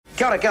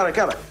Cut it.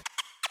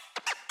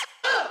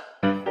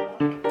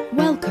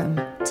 Welcome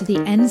to the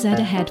NZ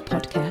Ahead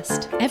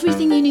podcast.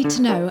 Everything you need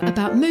to know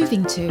about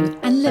moving to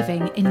and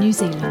living in New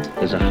Zealand.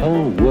 There's a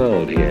whole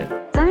world here.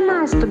 So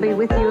nice to be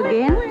with you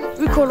again.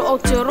 We call it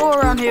Aotearoa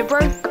around here,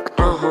 bro.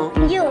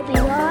 You'll be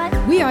right.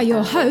 We are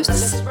your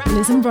hosts,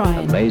 Liz and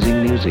Brian.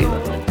 Amazing New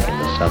Zealand in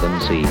the southern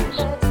seas.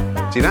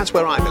 See, that's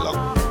where I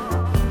belong.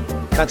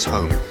 That's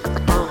home.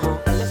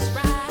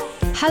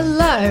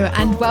 Hello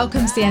and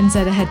welcome to the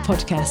NZ Ahead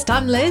podcast.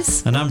 I'm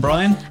Liz. And I'm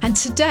Brian. And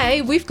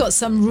today we've got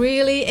some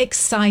really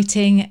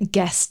exciting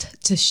guests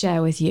to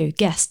share with you.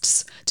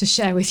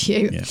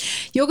 Yeah.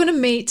 You're going to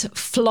meet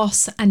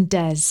Floss and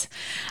Des.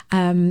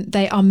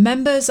 They are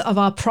members of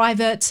our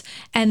private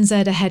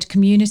NZ Ahead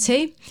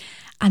community,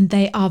 and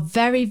they are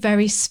very,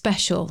 very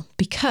special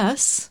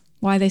because...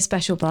 Why are they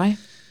special, Brian?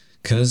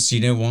 Because you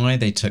know why?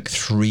 They took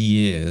 3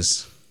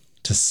 years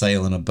to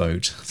sail on a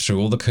boat through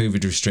all the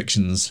COVID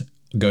restrictions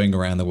going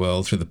around the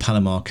world, through the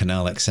Panama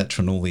Canal,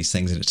 etc., and all these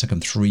things, and it took them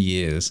 3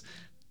 years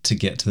to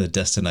get to the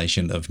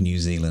destination of New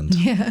Zealand.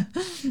 Yeah.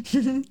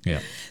 Yeah.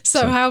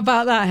 So how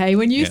about that, hey?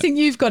 When you think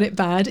you've got it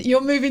bad,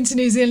 you're moving to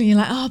New Zealand, you're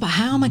like, oh, but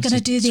how am I going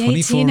to do the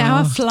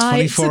 18-hour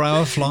flight?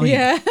 24-hour flight.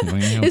 Yeah.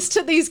 Wow. It's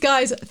took these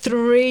guys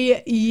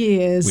 3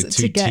 years With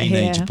to two get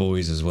here. teenage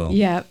boys as well.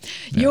 Yeah.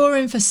 You're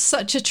in for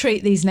such a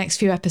treat these next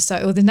few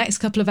episodes, or the next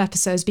couple of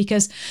episodes,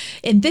 because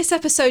in this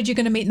episode, you're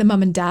going to meet the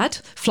mum and dad,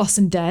 Floss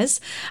and Des,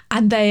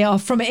 and they are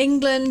from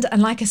England.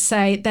 And like I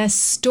say, their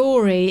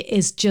story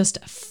is just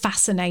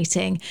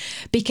fascinating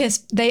because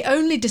they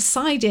only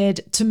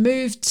decided to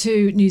move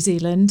to New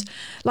Zealand,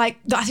 like,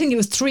 I think it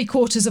was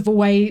 3/4 of a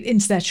way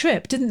into their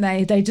trip, didn't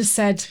they? They just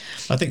said...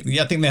 I think they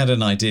had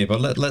an idea,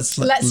 but let's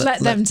let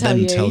them tell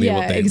you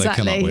what they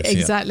exactly, come up with.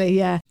 Exactly,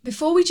 yeah.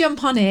 Before we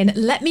jump on in,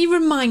 let me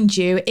remind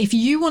you, if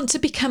you want to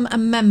become a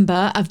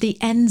member of the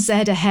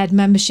NZ Ahead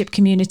membership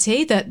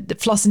community that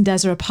Floss and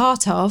Des are a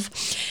part of,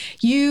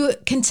 you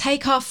can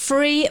take our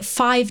free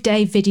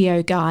 5-day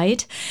video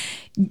guide.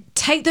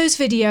 Take those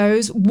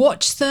videos,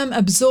 watch them,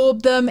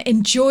 absorb them,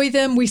 enjoy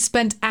them. We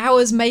spent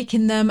hours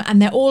making them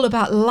and they're all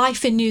about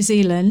life in New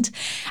Zealand.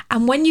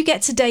 And when you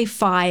get to day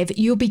 5,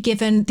 you'll be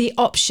given the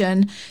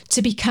option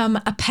to become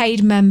a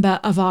paid member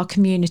of our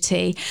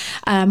community.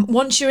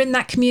 Once you're in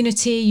that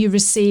community, you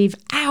receive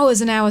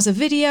hours and hours of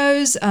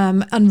videos,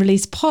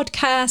 unreleased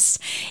podcasts,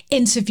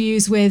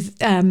 interviews with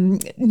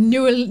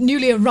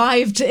newly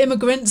arrived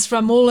immigrants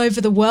from all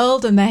over the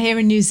world, and they're here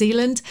in New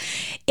Zealand.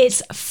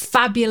 It's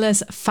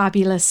fabulous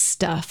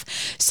stuff.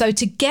 So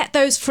to get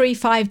those free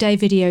 5-day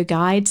video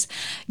guides,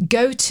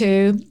 go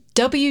to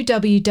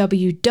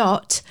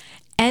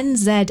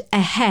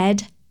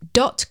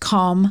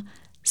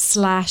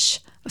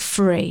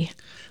www.nzahead.com/free.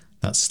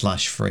 That's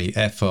 /free,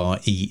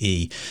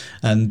 FREE.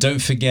 And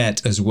don't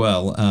forget as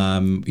well,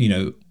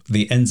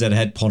 the NZ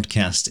Ahead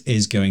podcast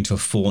is going to a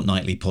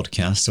fortnightly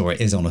podcast, or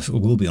it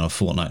will be on a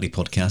fortnightly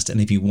podcast.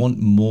 And if you want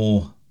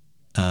more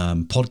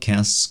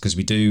podcasts, because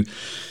we do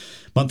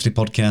monthly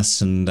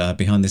podcasts and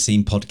behind the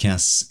scene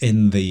podcasts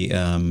in the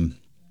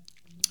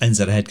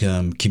NZ Ahead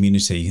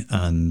community,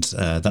 and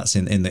that's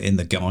in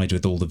the guide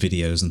with all the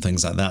videos and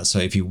things like that. So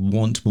if you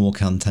want more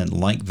content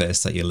like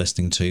this that you're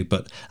listening to,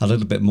 but a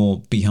little bit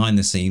more behind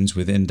the scenes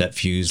with in-depth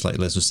views, like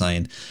Liz was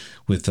saying,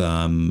 with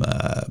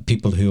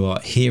people who are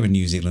here in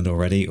New Zealand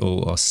already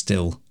or are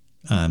still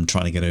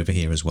trying to get over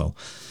here as well.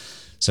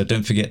 So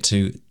don't forget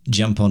to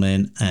jump on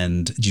in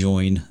and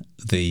join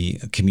the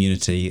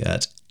community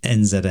at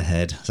NZ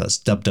Ahead. So that's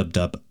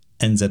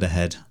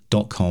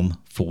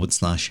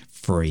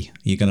www.nzahead.com/free.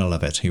 You're going to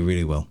love it. You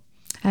really will.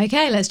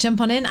 Okay, let's jump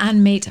on in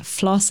and meet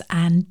Floss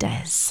and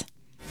Des.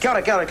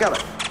 Cut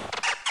it.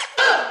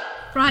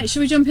 Right,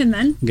 shall we jump in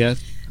then? Yeah.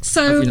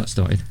 So, have we not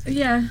started?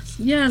 Yeah.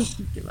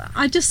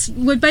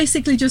 We're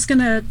basically just going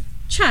to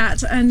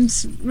chat and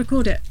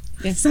record it.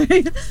 Yeah. So,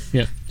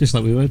 Yeah, just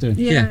like we were doing.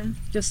 yeah,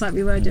 just like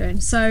we were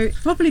doing. So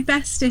probably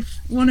best if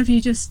one of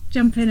you just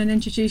jump in and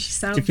introduce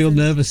yourself. Do you feel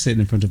nervous sitting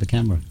in front of the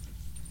camera?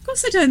 Of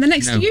course I don't. They're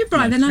next to you,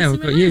 Brian. They're nice No,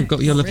 and you've got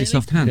relaxed. your lovely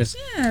soft hands.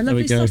 Yeah, There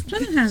lovely we go. soft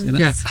plain hands.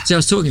 Yeah. So I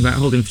was talking about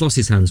holding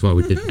Floss's hands while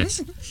we did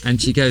this, and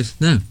she goes,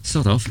 "No,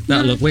 sod off.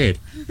 That'll look weird.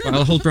 But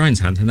I'll hold Brian's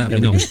hand, and that'll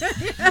be nice."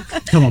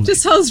 Come on.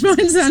 Just holds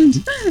Brian's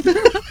hand.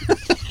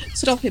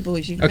 Stop it,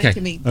 boys. You're Okay.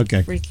 making me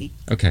Okay. freaky.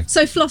 Okay.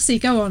 So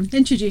Flossie, go on.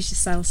 Introduce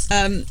yourselves.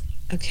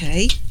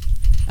 Okay.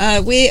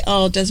 We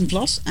are Des and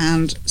Floss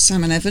and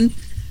Sam and Evan.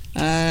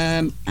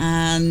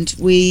 And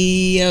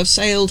we have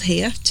sailed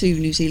here to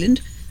New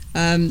Zealand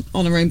on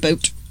our own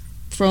boat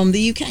from the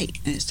UK.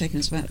 And it's taken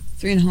us about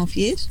 3.5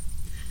 years.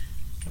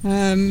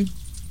 And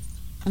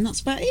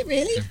that's about it,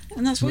 really.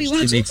 And that's what we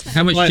want to talk about.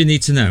 How much do you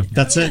need to know?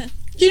 That's it.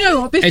 Do you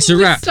know what? Before It's a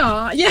we wrap.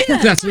 start, yeah,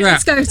 That's a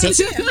wrap. let's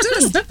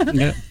go.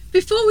 Yeah.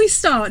 Before we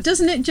start,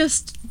 doesn't it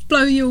just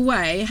blow you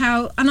away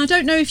how, and I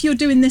don't know if you're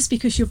doing this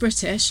because you're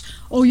British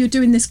or you're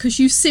doing this because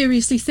you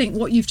seriously think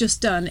what you've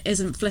just done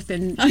isn't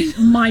flipping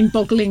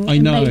mind-boggling I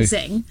know.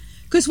 amazing.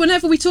 Because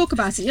whenever we talk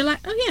about it, you're like,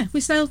 oh yeah,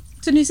 we sailed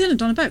to New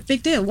Zealand on a boat,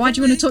 big deal. Why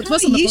do you want to talk to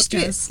us on the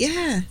podcast?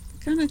 Yeah.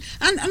 kind of,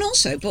 and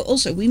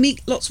also we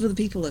meet lots of other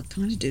people that are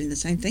kind of doing the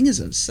same thing as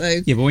us.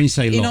 So Yeah, but when you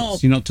say in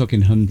lots, you're not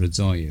talking hundreds,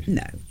 are you?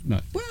 no, No.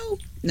 well,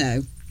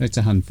 no, It's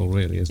a handful,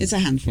 really, isn't it's it? a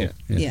handful.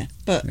 Yeah.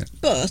 But Yeah.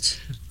 but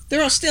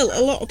there are still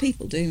a lot of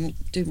people doing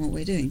what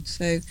we're doing.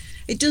 So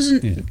it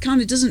doesn't Yeah.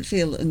 kind of doesn't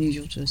feel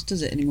unusual to us,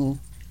 does it anymore?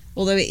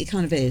 Although it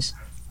kind of is.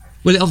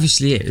 Well, it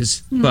obviously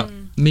is, but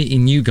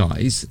meeting you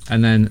guys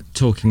and then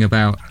talking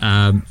about,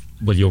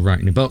 well, you're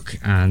writing a book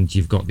and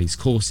you've got these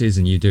courses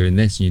and you're doing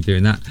this and you're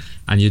doing that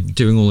and you're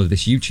doing all of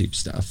this YouTube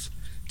stuff.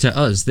 To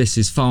us, this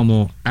is far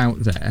more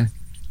out there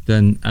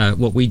than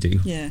what we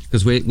do. Yeah.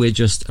 Because we're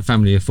just a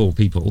family of 4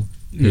 people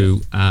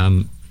who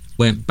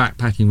went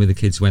backpacking with the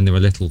kids when they were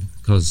little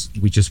because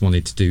we just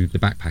wanted to do the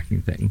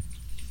backpacking thing.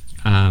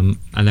 And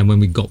then when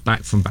we got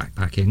back from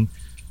backpacking,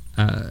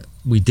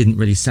 we didn't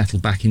really settle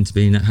back into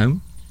being at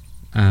home.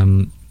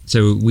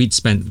 So we'd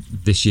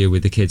spent this year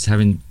with the kids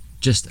having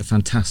just a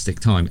fantastic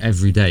time.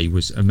 Every day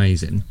was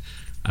amazing.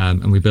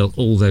 And we built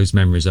all those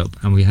memories up,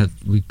 and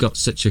we got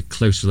such a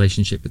close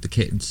relationship with the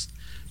kids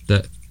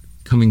that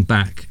coming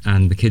back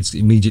and the kids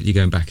immediately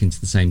going back into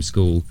the same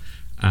school,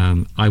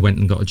 I went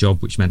and got a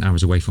job, which meant I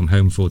was away from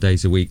home 4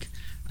 days a week.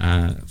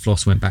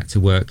 Floss went back to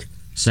work,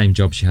 same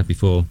job she had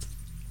before,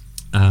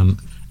 and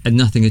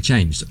nothing had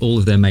changed. All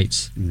of their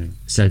mates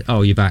said,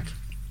 "Oh, you're back.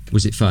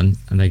 Was it fun?"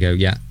 And they go,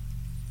 "Yeah."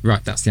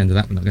 Right, that's the end of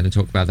that. We're not going to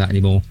talk about that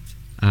anymore.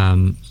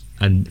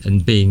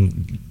 And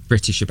being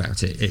British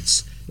about it,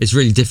 it's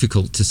really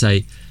difficult to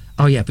say,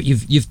 "Oh yeah, but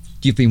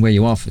you've been where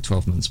you are for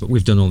 12 months, but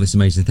we've done all this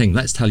amazing thing.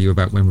 Let's tell you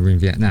about when we were in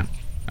Vietnam."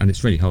 And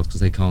it's really hard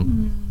because they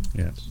can't.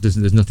 Yeah.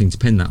 There's nothing to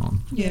pin that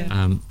on.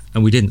 Yeah.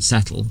 And we didn't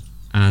settle,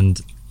 and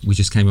we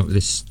just came up with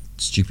this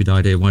stupid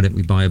idea: why don't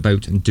we buy a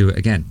boat and do it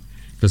again?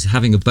 Because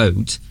having a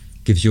boat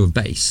gives you a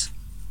base.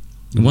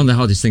 And one of the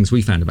hardest things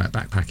we found about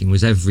backpacking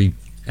was every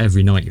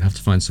night you have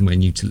to find somewhere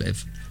new to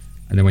live,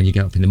 and then when you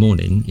get up in the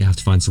morning you have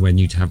to find somewhere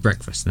new to have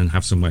breakfast, and then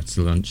have somewhere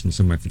to lunch and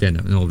somewhere for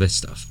dinner and all this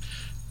stuff,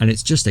 and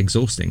it's just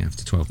exhausting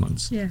after 12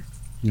 months. Yeah.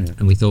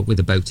 And we thought with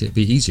a boat it'd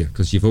be easier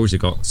because you've always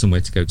got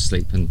somewhere to go to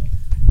sleep and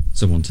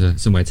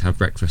somewhere to have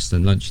breakfast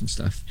and lunch and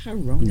stuff. How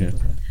wrong. Yeah.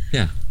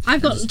 Yeah.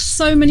 I've got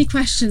so many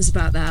questions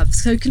about that.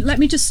 So let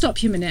me just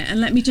stop you a minute and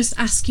let me just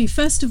ask you,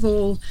 first of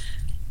all,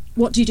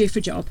 what do you do for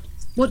a job?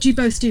 What do you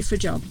both do for a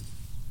job?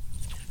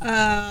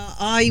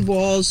 I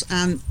was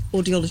an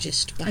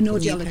audiologist back An in the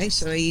audiologist. UK,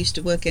 so I used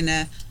to work in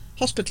a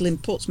hospital in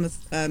Portsmouth,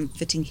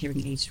 fitting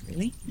hearing aids,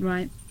 really.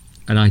 Right.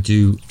 And I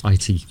do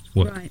IT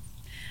work. Right.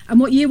 And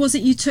what year was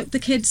it you took the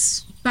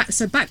kids back?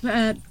 So back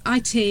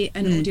IT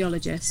and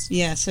audiologist.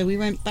 Yeah, so we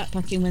went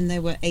backpacking when they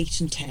were 8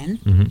 and 10,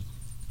 Mhm.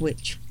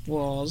 which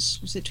was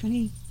it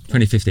 2015.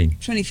 2015?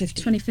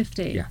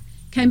 2015. Yeah.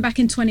 Came back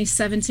in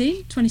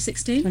 2017,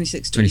 2016.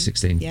 2016.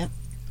 2016. Yeah.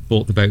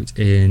 Bought the boat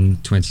in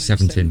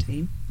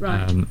 2017.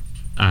 Right.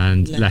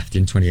 And left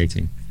in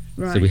 2018.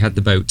 Right. So we had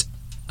the boat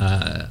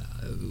about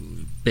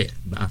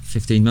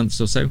 15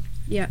 months or so,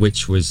 Yeah.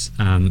 which was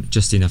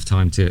just enough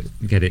time to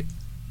get it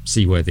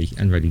seaworthy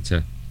and ready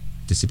to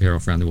disappear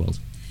off around the world.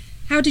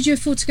 How did you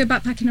afford to go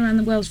backpacking around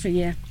the world for a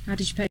year? How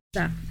did you pay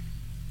for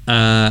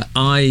that?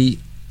 I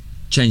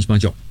changed my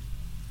job.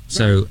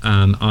 So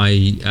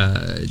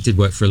I did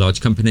work for a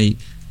large company,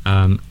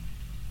 and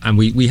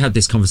we had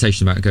this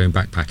conversation about going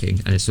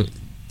backpacking, and it's sort of,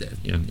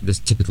 this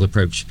typical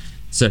approach.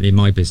 Certainly in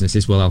my business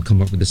is, well, I'll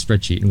come up with a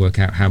spreadsheet and work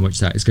out how much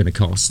that is going to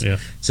cost. Yeah.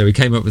 So we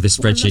came up with a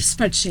spreadsheet.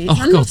 I love spreadsheets. Oh,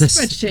 I love God,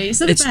 spreadsheets.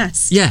 They're the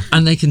best. Yeah,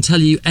 and they can tell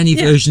you any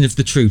version of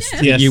the truth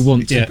that you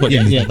want to put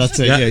in. Yeah, that's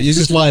it. Yeah. You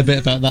just lie a bit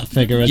about that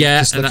figure and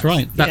just and that's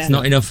right. That's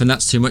not enough, and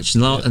that's too much.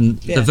 And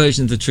the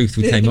version of the truth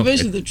we came The up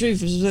version with. of the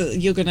truth is that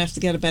you're going to have to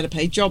get a better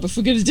paid job if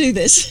we're going to do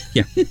this.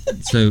 Yeah,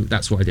 so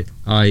that's what I did.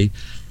 I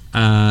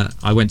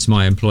went to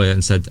my employer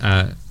and said,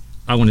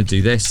 I want to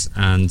do this,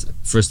 and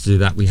for us to do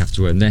that we have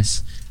to earn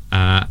this,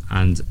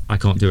 and I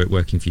can't do it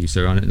working for you,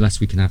 so unless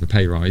we can have a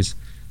pay rise,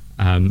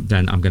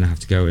 then I'm going to have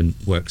to go and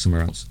work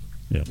somewhere else.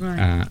 Yeah.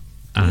 Right.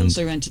 We And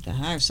also rented the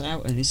house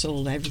out and it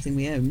sold everything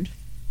we owned.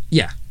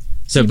 yeah,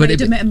 so You but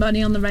made it, a bit of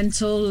money on the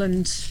rental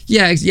and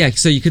yeah,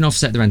 so you can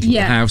offset the rental of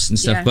the house and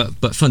stuff,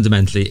 but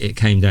fundamentally it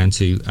came down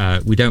to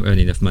we don't earn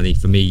enough money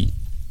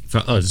for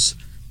us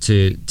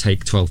to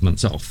take 12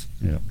 months off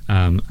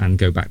and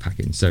go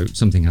backpacking, so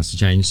something has to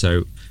change.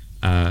 So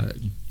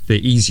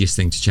the easiest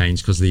thing to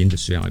change, because of the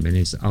industry I'm in,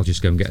 is I'll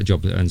just go and get a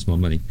job that earns more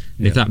money,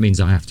 and if that means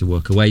I have to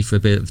work away for a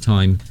bit of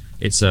time,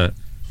 it's a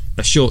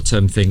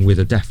short-term thing with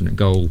a definite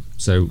goal,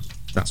 so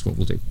that's what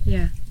we'll do.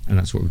 yeah. And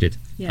that's what we did.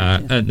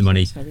 Yeah. Earned the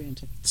money. That's how we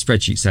entered. The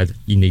spreadsheet said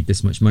you need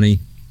this much money.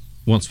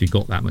 Once we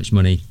got that much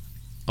money,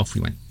 off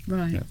we went,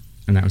 Right.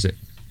 and that was it.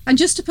 And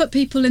just to put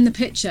people in the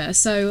picture,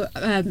 so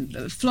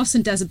Floss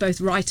and Des are both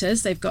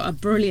writers. They've got a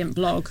brilliant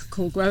blog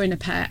called Growing a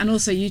Pair, and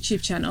also a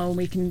YouTube channel, and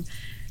we can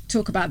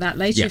talk about that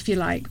later if you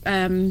like.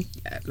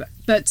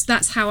 But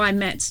that's how I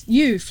met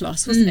you,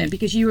 Floss, wasn't it?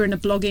 Because you were in a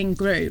blogging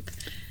group.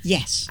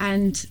 Yes.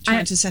 And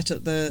Trying to set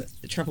up the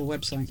travel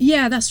website.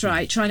 Yeah, that's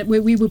right.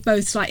 We were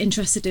both like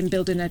interested in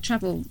building a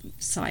travel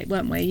site,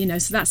 weren't we?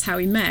 So that's how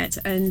we met.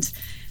 And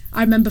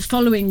I remember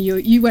following you.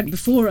 You went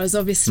before us,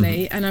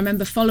 obviously, and I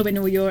remember following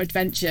all your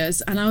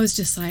adventures. And I was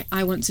just like,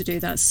 I want to do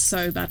that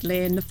so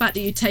badly. And the fact that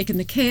you'd taken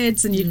the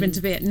kids and you'd been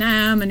to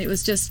Vietnam, and it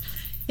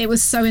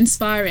was so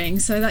inspiring.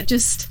 So that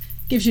just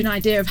gives you an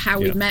idea of how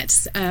we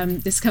met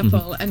this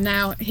couple. And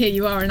now here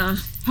you are in our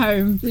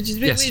home. Which is a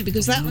bit weird,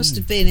 because that must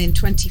have been in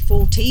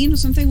 2014 or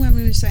something when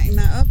we were setting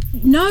that up.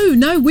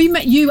 No, we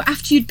met you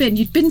after you'd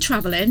been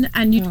travelling,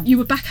 and you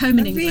were back home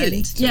in England.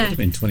 Really? So it would have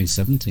been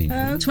 2017.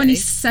 Okay.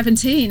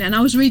 2017, and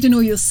I was reading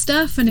all your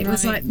stuff, and it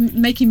was like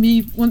making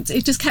me want.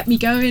 It just kept me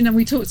going, and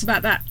we talked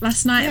about that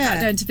last night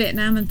about going to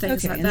Vietnam and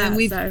things like and that. then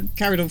we've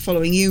carried on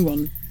following you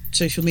on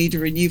social media,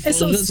 and you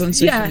followed us on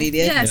social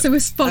media. Yeah, so we're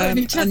following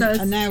each other.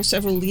 And now,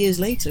 several years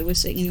later, we're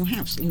sitting in your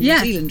house in New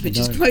Zealand, which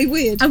is quite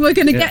weird. And we're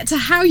going to get to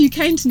how you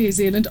came to New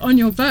Zealand on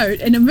your boat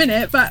in a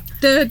minute. But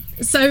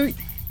so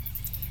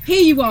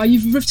here you are,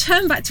 you've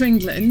returned back to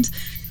England,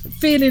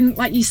 feeling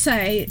like you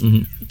say,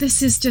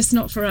 this is just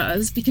not for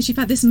us, because you've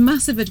had this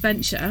massive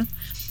adventure.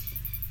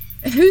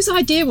 Whose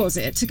idea was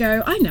it to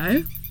go, I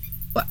know,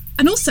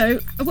 and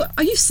also,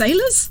 are you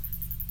sailors?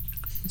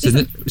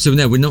 So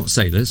no, we're not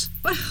sailors.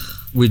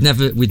 We'd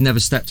never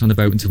stepped on a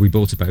boat until we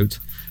bought a boat.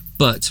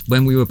 But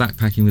when we were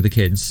backpacking with the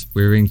kids,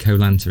 we were in Koh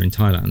Lanta in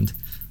Thailand,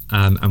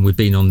 and we'd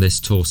been on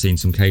this tour, seeing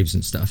some caves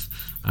and stuff.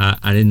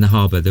 And in the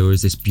harbour, there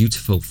was this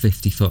beautiful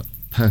 50-foot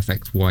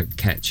perfect white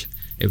ketch.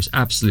 It was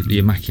absolutely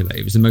immaculate.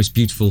 It was the most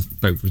beautiful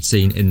boat we'd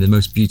seen in the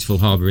most beautiful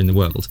harbour in the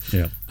world.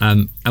 Yeah.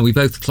 And we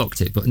both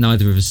clocked it, but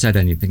neither of us said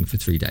anything for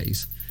 3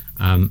 days.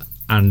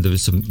 And there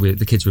was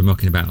the kids were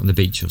mucking about on the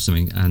beach or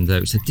something, and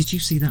we said, "Did you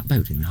see that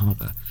boat in the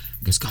harbour?"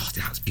 He goes, "God,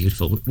 that's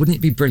beautiful. Wouldn't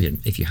it be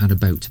brilliant if you had a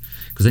boat?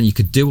 Because then you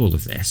could do all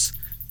of this,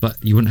 but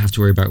you wouldn't have to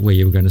worry about where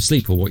you were going to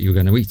sleep or what you were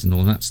going to eat and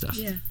all that stuff."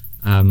 Yeah.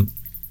 And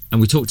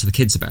we talked to the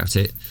kids about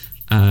it,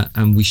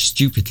 and we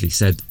stupidly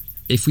said,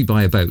 "If we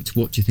buy a boat,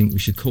 what do you think we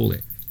should call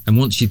it?" And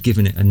once you'd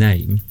given it a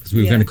name, because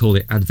we were going to call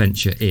it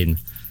Adventure Inn,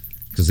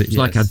 because it's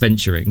like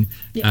adventuring,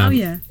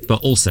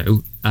 but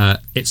also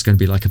it's going to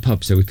be like a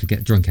pub, so we could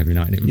get drunk every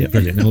night, and it would be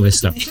brilliant, and all this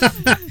stuff.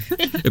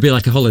 It'd be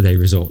like a holiday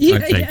resort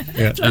type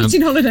thing.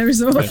 Floating holiday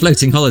resort. A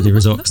floating holiday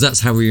resort, because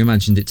that's how we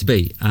imagined it to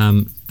be.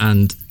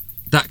 And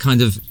that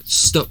kind of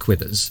stuck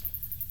with us.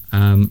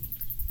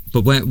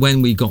 But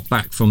when we got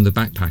back from the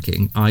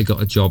backpacking, I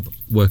got a job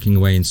working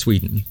away in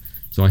Sweden.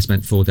 So I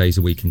spent 4 days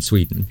a week in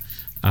Sweden,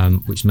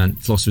 which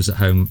meant Floss was at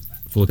home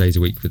 4 days a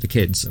week with the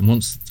kids. And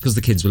once, because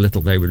the kids were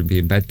little, they would be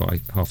in bed by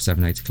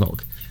 7:30, 8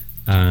 o'clock.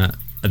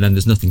 And then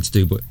there's nothing to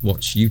do but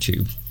watch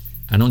YouTube.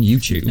 And on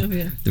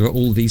YouTube, there are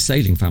all these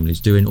sailing families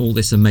doing all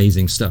this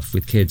amazing stuff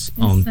with kids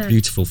on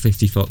beautiful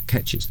 50-foot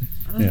ketches.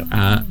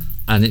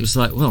 And it was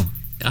like, well,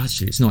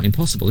 actually, it's not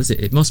impossible, is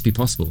it? It must be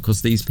possible,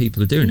 because these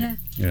people are doing it.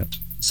 Yeah.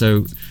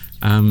 So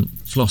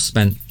Floss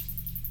spent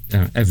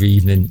every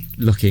evening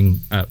looking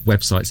at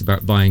websites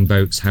about buying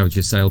boats, how do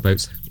you sail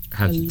boats,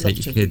 how do you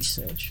take your kids.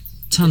 Research.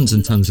 Tons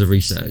and tons of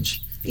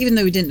research. Even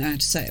though we didn't know how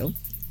to sail.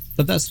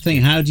 But that's the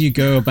thing, how do you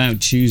go about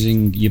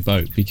choosing your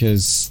boat?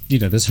 Because,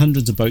 there's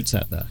hundreds of boats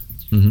out there.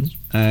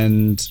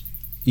 And,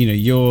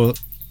 you're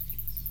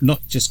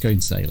not just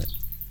going sailing.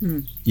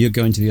 You're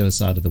going to the other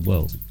side of the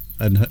world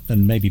and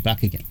maybe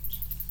back again.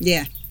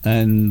 Yeah.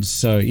 And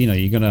so,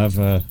 you're going to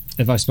have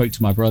if I spoke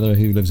to my brother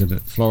who lives in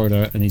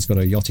Florida and he's got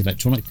a yacht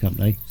electronic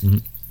company,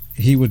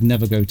 he would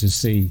never go to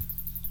sea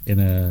in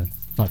a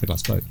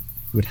fiberglass boat.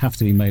 It would have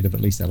to be made of at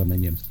least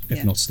aluminium,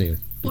 if not steel.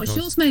 What's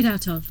yours made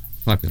out of?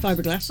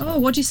 Fiberglass. Oh,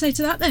 what do you say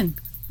to that then?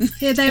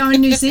 Here they are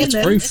in New Zealand.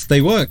 That's proof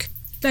they work.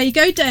 There you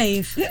go,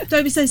 Dave.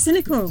 Don't be so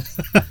cynical.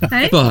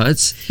 Hey?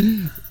 But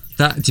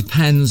that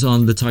depends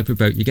on the type of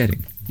boat you're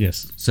getting.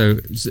 Yes. So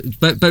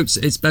boats,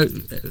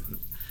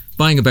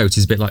 buying a boat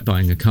is a bit like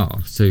buying a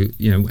car. So,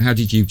 how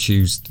did you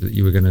choose that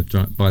you were going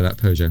to buy that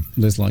Peugeot?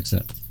 Liz likes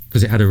it.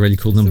 Because it had a really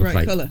cool number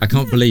plate. Colour. I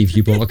can't believe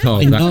you bought a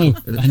car. I know.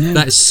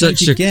 That's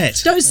such a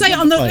Don't say it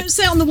on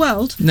the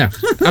world. No,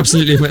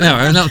 absolutely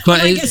no. But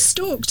I get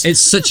stalked.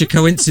 It's such a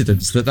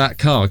coincidence that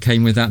car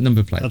came with that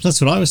number plate. That's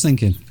what I was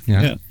thinking.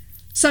 Yeah.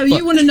 So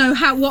you want to know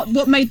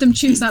what made them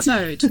choose that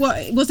boat?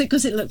 What was it?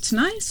 Because it looked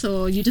nice,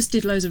 or you just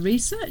did loads of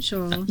research,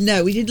 or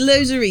no? We did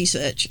loads of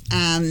research,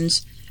 and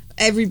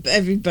every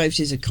boat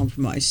is a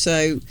compromise.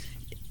 So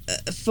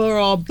for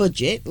our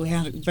budget, we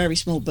had a very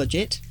small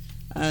budget.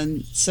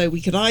 So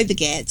we could either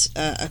get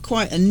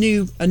quite a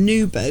new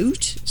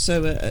boat,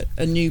 so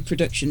a new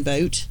production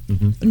boat,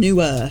 a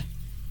newer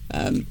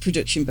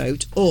production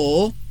boat,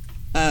 or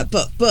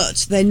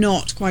but they're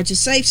not quite as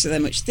safe, so they're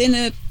much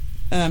thinner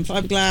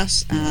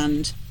fiberglass,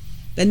 and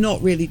they're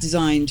not really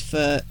designed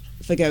for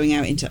going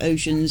out into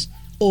oceans.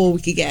 Or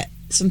we could get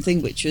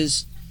something which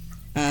was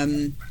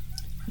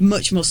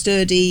much more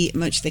sturdy,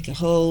 much thicker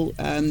hull,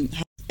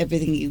 have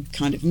everything you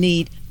kind of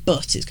need,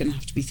 but it's going to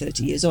have to be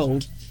 30 years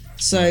old.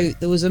 So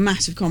there was a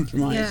massive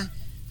compromise.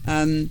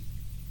 And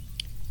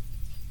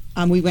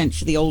we went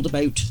for the older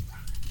boat,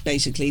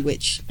 basically,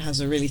 which has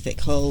a really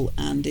thick hull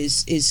and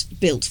is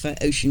built for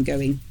ocean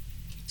going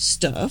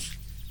stuff,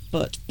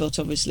 but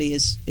obviously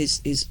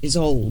is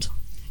old.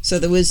 So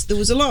there was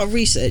a lot of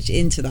research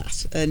into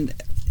that, and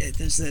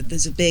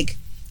there's a big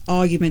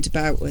argument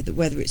about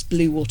whether it's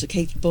blue water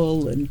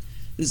capable, and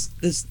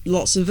there's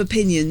lots of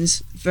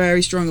opinions,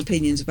 very strong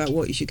opinions about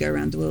what you should go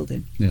around the world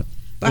in. Yeah.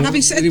 But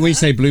having said when that, you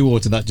say blue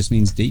water, that just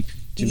means deep.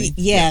 Do you mean?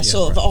 Yeah,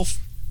 sort of right.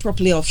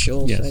 properly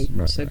offshore.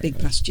 Yes, so big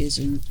pastures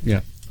and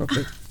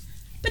proper.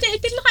 But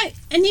it'd be like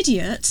an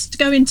idiot to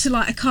go into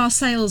like a car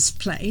sales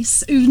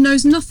place who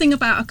knows nothing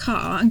about a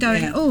car and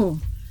going,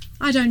 oh,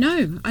 I don't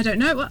know.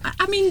 Well,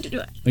 I mean,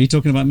 Are you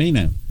talking about me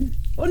now?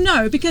 well,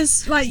 no,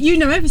 because like you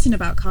know everything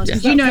about cars. Yeah.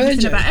 You know About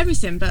everything Peugeot. about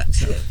everything, but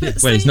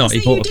Well, he's not. He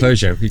bought a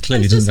Peugeot. He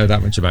clearly doesn't know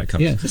that much about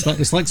cars. Yeah,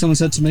 it's like someone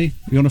said to me,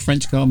 "You want a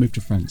French car? Move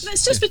to France."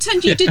 Let's just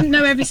pretend you didn't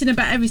know everything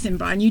about everything,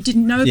 Brian. You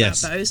didn't know about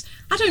Yes. those.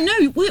 I don't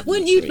know.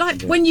 Weren't you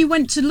like when you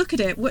went to look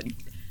at it? What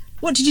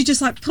did you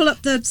just like pull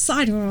up the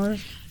side? Or,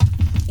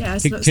 yeah,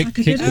 it looks like a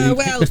good. Kick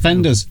the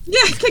fenders. Yeah,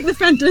 kick the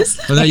fenders.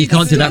 Well, no, you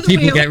can't do that. The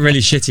People wheel. get really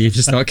shitty if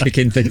you start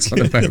kicking things on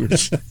the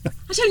boat.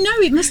 I don't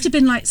know. It must have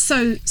been like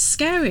so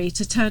scary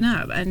to turn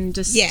up and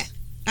just. Yeah,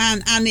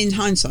 and in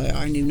hindsight,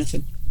 I knew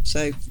nothing.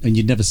 So And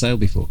you'd never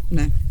sailed before.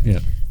 no. Yeah.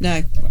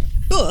 No.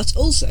 But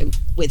also,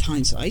 with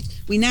hindsight,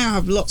 we now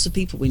have lots of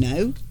people we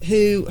know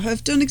who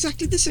have done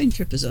exactly the same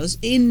trip as us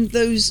in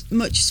those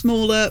much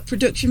smaller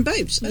production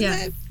boats. And Yeah.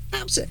 they're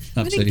Absolutely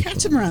absolutely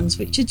catamarans,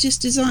 which are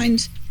just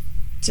designed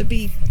to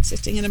be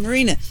sitting in a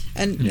marina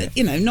and,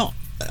 not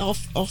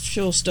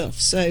offshore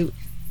stuff. So,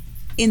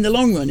 in the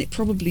long run, it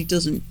probably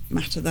doesn't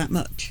matter that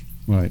much.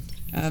 Right.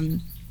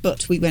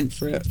 But we went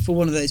for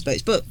one of those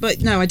boats.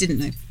 But no, I didn't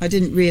know. I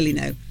didn't really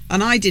know.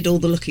 And I did all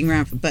the looking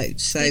around for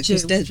boats. So Did you?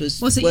 because Des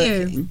was it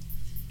working. you?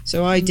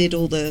 So I did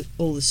all the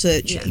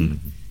searching.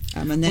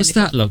 And then What's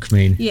that look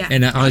mean? Yeah.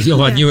 I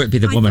knew it'd be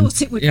the I woman.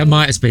 thought it would Yeah, be.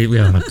 might as be.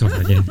 Oh my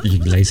god, you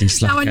lazy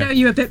slacker. Now I know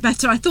you a bit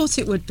better. I thought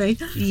it would be.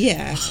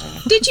 Yeah.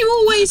 Did you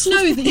always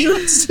know that you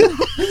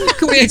were?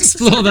 Can we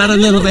explore that a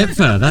little bit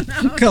further?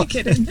 I'm only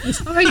kidding.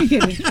 I'm only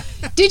kidding.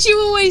 Did you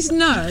always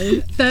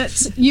know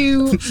that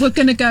you were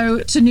going to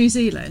go to New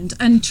Zealand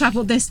and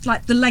travel this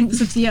like the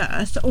length of the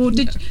earth, or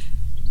did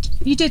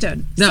you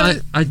didn't? No,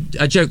 So-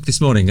 I joked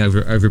this morning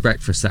over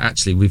breakfast that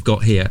actually we've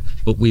got here,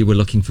 but we were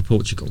looking for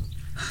Portugal.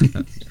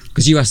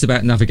 Because you asked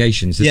about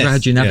navigation. So Yes, how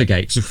do you yeah.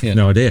 navigate? Yeah.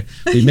 No idea.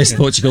 We missed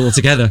Portugal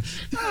altogether.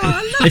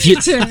 I love If you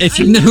it. if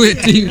you know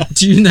it,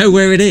 do you know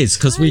where it is?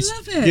 Because I we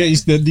love it.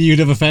 Yeah, you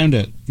never found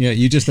it. Yeah,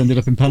 you just ended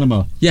up in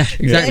Panama. yeah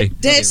exactly.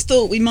 Des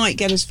thought we might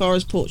get as far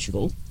as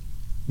Portugal.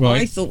 I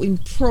Right. thought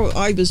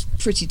I was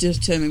pretty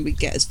determined we'd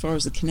get as far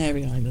as the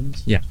Canary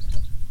Islands. Yeah.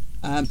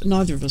 But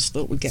neither of us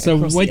thought we'd get So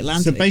across the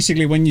Atlantic.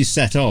 basically, when you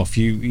set off,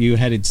 you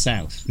headed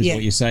south. Is Yeah.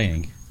 what you're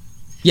saying.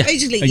 Yeah.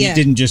 Basically, And yeah. you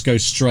didn't just go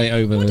straight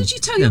over. What the, did you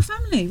tell your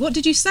family? What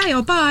did you say?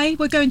 Oh, bye.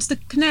 We're going to the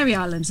Canary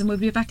Islands and we'll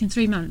be back in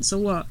 3 months, or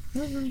what?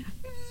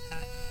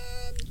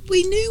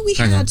 We knew we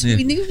Hang on, had. yeah.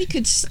 We knew we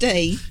could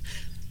stay.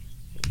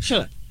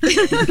 Shut up.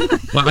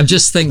 Well, I'm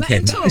just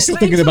thinking. I'm still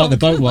thinking about the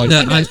boat ride. No,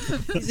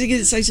 You're going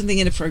to say something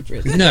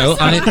inappropriate. no,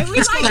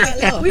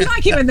 We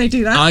like it when they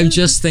do that. I'm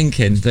just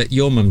thinking that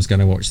your mum's going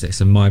to watch this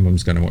and my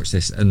mum's going to watch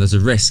this, and there's a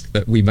risk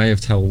that we may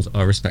have told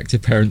our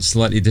respective parents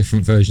slightly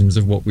different versions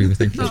of what we were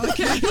thinking.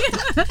 Okay.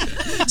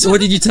 So what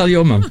did you tell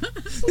your mum?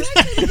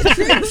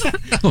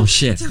 Oh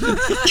shit!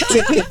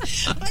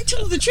 I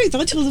told the truth.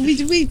 I told them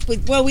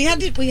we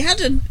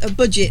had a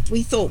budget.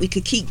 We thought we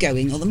could keep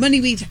going, or the money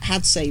we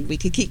had saved, we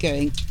could keep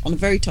going on a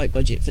very tight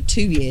budget for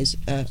 2 years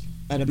at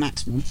a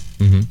maximum.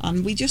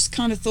 And we just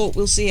kind of thought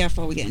we'll see how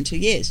far we get in 2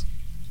 years.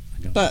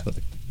 But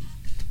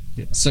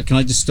Yeah. So can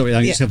I just stop you?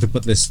 I just Yeah. have to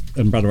put this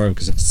umbrella over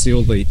because I can see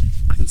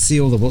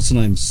all the what's the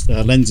names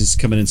lenses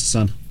coming into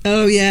sun.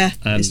 oh yeah,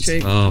 And- it's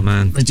true. Oh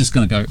man! They're just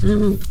gonna go.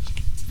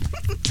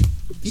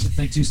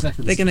 Take 2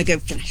 seconds. They're going to go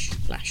flash,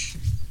 flash.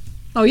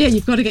 Oh yeah,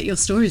 you've got to get your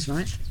stories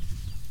right.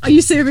 Are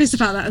you serious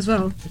about that as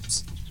well?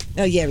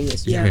 Oh yeah, he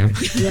is. Yeah,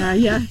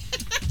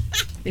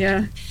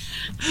 Yeah.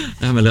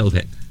 I'm a little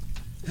bit.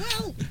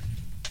 Well,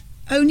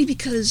 only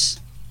because,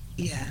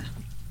 yeah,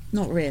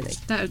 not really.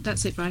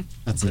 That's it, Brian.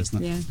 That's it,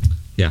 isn't it? Yeah.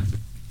 Yeah,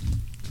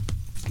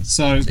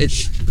 So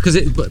it's because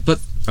it. But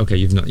okay,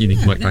 you need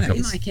to mic back up.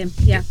 You like him.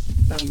 Yeah.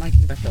 I'll make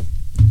it back up.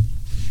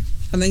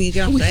 And then you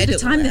go Oh, we to could edit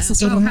have all timed that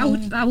this out. as well.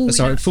 How will we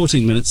sorry, know?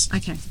 14 minutes.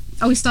 Okay.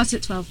 Oh, we started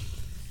at 12.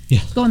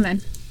 Yeah. Go on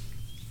then.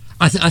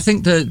 I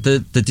think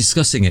the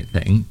discussing it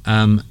thing.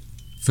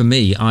 For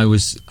me, I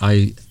was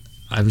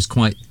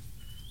quite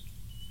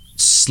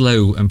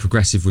slow and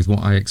progressive with what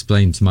I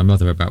explained to my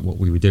mother about what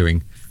we were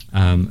doing,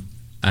 and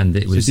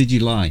it was So did you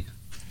lie?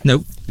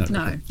 no.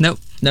 No.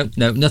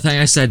 Nothing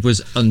I said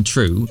was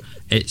untrue.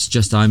 It's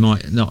just I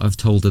might not have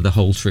told her the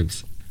whole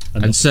truth,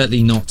 and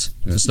certainly not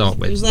to start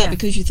with. Was that Yeah.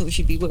 because you thought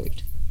she'd be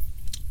worried?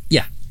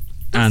 Yeah,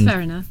 That's and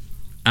fair enough.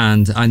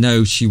 and I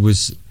know she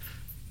was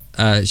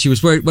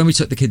worried when we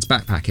took the kids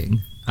backpacking.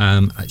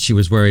 She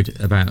was worried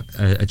about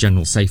a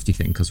general safety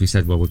thing because we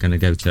said, well, we're going to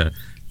go to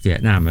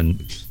Vietnam and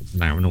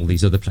Laos and all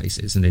these other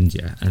places and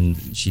India,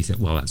 and she said,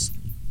 well,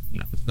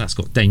 that's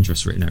got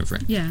dangerous written over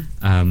it. Yeah.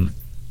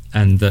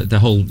 And the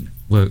whole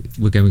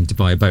we're going to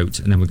buy a boat,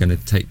 and then we're going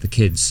to take the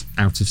kids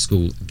out of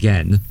school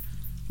again,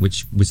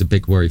 which was a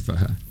big worry for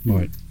her.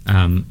 Right.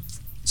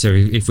 So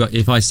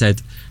if I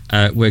said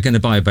we're going to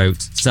buy a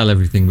boat, sell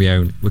everything we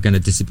own, we're going to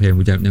disappear, and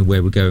we don't know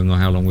where we're going or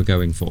how long we're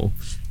going for,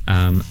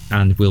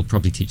 and we'll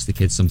probably teach the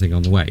kids something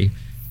on the way,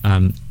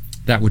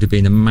 that would have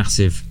been a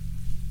massive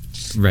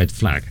red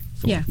flag.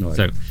 Yeah. Right.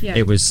 So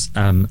it was,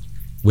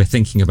 we're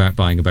thinking about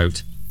buying a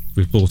boat.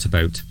 We've bought a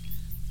boat.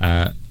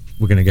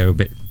 We're going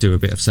to do a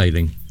bit of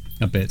sailing.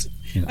 A bit.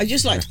 Yeah. I'd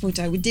just like to point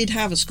out we did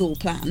have a school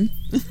plan.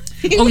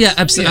 Oh yeah,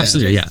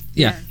 absolutely,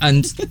 yeah.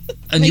 And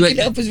Making you it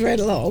up as we read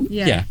along.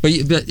 yeah, but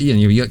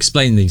you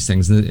explain these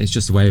things, and it's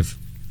just a way of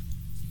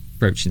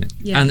broaching it.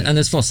 Yeah. And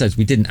as Floss says,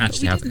 we didn't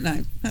actually didn't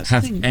know. That's the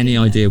have thing, any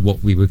yeah. idea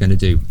what we were going to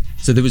do.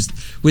 So there was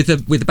with the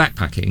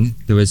backpacking,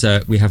 there was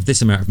we have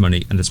this amount of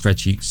money, and the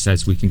spreadsheet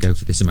says we can go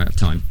for this amount of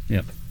time.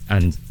 Yep.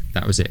 And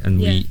that was it. And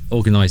we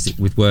organised it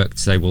with work to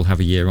say we'll have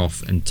a year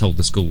off, and told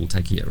the school we'll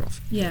take a year off.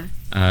 Yeah.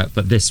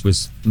 But this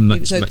was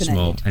much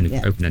more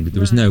open-ended. open-ended. There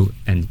was no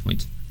end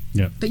point.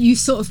 Yeah. But you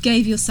sort of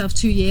gave yourself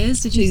 2 years,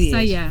 did you 2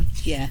 say?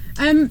 years. Yeah.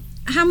 Yeah.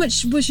 How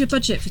much was your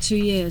budget for 2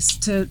 years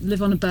to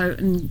live on a boat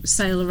and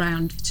sail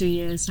around for 2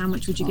 years? How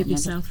much would you give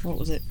yourself? What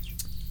was it?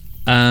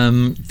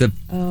 The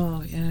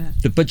Oh, yeah.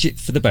 the budget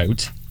for the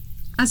boat.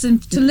 As in,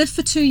 to live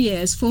for 2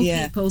 years, 4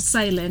 Yeah. people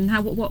sailing.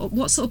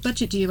 What sort of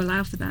budget do you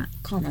allow for that?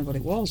 Can't remember what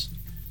it was.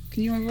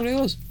 Can you remember what it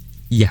was?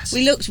 Yes.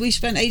 We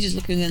spent ages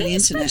looking on the Get your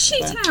internet.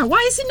 spreadsheet about- out. Why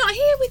is it not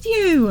here with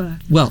you?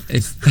 Well,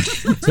 if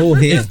It's all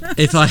here.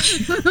 if I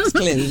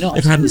Clearly not.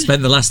 if I hadn't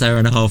spent the last hour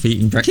and a half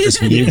eating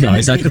breakfast with you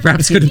guys, I could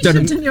have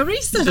done your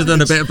research. a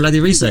bit of bloody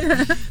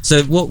research.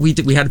 So what we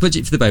did, we had a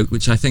budget for the boat,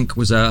 which I think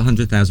was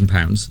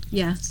 £100,000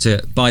 Yeah.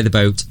 to buy the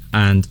boat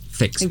and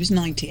fix. It was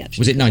 90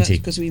 actually. Was it 90?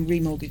 Because we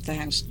remortgaged the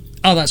house.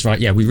 Oh, that's right.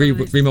 Yeah, we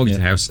remortgaged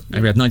the house,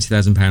 and we had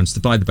 £90,000 to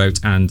buy the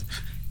boat and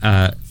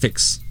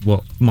fix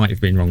what might have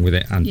been wrong with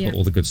it, and put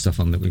all the good stuff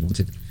on that we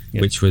wanted,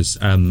 which was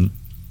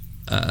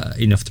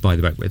enough to buy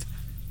the boat with,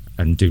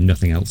 and do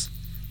nothing else.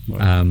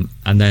 Right.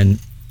 And then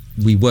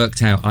we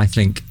worked out. I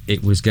think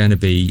it was going to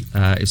be.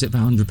 Is it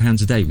about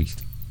 £100 a day we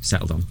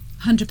settled on?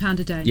 £100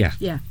 a day. Yeah.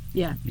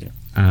 Yeah.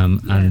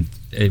 And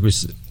it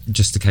was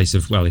just a case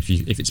of, well, if you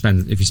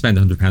spend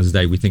 £100 a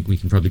day, we think we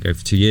can probably go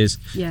for 2 years.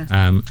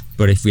 Yeah.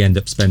 But if we end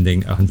up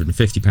spending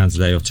 £150 a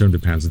day or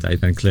 £200 a day,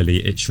 then clearly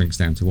it shrinks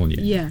down to 1 year.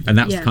 Yeah. And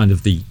that's Yeah. kind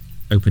of the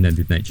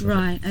open-ended nature of it.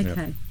 Right.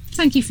 Okay.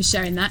 Thank you for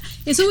sharing that.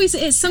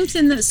 It's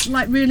something that's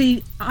like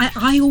really.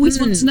 I always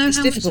want to know it's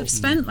how difficult. much I've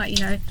spent. Like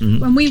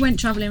when we went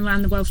travelling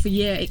around the world for a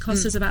year, it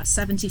cost us about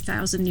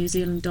 70,000 New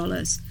Zealand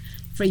dollars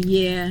for a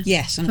year.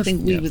 Yes, and I for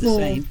think we were the 4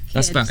 same.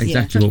 That's kids. about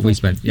exactly what we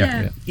spent.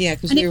 Yeah. Yeah,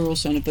 because And we it- were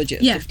also on a budget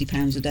of Yeah.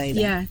 £50 a day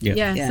then.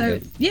 Yeah. So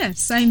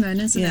same then,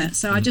 isn't Yeah. it?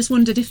 So I just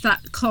wondered if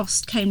that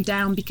cost came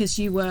down because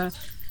you were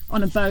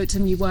on a boat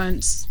and you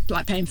weren't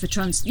like paying for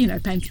trains Yeah.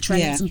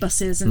 and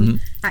buses and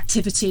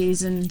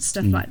activities and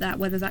stuff like that.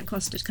 Whether that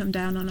cost had come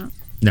down or not.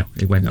 No,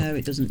 it went up. No,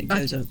 it doesn't. It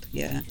goes up.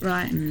 Yeah.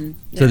 Right.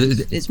 So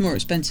It's more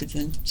expensive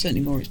than,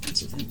 certainly more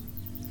expensive than.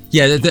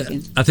 Yeah,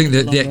 in I think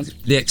the that long run.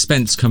 the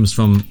expense comes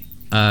from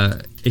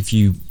if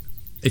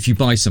you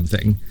buy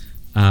something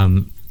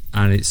and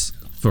it's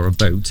for a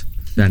boat,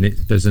 then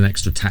there's an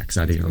extra tax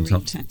added on Marine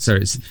top. tax. So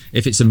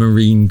if it's a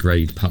marine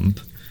grade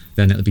pump,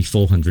 then it'll be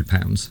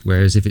 £400.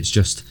 Whereas if it's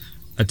just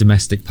a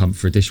domestic pump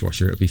for a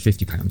dishwasher, it'll be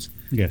 £50.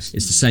 Yes.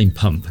 It's the same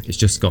pump. It's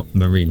just got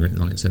marine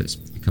written on it, so it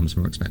becomes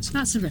more expensive.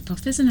 That's a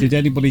rip-off, isn't it? Did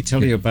anybody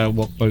tell you about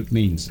what boat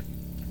means?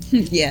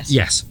 Yes.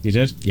 Yes, You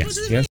did? yes,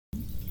 Yes.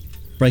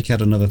 Break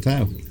out another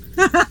thou.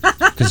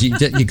 because you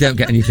don't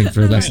get anything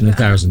for less than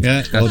 1,000.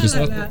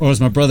 Yeah. Or as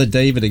my brother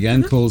David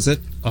again calls it,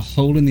 a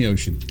hole in the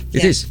ocean.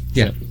 It is.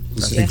 Yeah,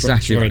 that's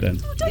exactly Sorry right.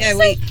 then. Yeah,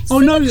 we. Oh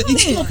no,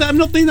 it's not that. I'm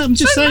not being that. I'm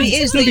just No, saying.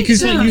 it is No, the-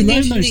 because it's like, not you in the learn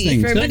ocean those that you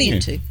things, throw don't money you?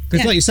 into. Because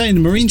Yeah. like you say in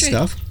the marine It's true.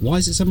 stuff, why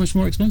is it so much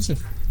more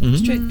expensive?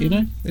 It's true. You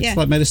know, it's Yeah.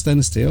 like made of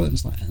stainless steel, and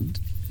it's like, and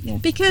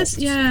Because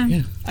yeah.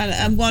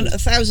 And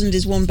 1,000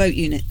 is one boat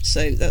unit,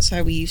 so that's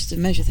how we used to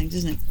measure things,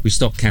 isn't it? We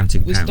stopped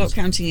counting We pounds. stopped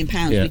counting in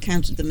pounds. Yeah. We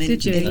counted them in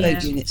Did you? boat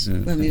Yeah. units Yeah.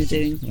 when we were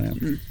doing. Yeah.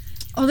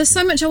 Oh, there's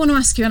so much I want to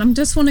ask you, and I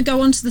just want to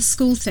go on to the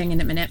school thing in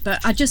a minute, but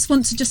I just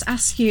want to just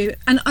ask you,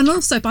 and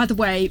also, by the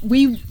way,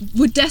 we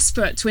were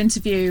desperate to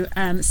interview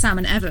Sam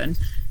and Evan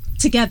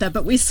together,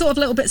 but we're sort of a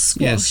little bit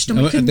squashed. Yes,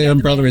 And we couldn't the get them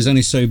umbrella in. is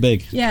only so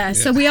big. Yeah,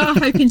 so we are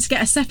hoping to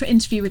get a separate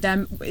interview with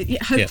them.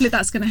 Hopefully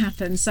that's going to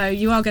happen, so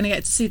you are going to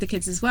get to see the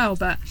kids as well,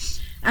 but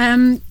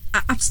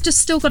I've just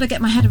still got to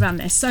get my head around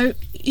this. So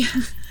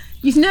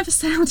you've never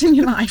sailed in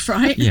your life,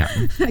 right? Yeah.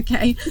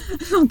 Okay.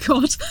 Oh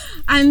God.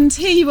 And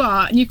here you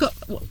are, and you've got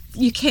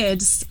your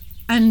kids,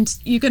 and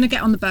you're going to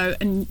get on the boat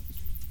and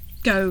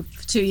go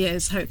for 2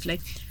 years, hopefully.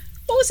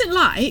 What was it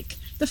like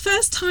the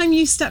first time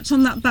you stepped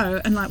on that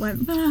boat and like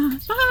went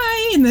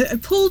bye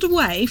and pulled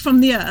away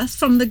from the earth,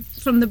 from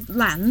the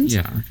land?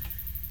 Yeah.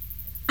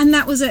 And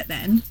that was it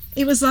then?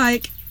 It was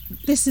like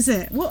this is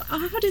it.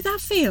 How did that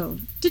feel?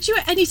 Did you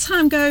at any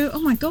time go, oh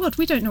my God,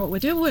 we don't know what we're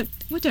doing?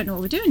 We don't know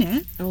what we're doing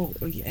here. Oh,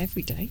 yeah,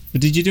 every day.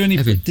 But did you do any?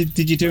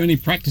 Did you do any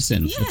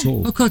practicing at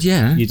all? Oh God,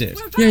 yeah. You did.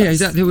 Yeah,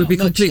 exactly. It would be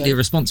Not much, completely though.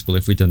 irresponsible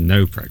if we'd done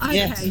no practice. Okay,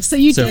 Yeah. so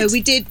you So- did. No,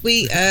 we did.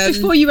 We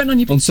Before you went on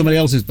your On somebody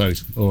else's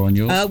boat or on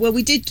yours? well,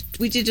 we did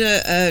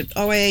a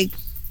OA.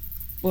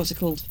 What's it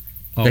called?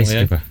 Oh, Day yeah.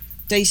 skipper.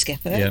 Day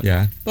skipper. Yeah.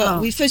 Yeah. But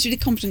Oh. we first did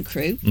competent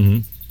crew,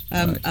 Mhm.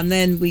 Right. and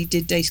then we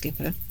did day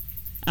skipper,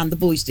 and the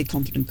boys did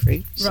competent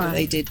crew. So Right.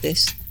 they did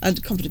this.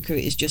 And competent crew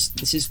is just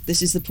this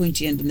is the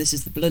pointy end, and this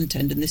is the blunt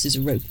end, and this is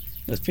a rope.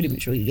 That's pretty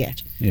much all you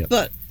get. Yeah.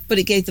 But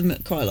it gave them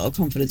quite a lot of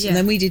confidence. Yeah. And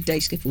then we did day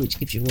skipper, which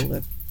gives you all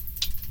the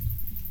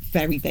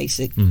very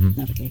basic Mhm.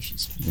 navigation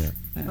stuff. Yeah.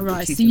 All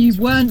right, which so we've you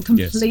done weren't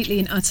completely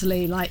and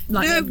utterly like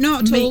No,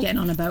 not at me all. getting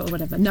on a boat or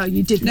whatever. No,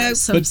 you did No. know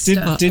some But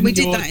stuff. didn't We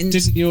did your, that in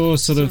didn't your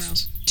sort of somewhere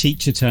else.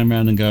 teacher turn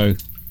around and go,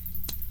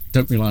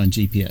 don't rely on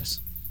GPS?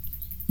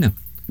 No.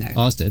 No.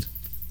 Ours did.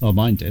 Oh,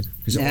 mine did.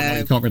 Because No.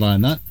 you can't rely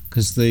on that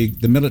because the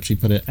military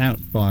put it out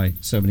by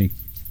so many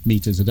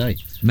meters a day.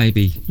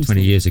 Maybe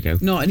 20 years ago.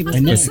 Not anymore. I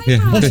know. That's not so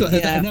bad. That's what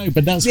Yeah. I know,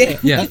 but that's Yeah.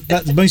 what, Yeah.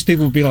 that most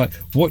people would be like,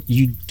 what,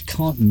 you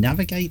can't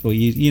navigate or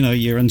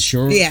you're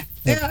unsure of Yeah,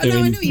 of I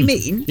know what you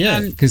mean. Yeah,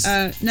 And, 'cause-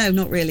 no,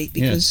 not really,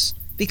 because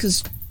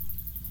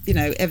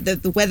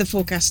the weather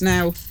forecasts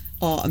now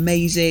are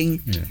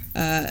amazing.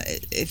 Yeah.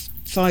 If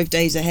 5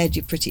 days ahead,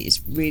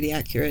 it's really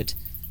accurate.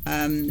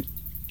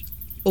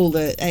 All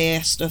the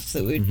AAS stuff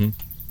that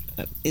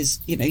is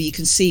you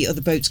can see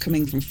other boats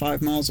coming from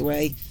 5 miles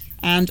away,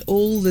 and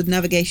all the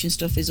navigation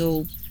stuff is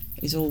all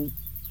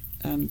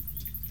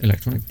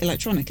Electronic.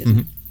 electronic, isn't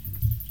it?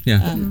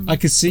 Yeah. I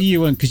could see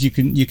you because you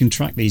can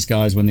track these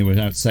guys when they were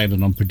out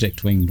sailing on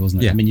Predict Wind,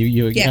 wasn't it? Yeah. I mean,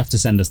 you Yeah. have to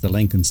send us the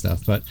link and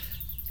stuff, but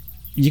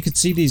you could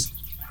see these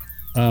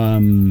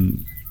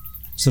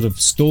sort of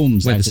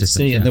storms Weather out at systems,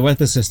 sea yeah. and the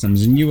weather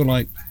systems, and you were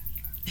like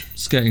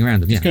Skirting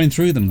around them, yeah. just going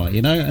through them, like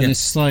and Yeah.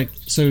 it's like,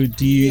 so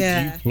do you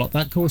Yeah. plot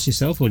that course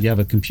yourself, or do you have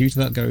a computer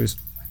that goes,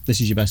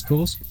 this is your best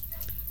course?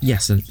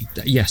 Yes, and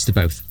yes to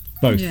both.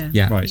 Both. Yeah.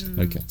 Yeah. Right.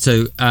 Okay.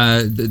 So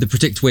the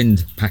Predict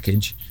Wind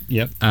package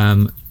Yep.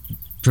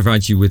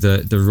 provides you with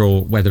the raw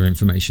weather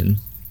information.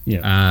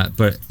 Yeah.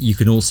 But you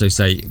can also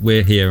say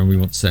we're here and we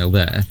want to sail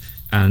there,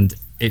 and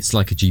it's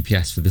like a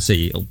GPS for the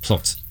sea. It'll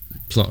plot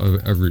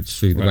a route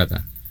through the Right.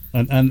 weather.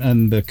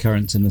 And the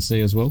currents in the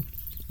sea as well.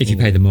 If you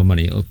pay them more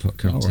money, it'll put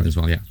currents in right. as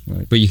well. Yeah,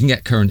 Right. but you can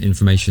get current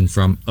information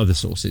from other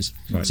sources.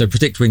 Right. So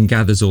Predict Wind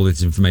gathers all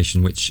this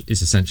information, which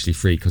is essentially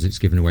free because it's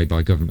given away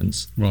by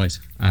governments, Right.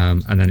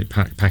 and then it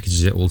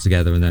packages it all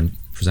together and then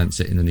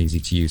presents it in an easy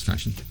to use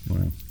fashion.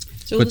 Wow.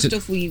 So all But the to-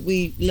 stuff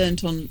we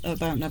learnt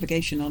about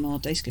navigation on our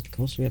day skipper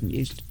course we haven't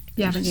used.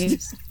 You haven't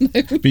used. Me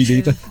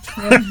neither.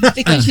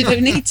 Because you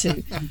don't need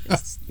to.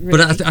 It's But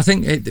really- I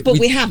think it, But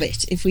we have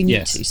it if we need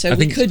Yes. to. So I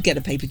we think- could get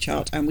a paper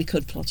chart and we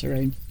could plot our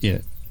own Yeah.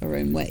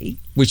 way.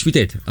 which we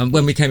did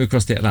when we came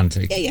across the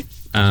Atlantic. Yeah.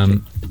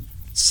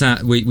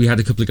 We had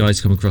a couple of guys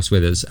come across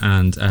with us,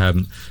 and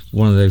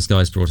one of those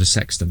guys brought a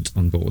sextant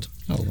on board.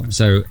 Oh, wow.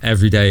 So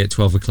every day at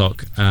 12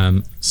 o'clock,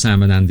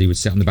 Sam and Andy would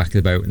sit on the back of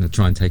the boat and they'd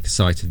try and take a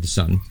sight of the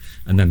sun,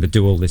 and then they'd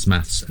do all this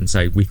maths and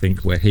say, we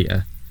think we're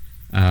here.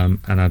 And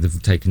I'd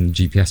have taken the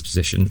GPS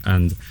position,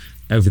 and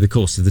over the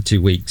course of the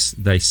 2 weeks,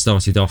 they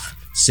started off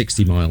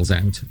 60 miles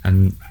out,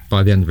 and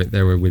by the end of it,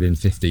 they were within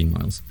 15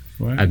 miles.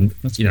 Wow. And,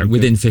 That's you know, pretty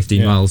within good.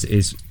 15 Yeah. miles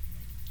is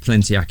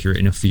plenty accurate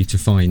enough for you to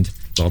find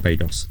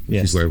Barbados, which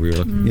Yes. is where we were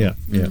looking. Yeah.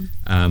 Yeah.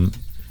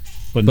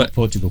 But not but-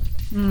 Portugal.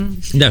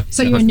 No.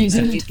 So you were in New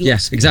Zealand.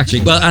 Yes,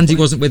 exactly. Well, Andy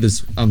wasn't with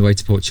us on the way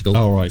to Portugal.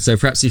 Oh, right. So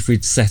perhaps if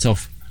we'd set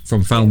off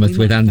from Falmouth we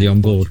with might Andy have on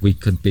found board, we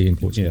could be in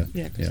Portugal.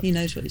 Yeah. Yeah, because he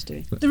knows what he's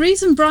doing. The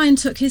reason Brian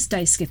took his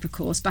day skipper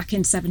course back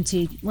in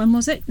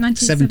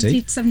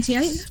 1970,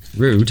 78?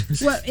 Rude.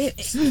 Well, it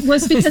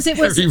was because it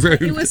was Very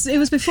rude. it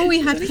was before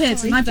we had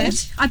kids, and I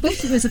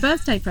bought it as a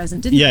birthday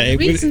present, didn't Yeah, I? it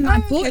The would- reason I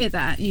bought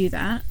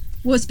that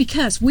was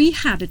because we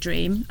had a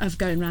dream of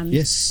going around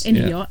Yes, in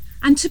yeah. a yacht,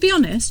 and to be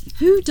honest,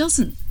 who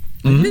doesn't?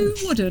 Who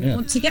wouldn't Yeah.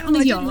 want to get on a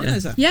I didn't yacht?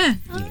 realise that. Yeah,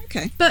 Oh,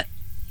 okay. but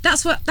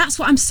that's what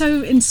I'm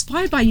so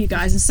inspired by you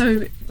guys, and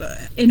so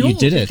in You awe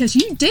did it. because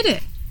you did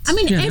it. I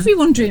mean, Yeah.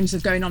 everyone dreams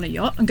of going on a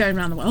yacht and going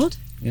around the world,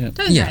 Yeah.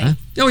 don't Yeah.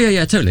 they? Oh,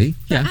 yeah, totally.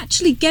 But Yeah.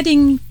 actually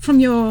getting from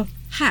your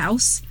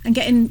house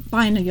and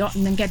buying a yacht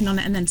and then getting on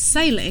it and then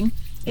sailing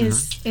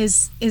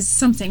is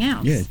something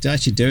else. Yeah.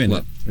 Actually doing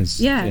Well, it. Is,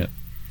 Yeah. And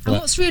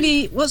Well, what's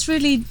really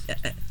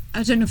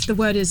I don't know if the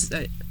word is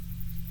a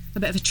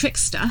bit of a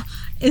trickster,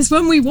 is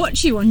when we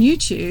watch you on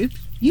YouTube,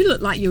 you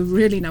look like you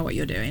really know what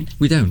you're doing.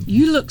 We don't.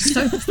 You look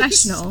so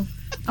professional,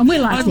 and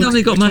we're like, I've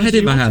nearly got my head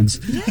in my hands.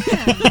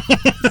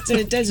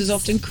 So Des is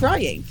often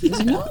crying, is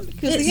he not?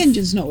 Because the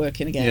engine's not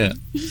working again.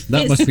 yeah.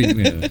 That must be.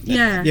 Yeah.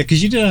 yeah. Yeah,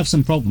 because you did have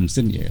some problems,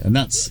 didn't you? And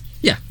that's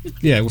Yeah.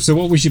 yeah. So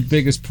what was your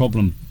biggest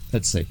problem?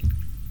 Let's see.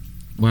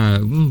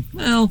 Wow.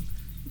 Well,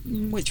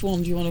 Which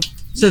one do you want to?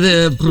 so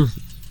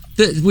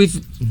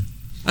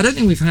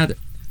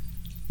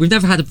we've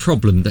never had a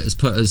problem that has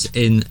put us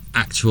in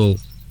actual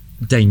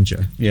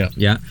danger.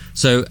 Yeah.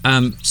 So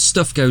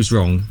stuff goes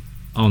wrong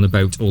on a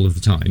boat all of the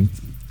time,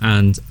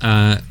 and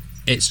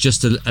it's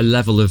just a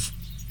level of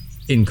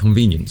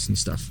inconvenience and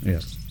stuff. Yeah.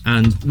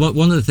 And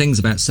one of the things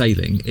about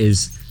sailing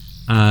is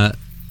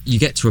you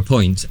get to a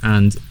point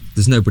and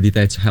there's nobody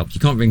there to help.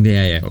 You can't ring the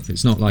AA up.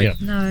 It's not like,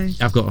 No.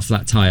 I've got a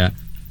flat tyre,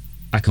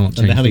 I can't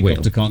And change the the wheel.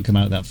 helicopter can't come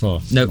out that far.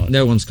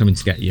 No one's coming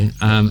to get you.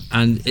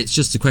 And it's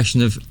just a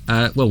question of,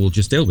 we'll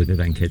just deal with it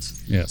then,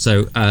 kids. Yeah.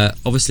 So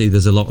obviously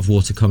there's a lot of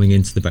water coming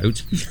into the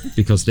boat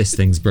because this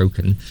thing's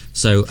broken.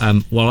 So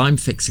while I'm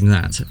fixing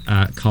that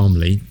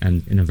calmly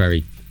and in a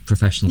very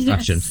professional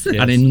fashion,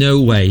 and in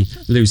no way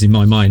losing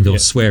my mind or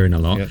swearing a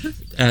lot,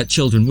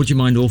 children, would you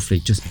mind awfully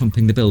just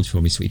pumping the bilge for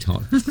me,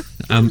 sweetheart?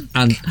 And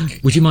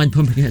would you mind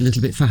pumping it a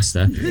little bit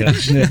faster?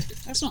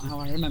 That's not how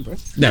I remember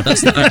it. No,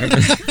 that's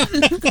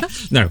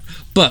not. No,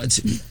 but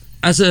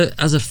as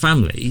a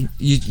family,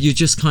 you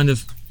just kind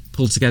of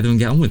pull together and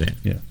get on with it.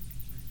 Yeah.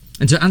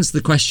 And to answer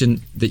the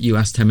question that you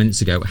asked 10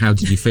 minutes ago, how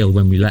did you feel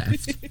when we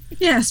left?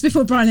 Yes,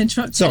 before Brian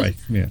interrupted. Sorry.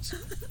 Yes.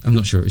 I'm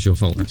not sure it was your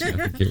fault, actually.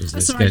 I think it was.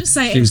 That's all right, just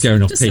say she it was is.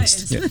 going off Just say it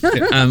piste. is.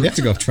 You have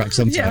to go off track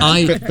sometimes.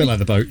 Yeah. Bit like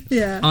the boat.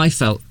 Yeah. I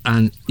felt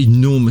an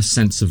enormous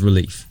sense of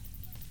relief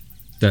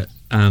that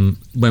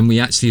when we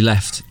actually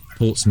left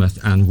Portsmouth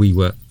and we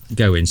were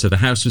going, so the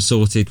house was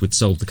sorted, we'd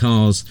sold the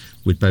cars,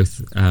 we'd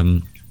both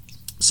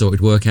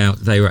sorted work out,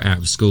 they were out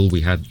of school,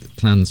 we had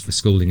plans for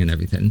schooling and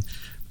everything,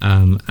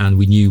 and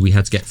we knew we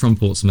had to get from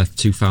Portsmouth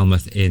to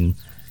Falmouth in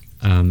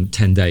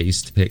 10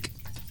 days to pick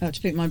To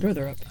pick my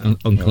brother up.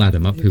 Uncle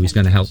Adam up, who was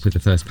going to help with the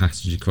first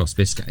passage across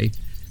Biscay.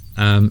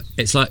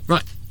 It's like,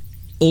 right,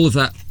 all of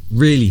that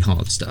really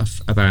hard stuff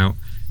about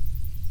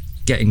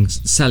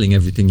selling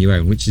everything you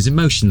own, which is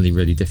emotionally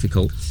really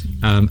difficult,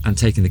 and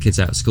taking the kids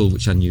out of school,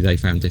 which I knew they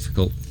found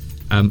difficult.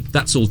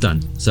 That's all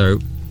done. So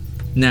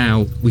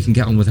now we can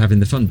get on with having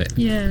the fun bit.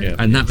 Yeah.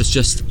 And that was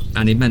just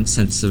an immense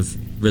sense of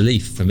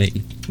relief for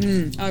me.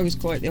 I was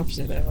quite the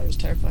opposite there. I was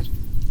terrified.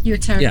 You were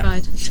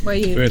terrified, were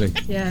you? Really?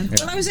 Yeah.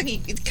 Well, I was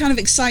kind of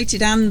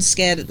excited and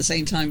scared at the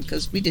same time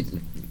because we did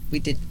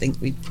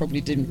think we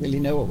probably didn't really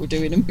know what we're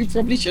doing, and we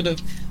probably should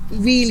have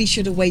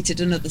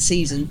waited another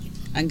season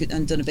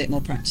and done a bit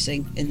more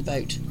practicing in the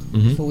boat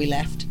before we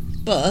left.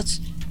 But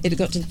it had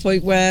got to the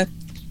point where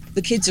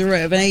the kids are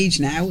of an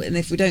age now, and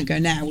if we don't go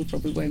now, we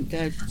probably won't go.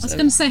 I was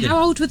going to say,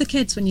 how old were the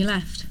kids when you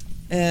left?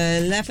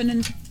 11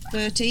 and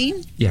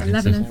 13. Yeah.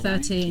 11 and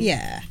 13.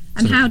 Yeah.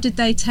 And how did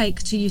they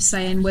take to you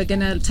saying, we're going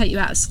to take you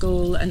out of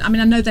school? And I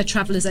mean, I know they're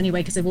travellers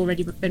anyway because they've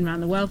already been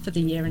around the world for the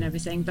year and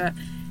everything, but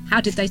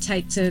how did they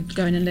take to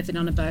going and living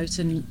on a boat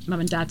and mum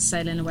and dad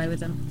sailing away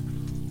with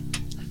them?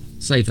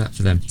 Save that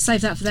for them.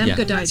 Save that for them? Yeah.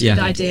 Good idea. Yeah.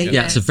 Good idea.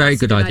 Yeah, it's a very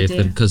good idea for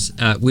them because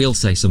we'll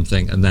say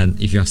something and then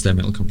if you ask them,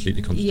 it'll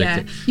completely contradict Yeah.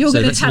 it. You're So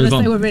going to let's tell move us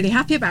on. they were really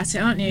happy about it,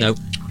 aren't you? No,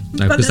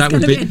 But because that's that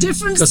would gonna be a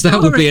different that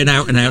would be story. an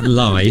out and out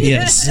lie.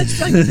 Yes.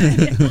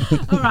 Exactly.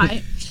 All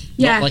right.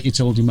 Yeah. Not like you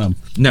told your mum.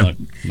 No.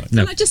 Can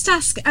I just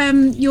ask,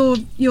 your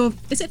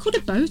is it called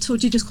a boat or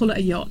do you just call it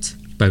a yacht?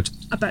 Boat.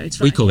 A boat,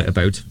 right? We call it a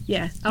boat.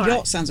 Yeah. All Yacht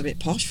right. sounds a bit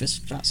posh for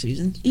that,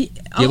 Susan.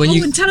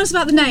 And tell us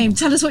about the name.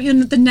 Tell us what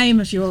the name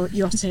of your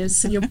yacht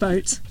is, your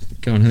boat.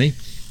 Go on, honey.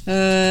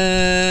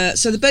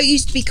 So the boat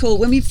used to be called,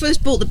 when we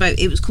first bought the boat,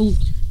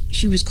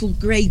 she was called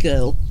Grey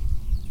Girl.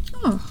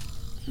 Oh.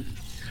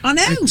 I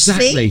know.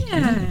 Exactly. See?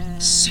 Yeah.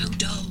 So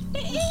dull.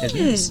 It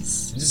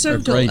is. So a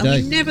dull. grey And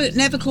day. we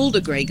never called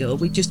her Grey Girl.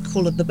 We just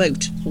called her the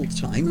boat all the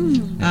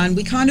time. And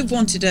we kind of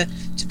wanted her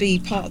to be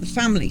part of the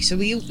family. So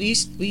we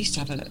used to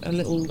have a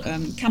little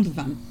camper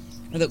van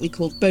that we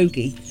called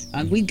Bogey,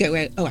 and we'd go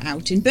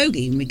out in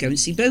Bogey, and we'd go and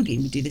see Bogey,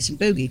 and we'd do this in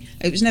Bogey.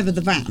 It was never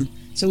the van.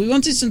 So we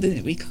wanted something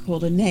that we could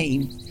call a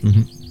name.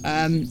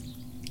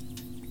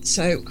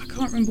 So I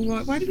can't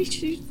remember why did we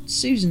choose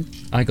Susan?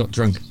 I got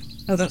drunk.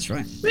 Oh, that's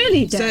right.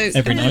 Really, So Dad?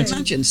 Every night.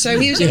 imagine. So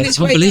he was Yeah, on I his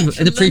can't way believe back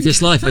it. In a from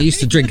previous life, I used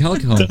to drink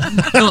alcohol.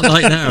 Not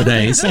like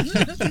nowadays.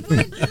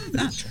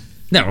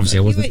 No, obviously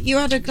I wasn't. You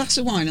had a glass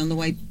of wine on the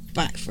way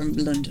back from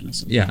London or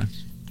something. Yeah.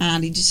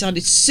 And he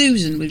decided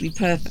Susan would be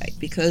perfect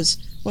because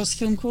what's the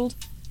film called?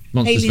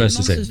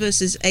 Monsters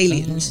versus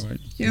Aliens. Oh, right.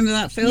 Do you remember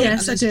that film?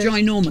 Yes, and I there's do.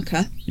 Joy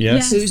Normica,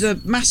 Yes. who's a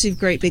massive,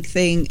 great big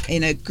thing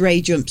in a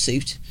grey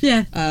jumpsuit.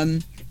 Yeah.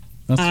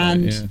 That's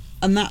and right, yeah.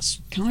 and that's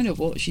kind of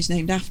what she's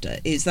named after.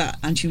 Is that?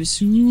 And she was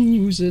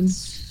Susan.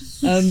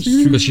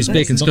 Because she's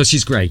big and because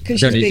she's grey. 'Cause Don't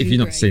she's know big if you've and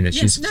not grey. seen it.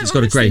 Yeah, She's no, got I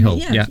a have grey seen it, hull.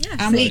 yeah, Yeah.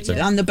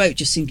 yeah. And the boat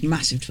just seemed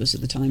massive to us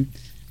at the time.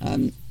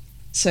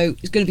 So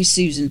it's going to be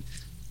Susan,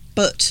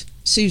 but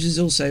Susan's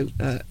also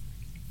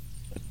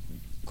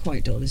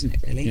quite dull, isn't it?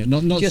 Really? Yeah,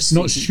 not Just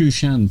Shu Susan.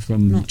 Shan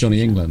from Not Johnny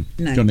Shu Shan. England.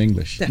 No. Johnny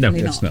English.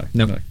 Definitely Yes, not.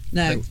 no.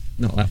 No.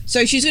 Not that.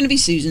 So she's going to be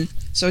Susan.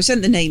 So I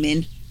sent the name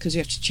in because we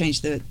have to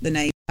change the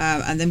name.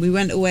 And then we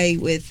went away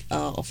with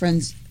our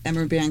friends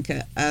Emma and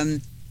Bianca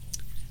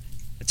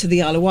to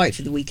the Isle of Wight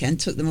for the weekend.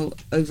 Took them all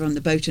over on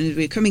the boat, and as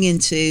we were coming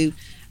into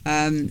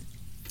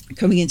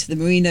the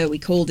marina, we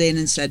called in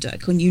and said,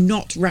 "Can you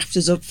not raft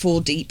us up 4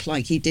 deep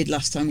like you did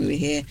last time we were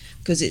here?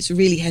 Because it's a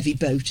really heavy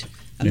boat."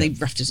 And they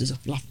rafted us up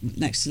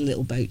next to the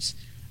little boats.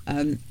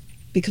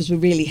 because we're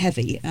really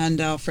heavy. And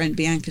our friend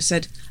Bianca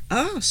said,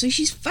 so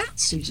she's Fat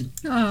Susan.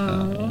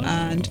 Oh.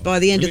 And by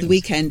the end of the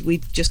weekend, we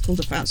just called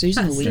her Fat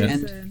Susan all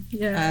weekend.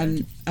 Yeah.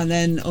 And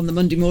then on the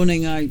Monday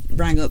morning, I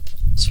rang up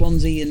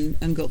Swansea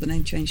and got the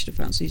name changed to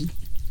Fat Susan.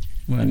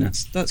 Well, And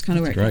that's kind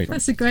of where it came from.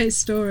 That's a great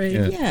story.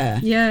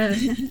 Yeah.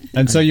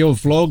 And so your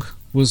blog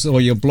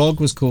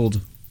was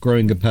called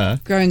Growing a Pair.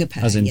 Growing a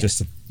Pair, as in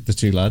just the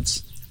two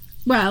lads.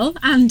 Well,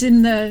 and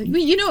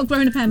you know what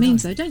growing a pair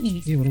means, though, don't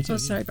you? Yeah, well, I do. Oh,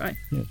 sorry, Brian.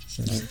 Yeah,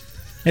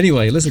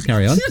 anyway, let's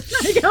carry on.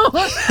 No, go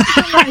on.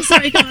 Right,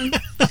 sorry, go on.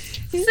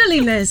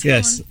 Silly Liz.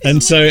 Yes,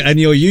 and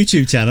your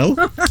YouTube channel.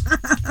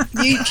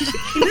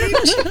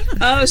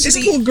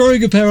 It's called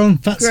Growing a Pair on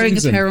Fat Growing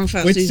Susan. a Pair on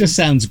Fat which Susan. just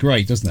sounds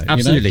great, doesn't it?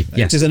 Absolutely,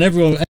 yes. And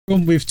everyone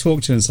we've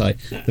talked to and say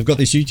they've got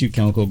this YouTube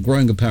channel called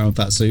Growing a Pair on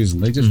Fat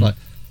Susan. They just like,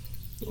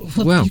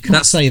 well, you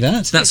can't say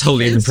that. That's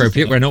wholly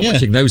inappropriate. We're not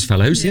watching those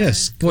fellows.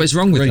 Yes. What is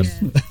wrong with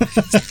them?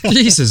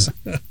 Jesus.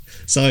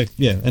 So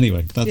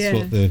anyway, that's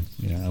what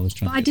I was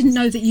trying. But I didn't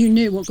know that you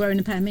knew what growing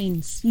a pair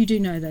means. You do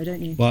know, though,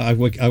 don't you? Well, I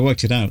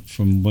worked it out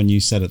from when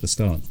you said at the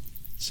start.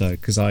 So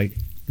because I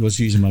was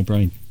using my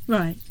brain.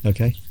 Right.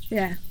 Okay.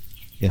 Yeah.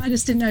 Yeah. I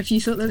just didn't know if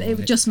you thought that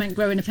it just meant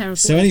growing a pair of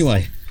balls. So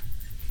anyway.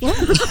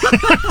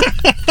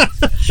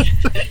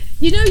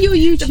 You know your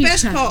YouTube The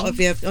best channel. part of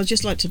your, I'd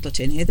just like to butt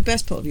in here, the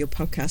best part of your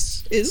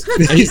podcast is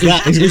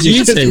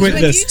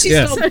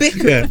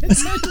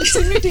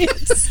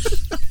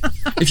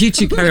If you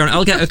two carry on,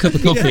 I'll get a cup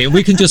of coffee and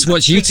we can just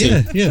watch you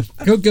two. Yeah.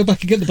 Go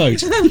back and get the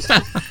boat.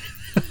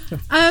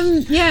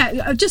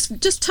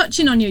 Just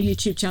touching on your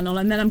YouTube channel,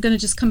 and then I'm going to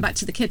just come back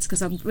to the kids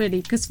because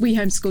we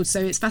homeschooled,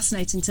 so it's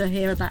fascinating to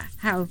hear about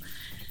how.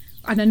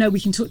 And I know we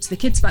can talk to the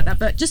kids about that,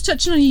 but just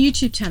touching on your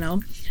YouTube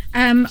channel,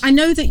 I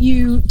know that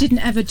you didn't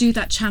ever do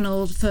that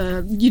channel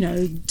for,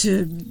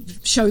 to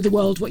show the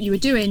world what you were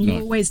doing.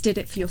 You always did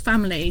it for your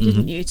family,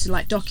 didn't you, to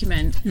like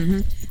document.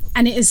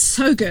 And it is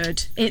so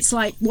good. It's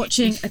like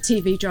watching a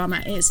TV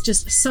drama. It's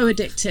just so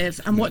addictive.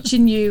 And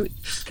watching you,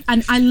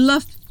 and I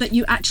love that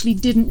you actually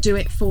didn't do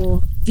it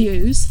for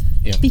views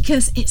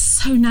because it's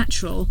so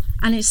natural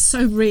and it's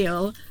so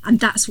real,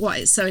 and that's why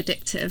it's so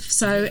addictive.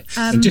 So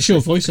and just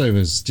your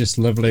voiceovers, just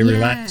lovely,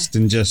 relaxed,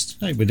 and just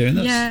hey, we're doing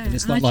this. Yeah, and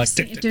it's not like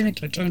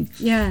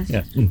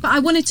But I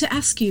wanted to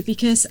ask you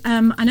because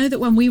I know that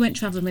when we went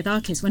travelling with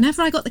our kids,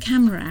 whenever I got the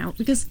camera out,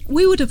 because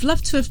we would have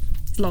loved to have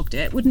vlogged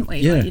it, wouldn't we?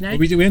 Yeah, Like,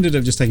 we ended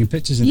up just taking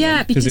pictures.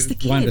 Because the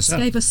kids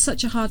gave us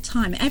such a hard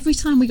time. Every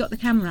time we got the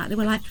camera out, they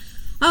were like,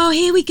 "Oh,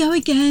 here we go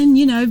again,"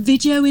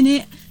 videoing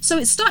it. So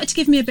it started to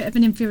give me a bit of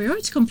an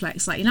inferiority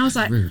complex. I was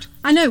like, rude.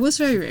 I know it was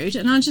very rude,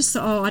 and I just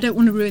thought, I don't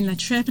want to ruin their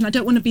trip, and I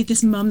don't want to be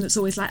this mum that's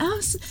always like, doing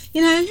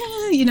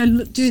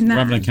that.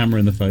 Grabbing a camera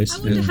in the face. I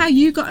wonder how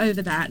you got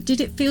over that. Did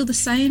it feel the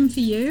same for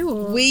you?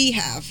 Or? We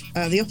have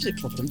the opposite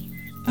problem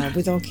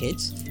with our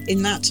kids,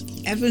 in that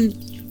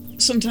Evan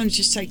sometimes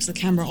just takes the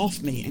camera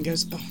off me and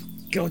goes, "Oh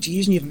God, you're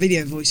using your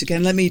video voice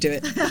again, let me do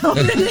it."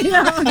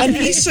 And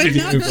he's so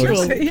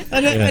natural.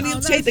 And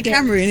he'll take the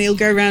camera and he'll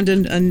go around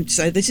and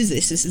say, this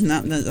isn't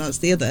that, and that's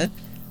the other.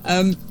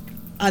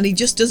 And he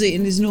just does it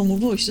in his normal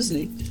voice, doesn't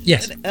he?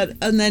 Yes.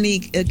 And then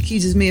he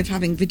accuses me of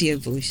having video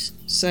voice.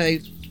 So,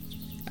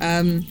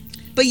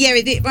 but yeah,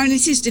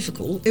 it is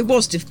difficult. It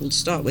was difficult to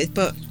start with,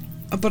 but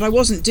I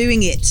wasn't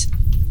doing it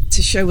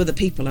to show other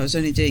people. I was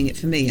only doing it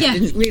for me. Yeah.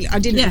 I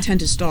didn't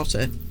intend to start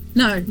a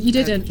No, you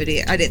didn't.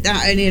 video. I did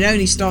that, and it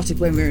only started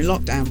when we were in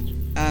lockdown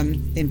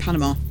in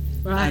Panama.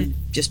 Right.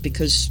 Just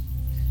because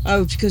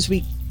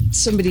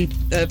somebody,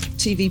 a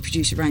TV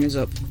producer, rang us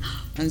up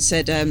and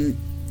said,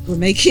 we're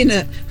making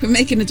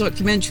a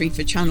documentary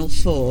for Channel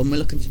 4, and we're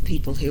looking for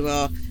people who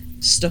are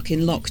stuck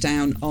in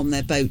lockdown on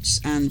their boats,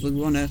 and we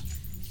want to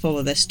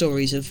follow their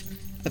stories of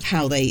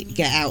how they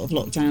get out of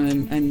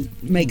lockdown and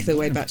make their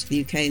way back to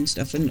the UK and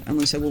stuff. And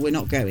we said, well, we're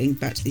not going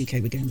back to the UK,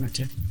 we're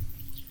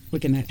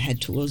going to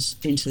head towards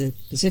into the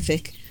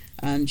Pacific.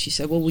 And she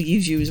said, well, we'll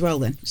use you as well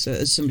then, so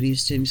as somebody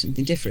who's doing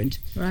something different.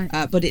 Right.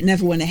 But it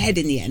never went ahead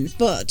in the end.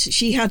 But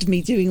she had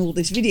me doing all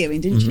this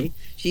videoing, didn't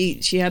she?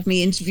 She had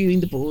me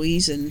interviewing the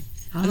boys, and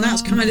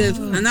that's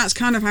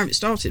kind of how it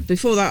started.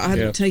 Before that, I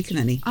hadn't taken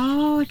any.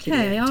 Oh,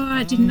 okay. Oh,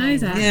 I didn't know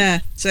that. Yeah.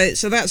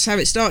 So that's how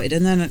it started,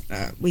 and then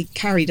we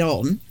carried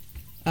on.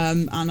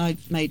 And I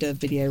made a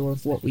video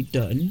of what we'd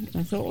done.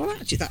 I thought, well,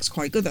 actually, that's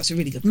quite good. That's a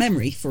really good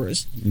memory for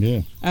us.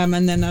 Yeah.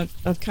 And then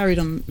I've carried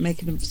on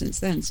making them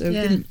since then. So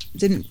it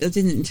didn't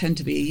intend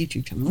to be a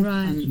YouTube channel,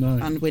 Right.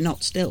 and we're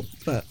not still.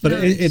 But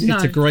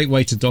It's a great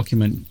way to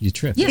document your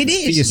trip. Yeah. It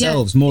is. For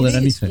yourselves more than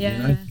anything.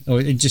 Yeah.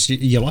 Or just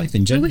your life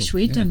in I general. wish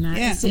we'd done that.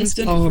 Yeah, It's- we've it's-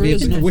 done it Oh, for we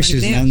us and have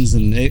wishes and everything ends,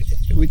 and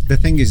the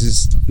thing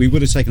is we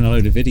would have taken a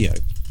load of video,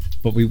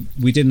 but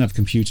we didn't have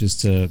computers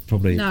to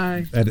probably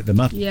edit them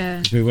up.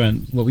 Yeah. We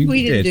weren't. Well, we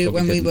didn't did, do it but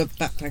when we didn't. were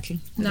backpacking.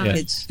 No.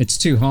 Yeah. It's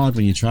too hard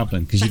when you're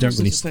traveling because you don't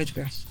really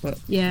photographs. But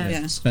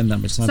Yeah. spend that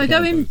much time. So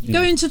going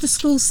going to the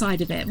school side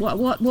of it,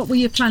 what were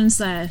your plans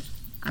there?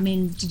 I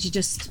mean, did you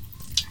just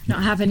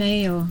not have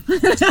any, or?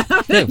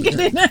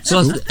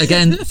 So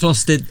again,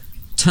 Floss did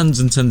tons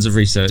and tons of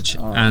research,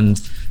 and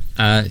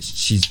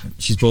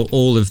she's brought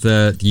all of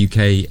the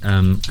UK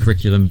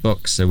curriculum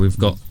books. So we've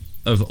got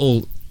of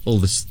all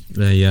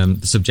the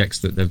subjects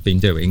that they've been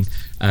doing.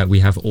 We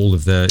have all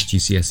of the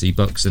GCSE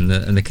books, and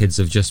the kids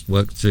have just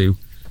worked through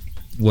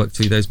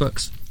those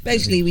books.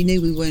 Basically, we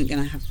knew we weren't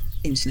going to have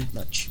internet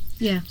much.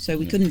 Yeah. So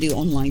we couldn't do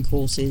online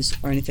courses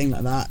or anything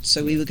like that.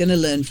 So we were going to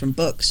learn from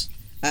books.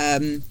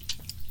 And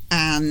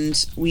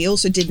we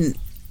also didn't,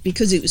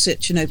 because it was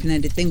such an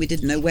open-ended thing, we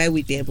didn't know where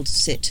we'd be able to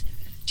sit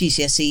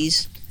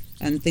GCSEs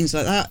and things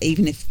like that,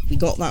 even if we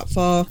got that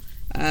far.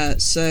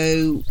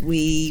 So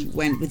we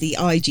went with the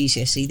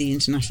IGCSE, the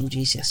International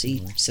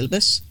GCSE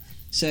syllabus.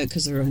 So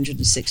because there are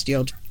 160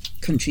 odd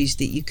countries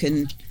that you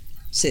can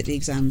sit the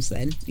exams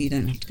then, you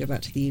don't have to go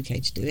back to the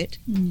UK to do it.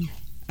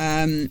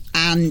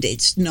 And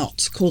it's not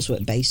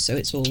coursework based, so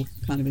it's all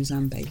kind of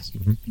exam based.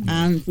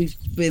 And we've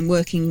been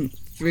working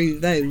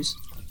through those.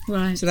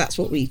 Right. So that's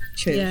what we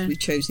chose. Yeah. We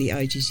chose the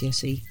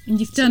IGCSE. And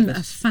you've done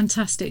a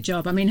fantastic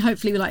job. I mean,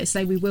 hopefully, like I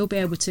say, we will be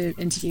able to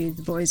interview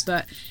the boys,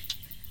 but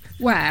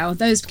wow,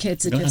 those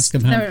kids are just,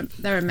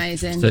 they're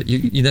amazing. So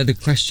you know the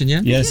question,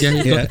 yeah? Yes. Yeah,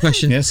 you've got the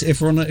question. Yes,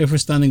 if we're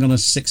standing on a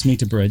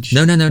 6-metre bridge.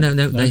 No.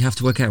 They have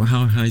to work out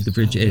how high the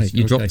bridge is.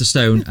 You drop the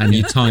stone and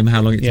you time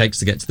how long it takes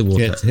to get to the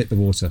water. To hit the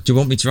water. Do you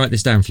want me to write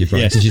this down for you,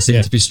 Brian? Yes. Because you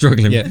seem to be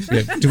struggling. Yeah.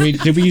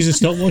 Did we use a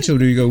stopwatch, or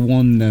do we go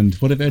one and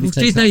what if it only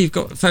takes? No, you've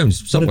got phones.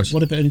 Stopwatch.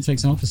 What if it only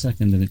takes half a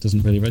second and it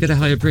doesn't really register? Get a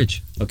higher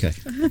bridge. Okay.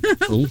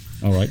 Cool.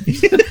 All right.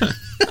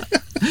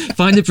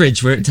 Find a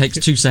bridge where it takes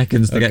 2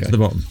 seconds to get to the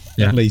bottom.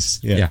 Yeah. At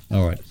least. Yeah.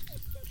 All right.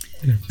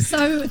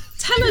 So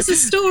tell us a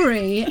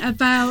story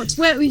about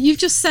where you've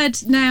just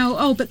said now.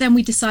 Oh, but then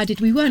we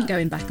decided we weren't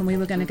going back and we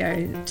were going to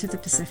go to the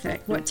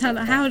Pacific.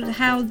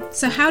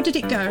 How did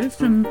it go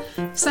from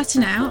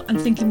setting out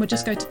and thinking we'll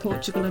just go to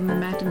Portugal and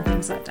Med and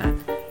things like that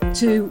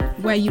to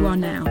where you are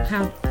now?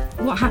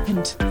 What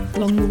happened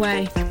along the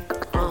way?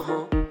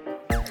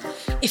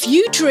 If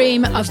you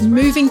dream of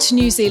moving to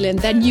New Zealand,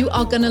 then you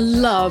are going to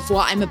love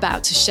what I'm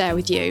about to share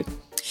with you.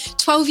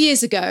 12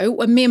 years ago,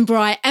 when me and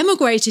Bri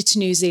emigrated to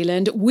New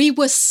Zealand, we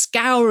were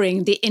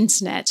scouring the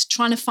internet,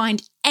 trying to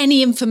find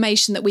any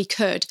information that we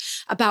could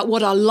about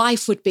what our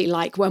life would be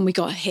like when we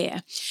got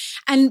here.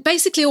 And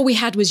basically all we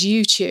had was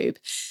YouTube.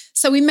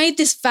 So we made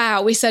this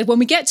vow. We said, when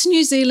we get to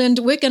New Zealand,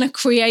 we're going to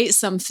create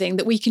something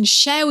that we can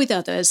share with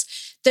others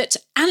that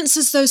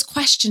answers those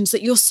questions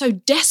that you're so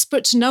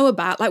desperate to know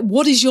about. Like,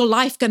 what is your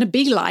life going to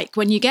be like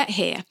when you get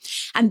here?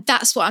 And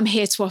that's what I'm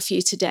here to offer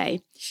you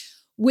today.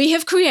 We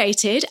have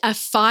created a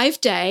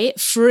 5-day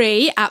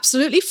free,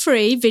 absolutely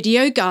free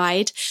video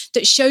guide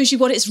that shows you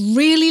what it's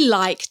really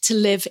like to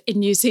live in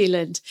New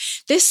Zealand.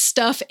 This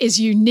stuff is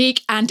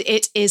unique and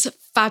it is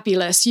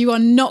fabulous. You are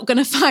not going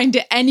to find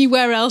it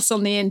anywhere else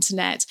on the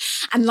internet.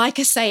 And like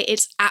I say,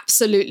 it's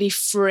absolutely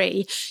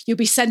free. You'll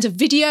be sent a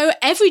video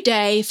every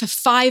day for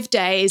 5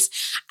 days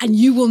and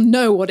you will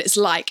know what it's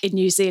like in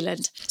New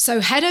Zealand. So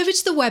head over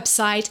to the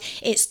website.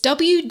 It's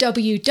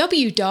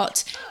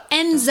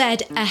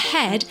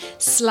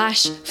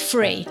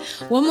www.nzahead.com/free.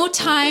 One more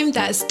time,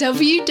 that's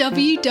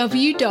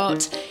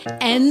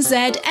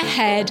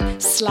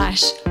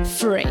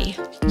www.nzahead.com/free.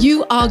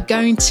 You are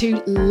going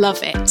to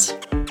love it.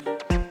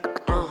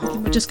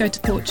 We'll just go to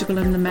Portugal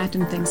and the Med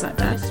and things like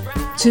that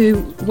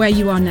to where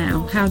you are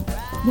now.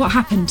 What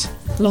happened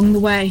along the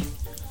way?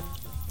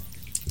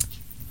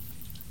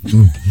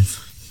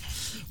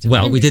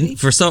 Well, we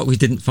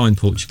didn't find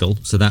Portugal,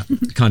 so that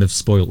kind of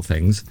spoiled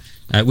things.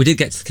 We did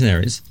get to the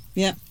Canaries.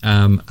 Yeah.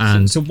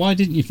 And so why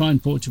didn't you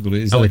find Portugal? We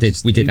did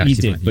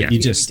actually. But we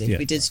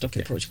did stop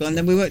at Portugal, and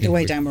then we worked our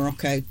way down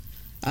Morocco,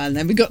 and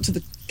then we got to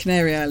the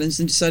Canary Islands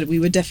and decided we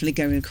were definitely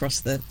going across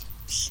the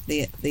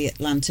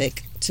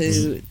Atlantic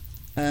to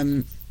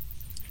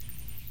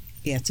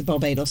to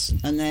Barbados,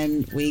 and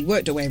then we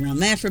worked our way around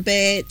there for a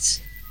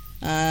bit.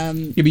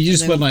 But you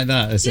just went like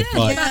that, as if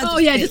like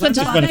just went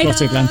across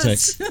the Atlantic.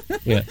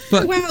 Yeah,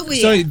 but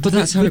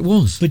that's how it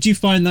was. But you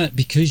find that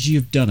because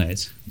you've done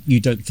it, you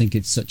don't think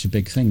it's such a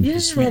big thing. Yeah,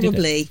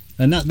 probably.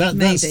 And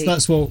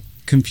that's what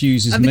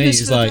confuses me.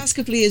 Because it's for like the past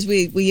couple of years,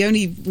 we've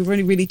only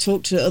really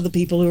talked to other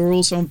people who are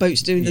also on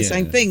boats doing the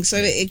same thing. So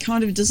it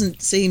kind of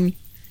doesn't seem.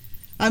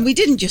 And we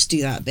didn't just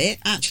do that bit.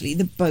 Actually,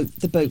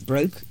 the boat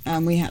broke,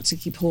 and we had to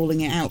keep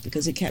hauling it out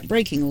because it kept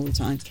breaking all the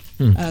time.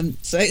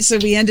 So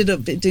we ended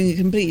up doing a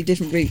completely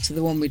different route to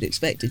the one we'd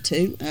expected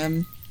to,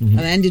 and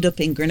I ended up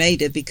in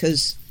Grenada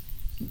because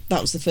that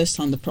was the first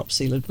time the prop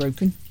seal had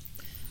broken.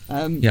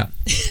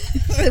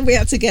 We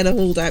had to get a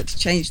hauled out to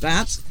change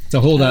that.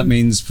 So hauled out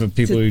means for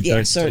people who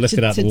don't lift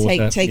it out of the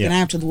water. Taken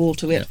out of the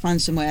water, we had to find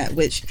somewhere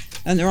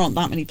and there aren't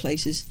that many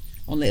places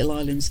on little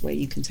islands where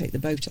you can take the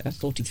boat at a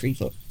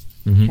 43-foot.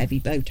 Heavy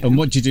boat out. And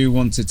what do you do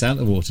once it's out of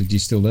the water? Do you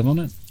still live on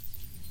it?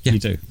 Yeah. You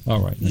do? All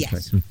right.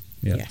 Yes.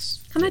 Yeah. Yes.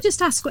 Can I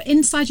just ask,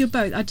 inside your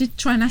boat, I did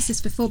try and ask this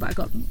before, but I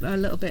got a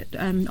little bit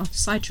off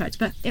sidetracked,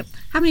 but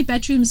how many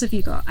bedrooms have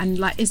you got? And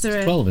is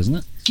there 12, isn't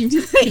it?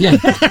 Yeah.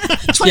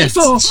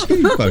 24.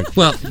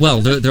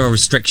 Well, there are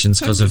restrictions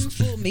because of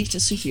 4 metre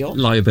super yacht.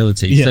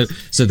 liability. Yes.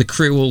 So the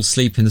crew all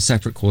sleep in the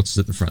separate quarters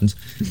at the front.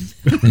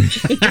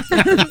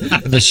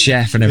 The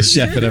chef and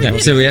everything.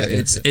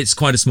 Yeah, so it's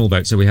quite a small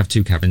boat. So we have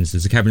 2 cabins.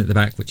 There's a cabin at the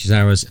back, which is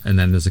ours, and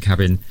then there's a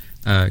cabin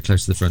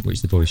close to the front,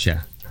 which the boys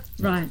share.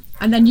 Right.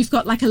 And then you've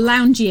got like a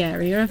loungy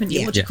area, haven't you?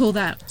 Yeah. What do you call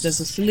that? There's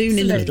a saloon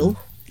in the middle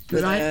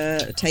with Right.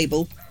 a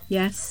table.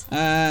 Yes.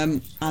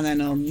 And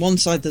then on one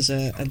side there's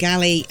a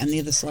galley, and the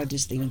other side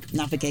is the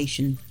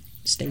navigation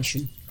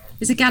station.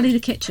 Is a galley the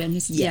kitchen?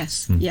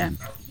 Yes. Yeah.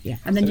 Yeah.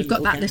 And then So you've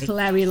got that galley. little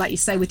area, like you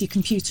say, with your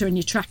computer and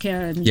your tracker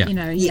and, Yeah. you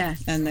know, yeah.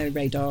 And the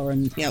radar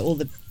and all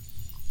the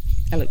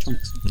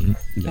electronics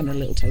and a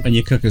little table. And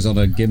your cooker's on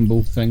a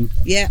gimbal thing.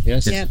 Yeah.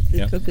 Yes. Yeah. The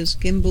Yeah. cooker's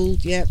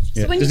gimbaled. Yeah.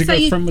 Yeah. when Does you it go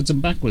say you- frontwards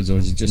and backwards, or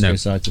does it just No, go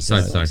side to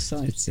side side? to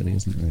side. It's silly,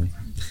 isn't it, really?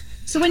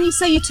 So when you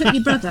say you took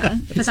your brother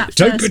for that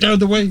Don't first... go down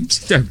the way.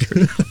 Don't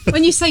go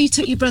When you say you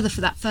took your brother for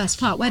that first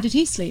part, where did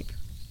he sleep?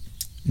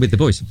 with the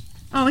boys.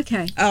 Oh,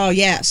 okay. Oh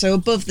yeah. So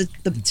above the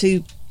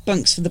 2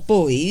 bunks for the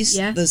boys,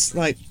 Yeah. there's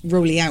like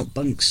rolly out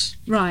bunks,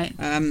 Right.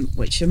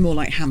 which are more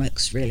like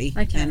hammocks really.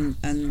 Okay.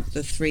 And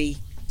the 3,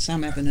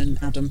 Sam, Evan, and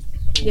Adam,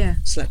 all Yeah.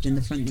 slept in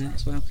the front there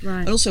as well.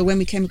 Right. And also when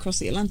we came across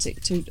the Atlantic,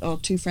 our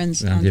 2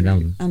 friends, Andy and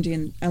Ellen. Andy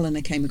and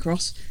Eleanor, came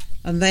across,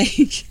 and they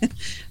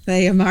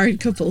a married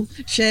couple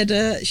shared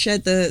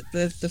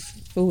the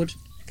forward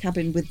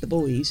cabin with the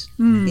boys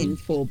in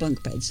 4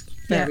 bunk beds.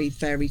 Very,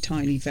 very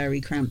tiny, very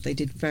cramped. They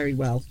did very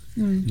well.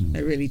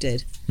 They really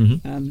did.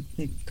 It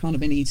can't have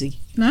been easy.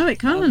 No, it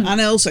can't.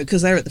 And also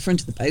because they're at the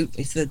front of the boat,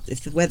 if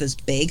the weather's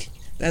big,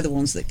 they're the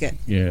ones that get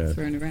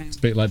thrown around. It's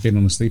a bit like being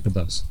on a sleeper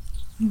bus.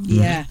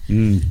 Yeah.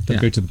 Don't Yeah.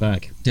 go to the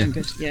back. Yeah.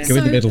 Good. Yeah. Go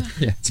in the middle.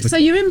 Yeah. So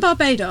you're in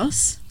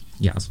Barbados,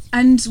 Yes.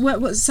 and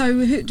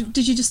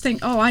did you just think,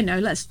 oh, I know,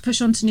 let's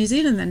push on to New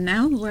Zealand then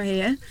now we're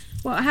here?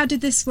 How did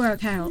this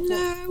work out?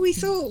 No, we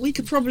thought we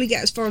could probably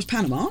get as far as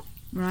Panama.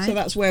 Right. So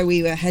that's where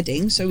we were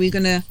heading. So we were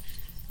going to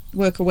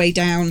work our way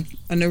down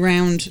and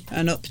around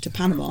and up to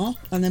Panama.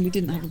 And then we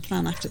didn't have a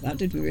plan after that,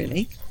 did we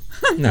really?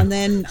 No. And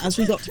then as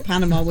we got to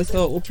Panama, we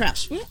thought, well,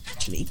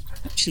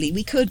 actually,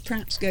 we could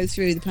perhaps go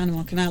through the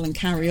Panama Canal and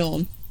carry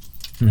on.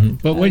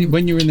 But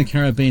when you were in the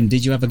Caribbean,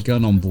 did you have a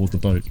gun on board the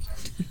boat?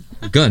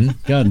 Gun?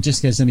 Gun,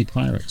 just in case any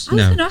pirates. I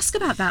was No. going to ask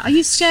about that. Are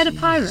you scared of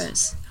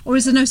pirates? Or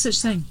is there no such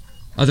thing?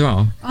 Oh, there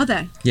are. Are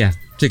there? Yeah,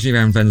 particularly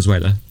around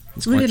Venezuela.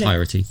 It's quite Really?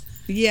 piratey.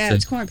 Yeah, So-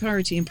 it's quite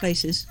piratey in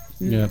places.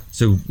 Yeah.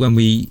 So when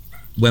we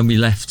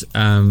left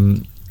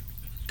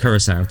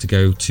Curacao to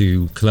go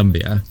to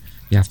Colombia,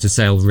 you have to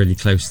sail really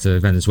close to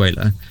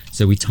Venezuela.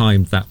 So we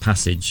timed that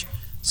passage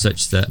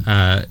such that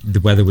the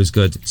weather was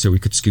good, so we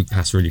could scoot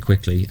past really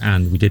quickly,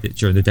 and we did it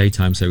during the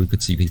daytime, so we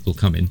could see people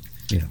coming.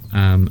 Yeah.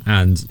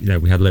 And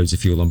we had loads of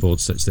fuel on board,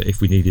 such that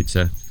if we needed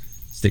to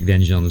stick the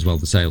engine on as well,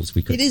 the sails,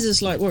 we could. It is a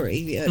slight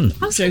worry. I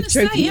was going to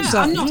say, yeah,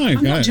 I'm not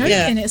joking.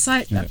 Yeah. It's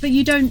like, but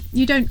you don't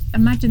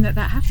imagine that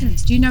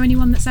happens. Do you know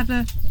anyone that's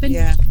ever been?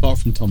 Yeah. Apart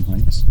from Tom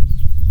Hanks.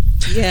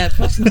 Yeah,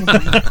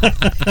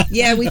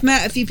 yeah, we've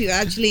met a few people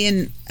actually.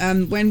 In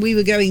when we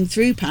were going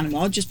through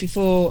Panama just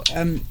before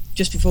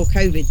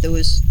COVID, there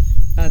was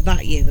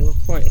that year there were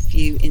quite a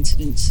few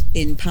incidents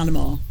in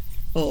Panama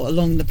or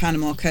along the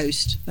Panama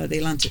coast, the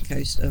Atlantic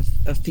coast, of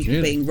people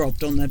Really? being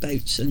robbed on their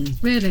boats and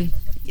Really?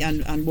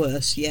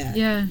 worse. Yeah,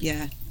 Yeah.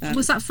 yeah.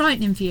 Was that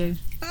frightening for you?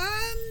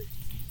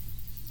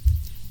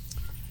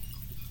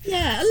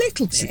 Yeah, a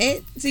little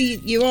bit. So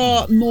you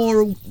are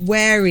more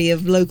wary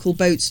of local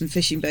boats and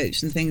fishing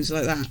boats and things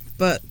like that.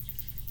 But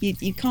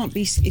you can't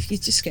be, if you're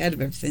just scared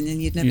of everything, then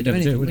you'd never You do never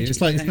anything. do it, would would you? you?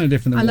 It's like it's no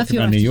different I than love walking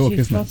your around New York, attitude,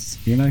 isn't Ross.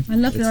 it? You know. I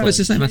love your Well, it's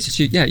the same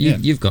attitude. Yeah, Yeah.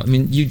 you've got. I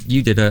mean,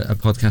 you did a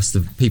podcast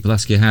of people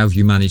ask you how have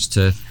you managed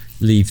to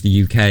leave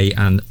the UK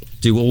and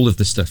do all of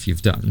the stuff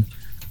you've done,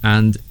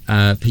 and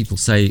people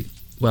say,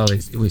 well,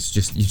 it's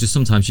just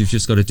sometimes you've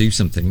just got to do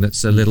something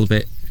that's a little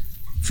bit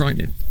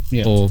frightening,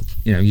 Yeah. or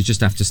you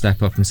just have to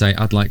step up and say,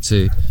 I'd like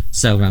to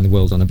sail around the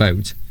world on a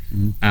boat,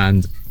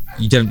 and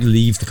you don't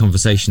leave the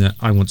conversation that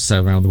I want to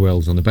sail around the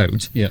world on a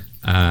boat. Yeah.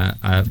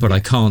 But I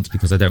can't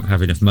because I don't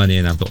have enough money,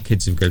 and I've got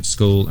kids who go to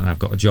school, and I've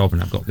got a job,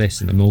 and I've got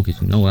this and a mortgage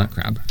and all that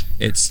crap.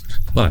 It's,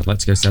 well, I'd like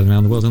to go sailing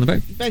around the world on a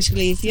boat.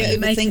 Basically, if you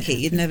Make overthink it,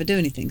 you'd never do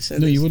anything. So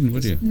No, you wouldn't,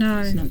 would you?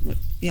 No.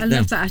 Yeah. I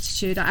love that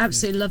attitude. I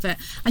absolutely love it.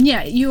 And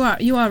yeah, you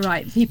are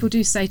right. People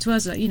do say to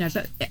us,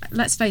 but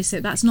let's face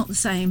it, that's not the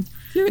same.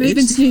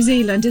 Moving to New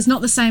Zealand is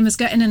not the same as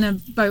getting in a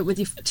boat with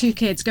your 2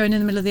 kids, going in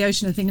the middle of the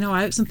ocean and thinking, oh, I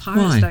hope some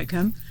pirates Why? don't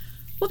come.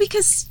 Well,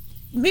 because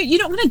you're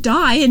not going to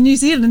die in New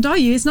Zealand, are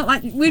you? It's not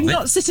like we're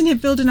not sitting here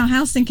building our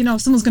house thinking, oh,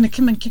 someone's going to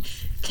come and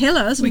kill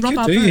us and rob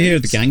our do. boats. You hear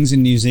the gangs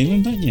in New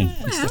Zealand, don't you?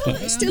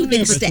 It's still a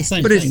big step. the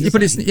same But thing, it's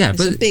isn't it? yeah,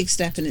 It's a but big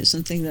step, and it's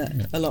something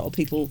that a lot of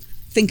people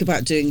think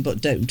about doing but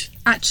don't.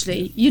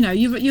 Actually,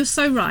 you're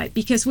so right,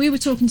 because we were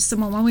talking to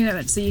someone when we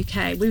went to the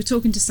UK. We were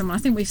talking to someone, I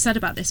think we've said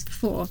about this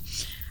before,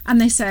 and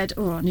they said,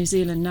 oh, New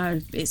Zealand, no,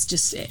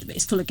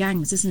 it's full of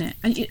gangs, isn't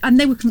it? And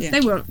they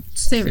were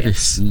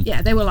serious.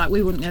 Yeah, they were like,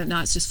 we wouldn't go,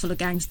 no, it's just full of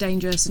gangs,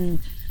 dangerous and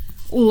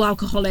all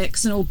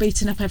alcoholics and all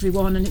beating up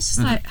everyone, and it's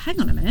just like, hang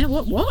on a minute,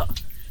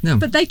 what? No.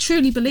 But they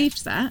truly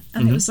believed that,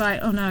 and it was like,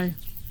 oh no.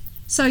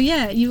 So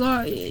yeah, you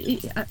are.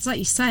 It's like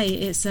you say.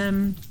 It's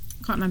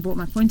can't remember what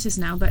my point is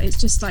now, but it's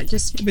just like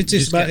It's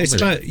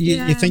about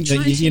you think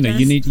that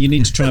you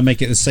need to try and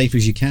make it as safe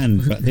as you can,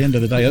 but at the end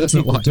of the day, other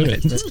people do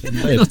it.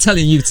 I'm not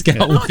telling you to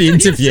get on with the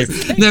interview.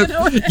 No,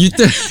 you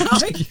do. I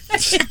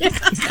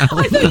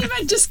thought you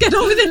meant just get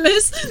on with it,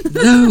 Liz.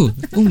 No.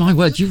 Oh my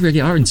word, you really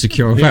are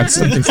insecure about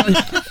something.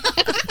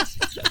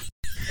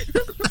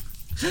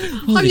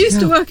 I'm used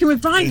to working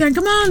with Brian going,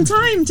 come on,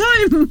 time.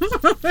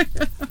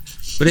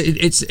 But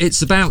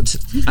it's about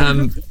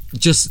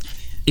just,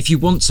 if you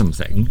want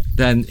something,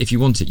 then if you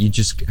want it, you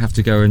just have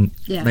to go and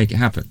make it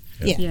happen.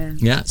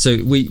 Yeah. So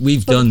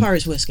we've done. The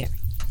pirates were scary.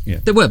 Yeah.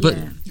 They were, but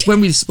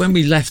when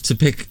we left to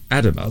pick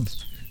Adam up,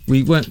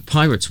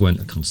 pirates weren't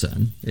a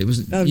concern. It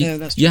was. Oh no,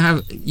 that's true.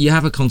 You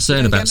have a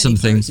concern about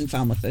something. In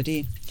Falmouth, though, do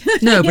you?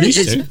 No, but it's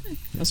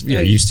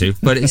Used to.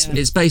 But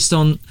it's based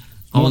on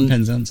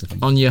Penzance, I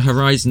think. on your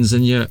horizons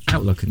and your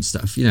outlook and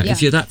stuff. You know,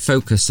 if you're that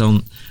focused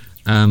on,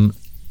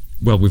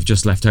 well, we've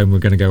just left home, we're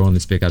going to go on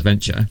this big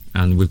adventure,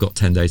 and we've got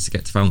 10 days to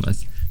get to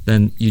Falmouth,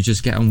 then you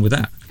just get on with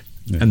that.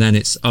 Yeah. And then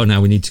it's, now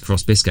we need to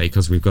cross Biscay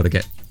because we've got to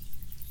get.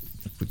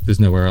 There's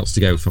nowhere else to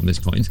go from this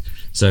point,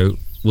 so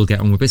we'll get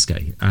on with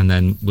Biscay, and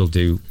then we'll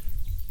do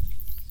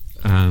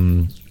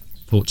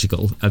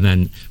Portugal, and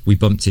then we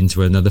bumped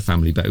into another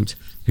family boat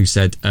who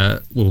said,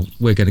 well,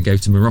 we're going to go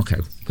to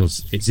Morocco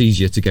because it's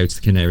easier to go to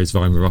the Canaries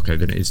via Morocco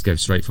than it is to go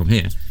straight from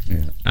here.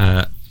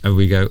 And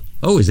we go,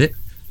 oh, is it?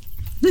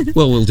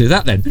 Well, we'll do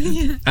that then.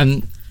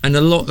 And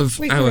a lot of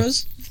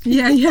us.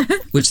 Yeah.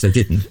 Which they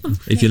didn't.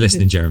 If you're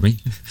listening, Jeremy.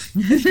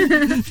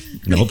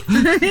 Knob.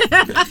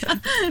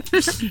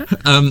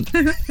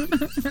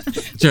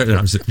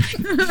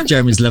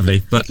 Jeremy's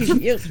lovely, but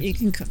you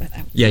can cut that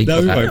out. Yeah.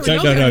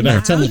 No.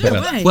 Tell me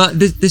about that. Well,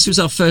 this was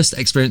our first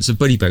experience of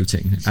buddy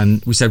boating,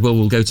 and we said, well,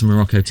 we'll go to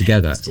Morocco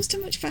together. It's just a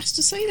much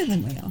faster sailor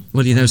than we are.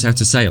 Well, he knows how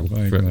to sail.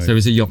 Right. So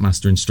he's a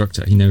yachtmaster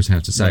instructor. He knows how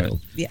to sail. Right.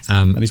 Yes.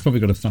 And he's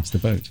probably got a faster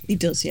boat. He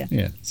does, yeah.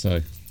 Yeah.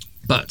 So.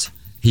 But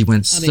he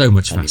went so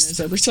much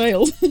faster. We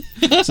sailed.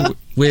 So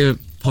we're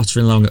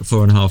pottering along at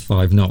 4.5,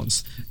 5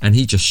 knots, and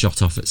he just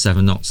shot off at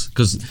 7 knots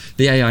because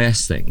the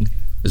AIS thing,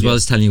 as well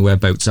as telling you where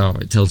boats are,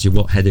 it tells you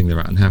what heading they're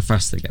at and how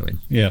fast they're going.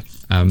 Yeah.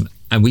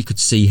 And we could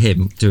see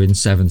him doing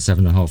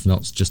 7.5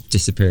 knots, just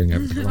disappearing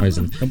over the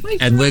horizon,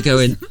 and we're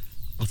going.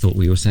 I thought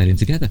we were sailing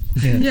together.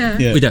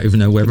 Yeah. We don't even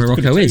know where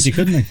Morocco is.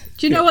 Couldn't he?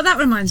 Do you know what that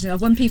reminds me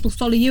of? When people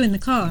follow you in the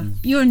car.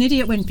 You're an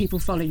idiot when people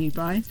follow you,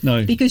 Brian.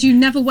 No. Because you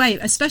never wait.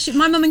 Especially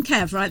my mum and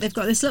Kev, right? They've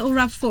got this little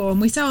RAV4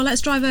 and we say,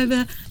 let's drive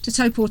over to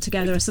Towport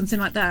together or something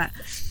like that.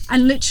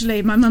 And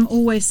literally, my mum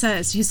always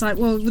says, she's like,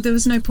 well, there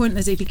was no point,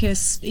 Lizzie,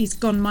 because he's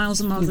gone miles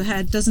and miles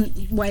ahead,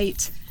 doesn't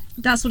wait.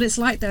 That's what it's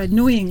like, though.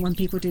 Annoying when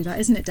people do that,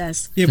 isn't it, Des?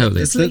 Yeah,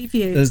 totally.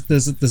 but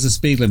there's a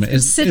speed limit,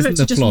 isn't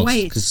the just plot?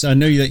 wait. Because I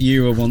know that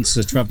you were once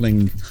a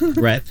travelling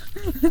rep,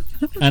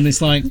 and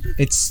it's like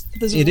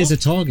it is a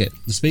target.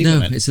 The speed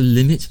limit. No, it's a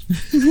limit.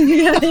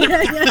 Yeah.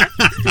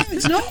 No,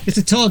 it's not. It's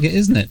a target,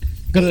 isn't it?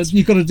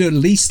 You've got to do at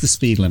least the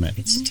speed limit.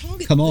 It's a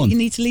target. Come on. You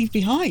need to leave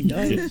behind.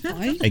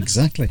 Fine.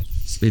 Exactly.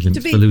 Speed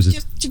limit for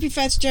losers. To be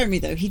fair to Jeremy,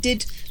 though, he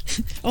did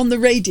on the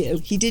radio.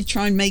 He did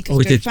try and make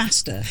us go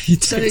faster. He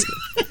did.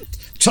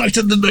 So,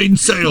 tighten the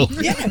mainsail.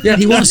 Yeah,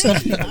 he was.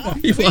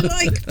 We're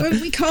like, well,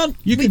 we can't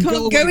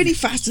go any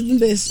faster than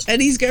this.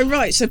 And he's going,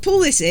 right, so pull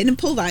this in and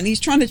pull that. And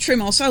he's trying to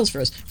trim our sails for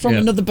us from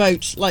another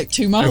boat, like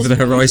 2 miles over the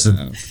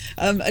horizon.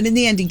 And in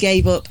the end, he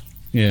gave up.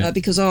 Yeah.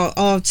 Because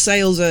our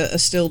sails are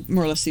still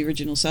more or less the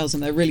original sails,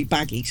 and they're really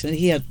baggy. So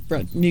he had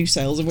new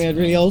sails, and we had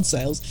really old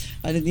sails.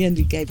 And in the end,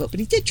 he gave up. But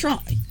he did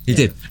try. He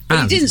did. But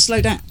And he didn't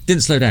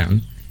slow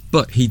down.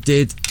 But he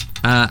did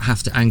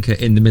have to anchor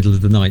in the middle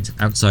of the night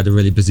outside a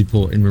really busy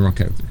port in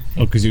Morocco.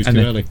 Oh, because he was too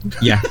early.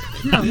 Yeah.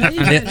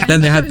 Then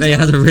they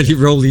had a really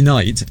rolly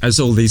night as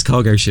all these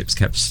cargo ships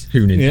kept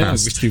hooning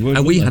past.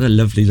 And we had a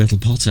lovely little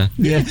potter.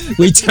 Yeah.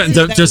 We turned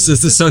up just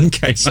as the sun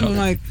came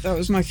up. That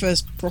was my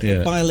first proper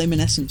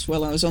bioluminescence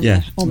while I was on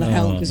the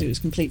helm, because it was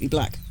completely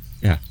black.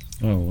 Yeah.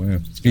 Oh wow,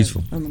 it's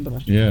beautiful. I remember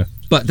that. Yeah.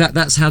 But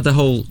that's how the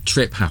whole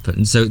trip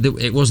happened. So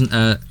it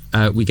wasn't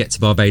we get to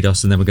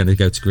Barbados and then we're going to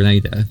go to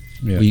Grenada.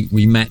 Yeah.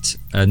 We met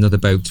another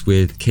boat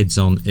with kids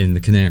on in the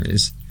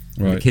Canaries.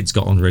 Right. The kids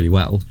got on really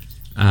well.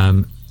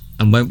 And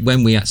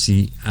when we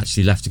actually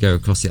left to go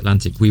across the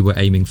Atlantic, we were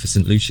aiming for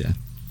St. Lucia.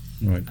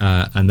 Right.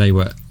 And they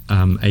were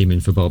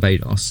aiming for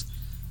Barbados.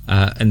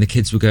 And the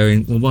kids were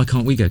going, well, why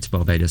can't we go to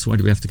Barbados? Why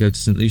do we have to go to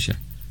St. Lucia?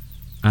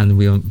 And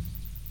we went,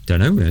 don't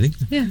know really.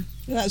 Yeah.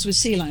 That was with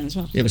Sea Line as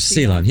well. It was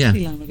Sea Line, yeah.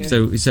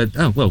 So we said,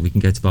 oh, well, we can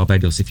go to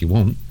Barbados if you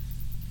want.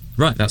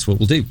 Right, that's what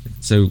we'll do.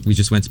 So we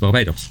just went to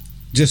Barbados.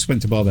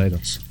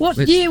 What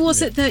year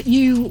was it that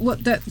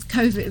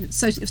COVID,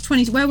 so it was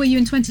 20, where were you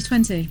in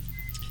 2020?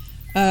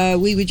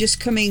 We were just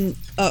coming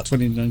up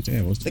 2019,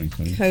 it was the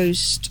 2020.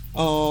 coast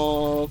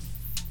of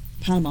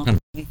Panama.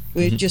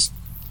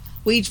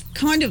 We'd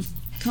kind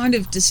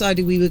of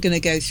decided we were going to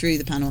go through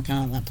the Panama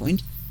Canal at that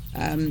point.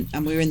 and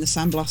we were in the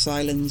Sandblas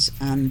Islands,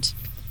 and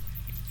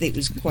it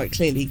was quite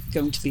clearly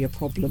going to be a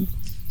problem.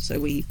 So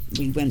we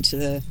went to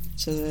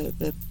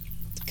the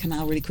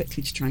canal really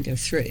quickly to try and go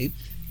through.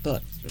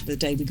 But the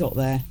day we got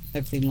there,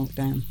 everything locked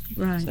down.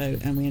 Right. So,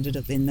 and we ended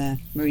up in the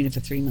marina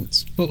for 3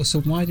 months. But so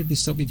why did they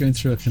stop you going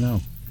through a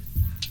canal?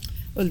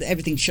 Well,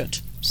 everything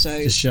shut.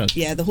 So Just shut.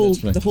 Yeah, the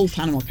whole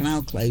Panama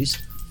Canal closed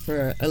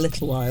for a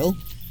little while,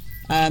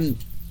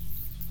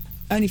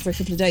 only for a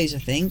couple of days, I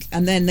think,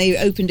 and then they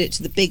opened it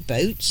to the big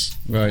boats.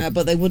 Right.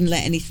 But they wouldn't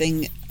let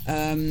anything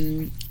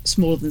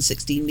smaller than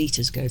 16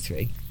 meters go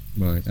through.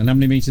 Right. And how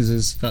many meters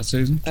is that,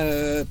 Susan?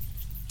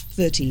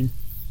 13.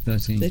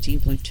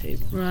 13.2.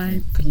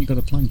 Right. Couldn't you got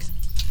a plank?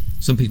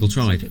 Some people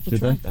tried. People Did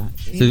tried they? that.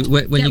 So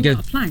Yeah. when you go a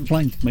plank.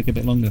 Plank, make it a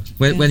bit longer.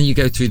 when you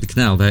go through the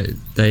canal,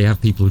 they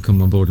have people who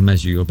come on board and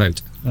measure your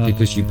boat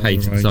because you pay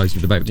for the right. size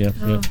of the boat. Yeah,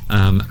 yeah.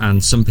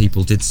 And some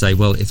people did say,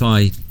 well, if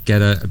I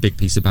get a big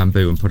piece of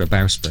bamboo and put a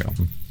bowsprit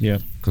on, Yeah.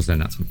 because then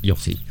that's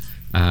yachty,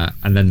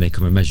 and then they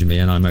come and measure me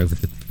and I'm over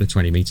the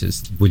 20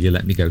 metres, will you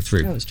let me go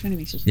through? Oh, it's 20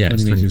 meters. Yeah,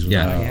 it's 20 metres.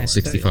 yeah, Wow.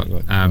 60 Right, foot.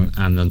 right.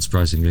 And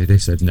unsurprisingly, they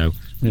said no.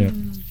 Yeah.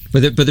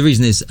 But the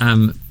reason is,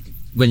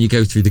 when you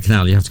go through the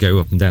canal, you have to go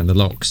up and down the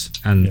locks,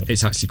 and Yeah.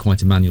 it's actually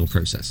quite a manual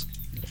process.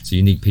 So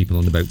you need people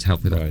on the boat to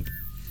help with that. Right.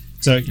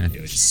 So Yeah.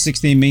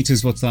 16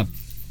 meters. What's that?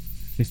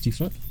 50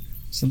 foot,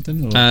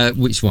 something? Or?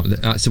 Which one?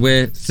 So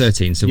we're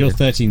 13. So You're we're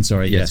 13.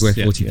 Sorry. Yes, Yes. we're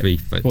 43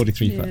 foot.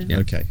 43 Yeah. foot. Yeah.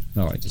 Okay.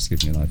 All right. Just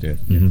give me an idea.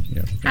 Mhm.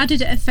 Yeah. How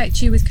did it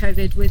affect you with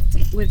COVID?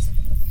 With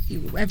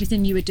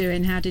everything you were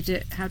doing, how did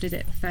it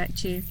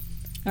affect you?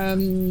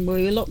 We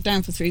were locked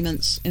down for 3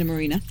 months in a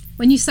marina.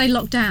 When you say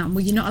locked down,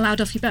 were you not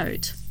allowed off your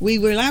boat? We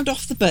were allowed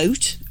off the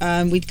boat.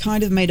 We'd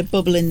kind of made a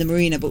bubble in the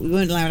marina, but we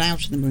weren't allowed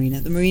out of the marina.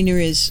 The marina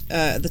is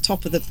at the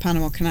top of the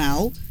Panama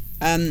Canal,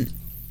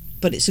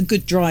 but it's a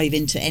good drive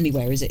into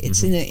anywhere. Is it?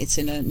 It's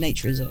in a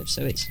nature reserve,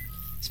 so it's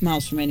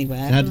miles from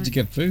anywhere. How did you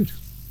get food?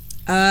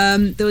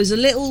 There was a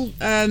little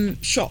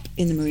shop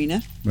in the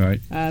marina,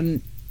 Right.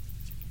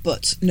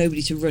 but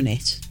nobody to run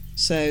it.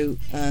 So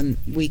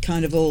we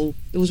kind of all.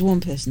 There was one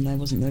person there,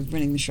 wasn't there,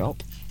 running the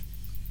shop,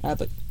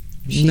 but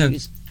she No.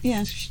 was.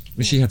 Yeah.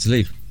 Well, she had to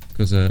leave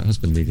because her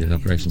husband needed an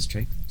operation. That's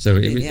true. So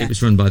Yeah. it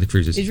was run by the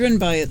cruisers. It's run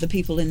by the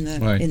people in the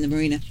Right.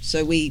 marina. So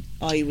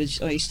I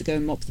used to go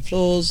and mop the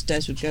floors.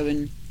 Des would go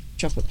and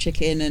chop up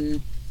chicken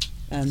and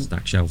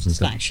Stack shelves and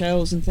stuff. stack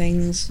shelves and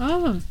things.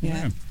 Oh,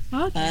 Yeah.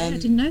 okay. I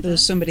didn't know There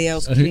was that. somebody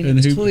else And who, cleaning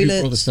the who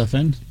toilets. brought the stuff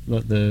in?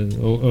 Like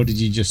or did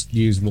you just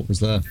use what was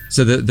there?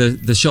 So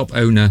the shop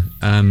owner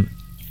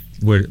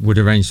would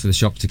arrange for the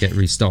shop to get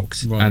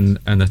restocked, Right.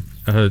 and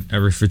a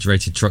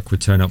refrigerated truck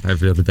would turn up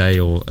every other day,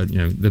 or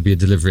there'd be a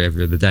delivery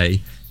every other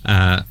day,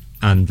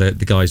 and the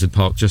guys would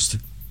park just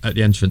at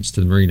the entrance to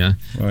the marina,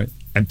 Right.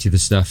 empty the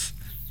stuff,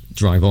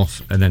 drive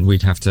off, and then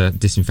we'd have to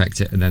disinfect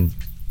it and then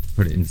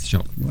put it into the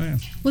shop. Wow.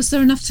 Was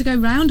there enough to go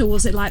round, or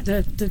was it like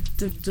the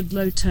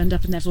load turned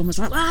up and everyone was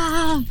like,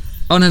 ah,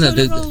 Oh no,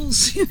 toilet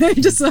rolls,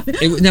 just like,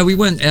 no, we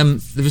weren't.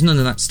 There was none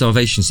of that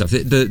starvation stuff.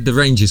 The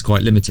range is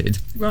quite limited,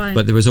 right.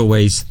 but there was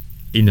always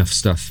enough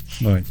stuff.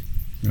 Right.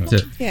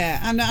 To, Yeah,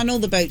 and all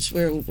the boats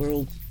were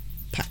all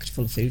packed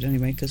full of food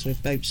anyway, because we're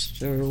boats,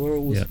 so we're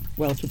all Yeah.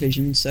 well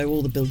provisioned. So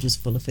all the bilges are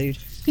full of food.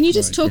 Can you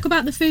just Right, talk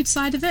about the food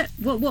side of it?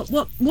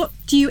 What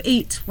do you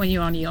eat when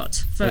you're on a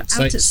yacht for Let's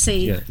out say- at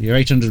sea? Yeah, you're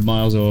 800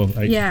 miles or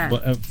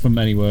Yeah. from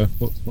anywhere.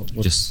 What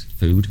just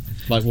food,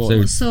 like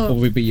what? So- What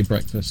would be your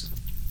breakfast?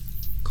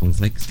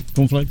 cornflakes.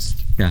 Cornflakes.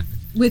 Yeah,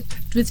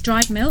 With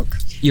dried milk?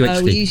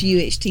 UHT. We use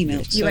UHT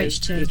milk. So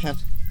UHT. we'd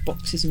have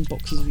boxes and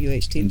boxes of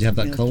UHT. And do you have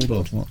that milk. cold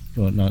or what?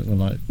 Or no, or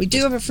like We do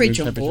have a fridge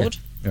room on temperature? board.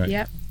 Right.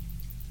 Yep.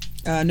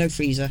 No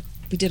freezer.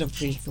 We did have a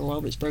freezer for a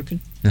while, but it's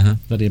broken. Uh-huh.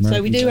 Bloody So we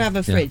Americans do are. have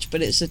a fridge,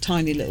 but it's a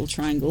tiny little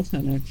triangle. I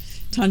know,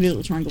 tiny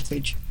little triangle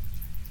fridge.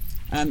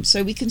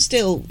 So we can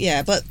still,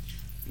 yeah. But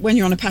when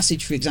you're on a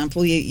passage, for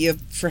example, your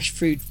fresh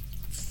food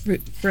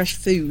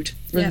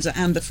runs Yeah.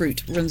 and the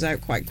fruit runs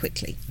out quite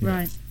quickly.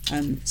 Right.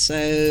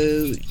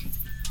 So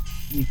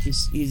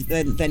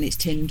then it's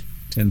tinned.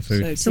 tin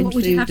food. So what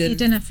would you have for your and,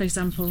 dinner, for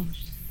example?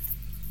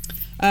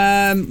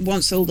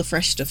 once all the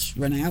fresh stuff's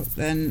run out,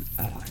 then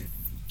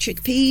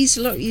chickpeas.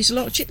 Use a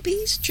lot of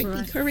chickpea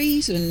Right.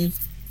 curries, and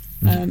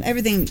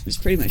everything was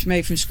pretty much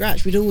made from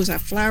scratch. We'd always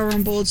have flour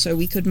on board, so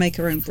we could make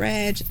our own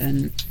bread,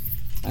 and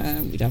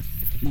we could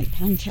make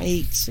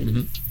pancakes,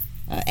 and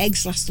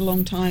eggs last a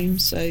long time.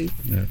 So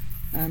Yeah.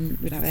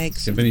 we'd have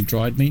eggs. Do you have any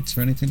dried meats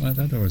or anything like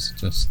that, or is it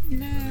just?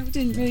 No, we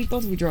didn't really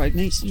bother with dried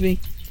meats, did we?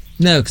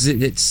 No, because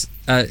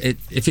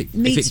if it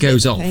Meat's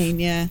goes a bit of off, a pain,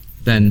 yeah.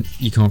 then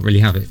you can't really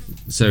have it.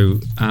 So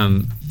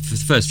for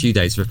the first few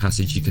days of a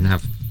passage, you can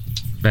have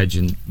veg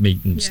and meat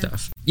and Yeah.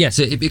 stuff. Yeah,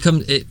 so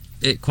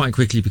it quite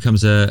quickly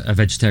becomes a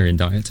vegetarian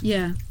diet.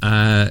 Yeah.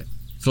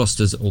 Floss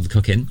does all the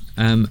cooking,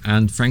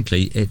 and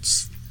frankly,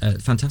 it's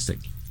fantastic.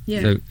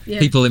 Yeah. So yeah.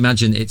 people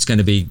imagine it's going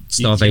to be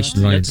starvation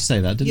You had lines. to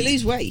say that, didn't You you?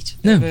 lose weight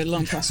No. over a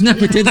long passage. No,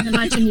 Yeah, we didn't. I can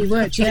imagine you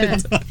would. Yeah.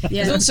 And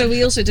Yeah. also,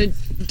 we also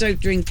don't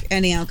drink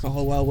any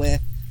alcohol while we're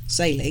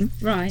sailing.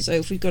 Right. So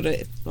if we've got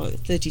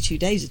 32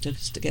 days it took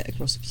us to get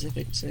across the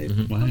Pacific. So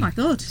Oh my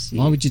God.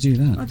 Why would you do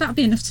that? Well, that'd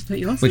be enough to put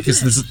you off.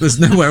 Because wouldn't it? there's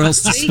nowhere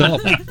else to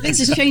stop. Liz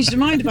has changed her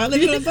mind about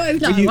living on a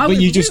boat. No, But you, why but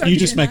would you we just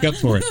do make that? up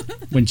for it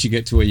once you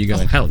get to where you're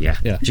going. Oh, hell yeah.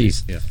 Yeah.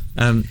 Jeez. Yeah.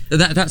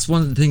 That's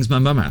one of the things my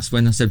mum asked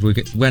when I said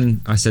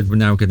we're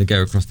now going to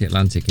go across the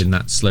Atlantic in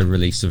that slow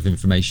release of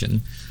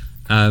information.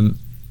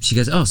 She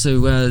goes, "Oh,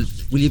 so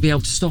will you be able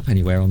to stop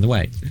anywhere on the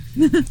way?"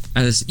 And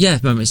I said, "Yeah,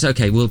 Mum, it's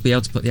okay. We'll be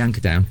able to put the anchor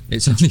down.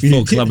 It's only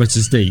 4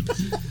 kilometres deep."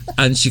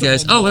 And she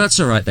goes, "Oh, well, that's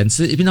all right then.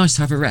 So it'd be nice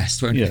to have a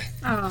rest, won't it?"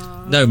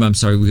 No, Mum,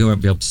 sorry, we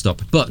won't be able to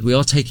stop. But we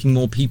are taking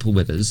more people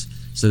with us,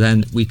 so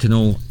then we can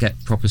all get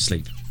proper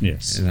sleep.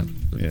 Yes. You know?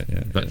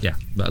 But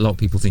a lot of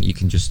people think you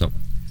can just stop.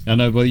 I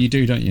know. Well, you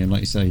do, don't you? And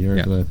like you say, you're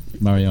over the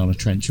Mariana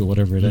Trench or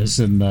whatever it is,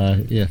 and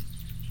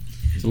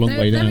it's a long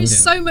way down. There is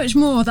isn't it? so much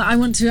more that I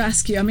want to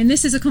ask you. I mean,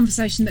 this is a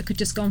conversation that could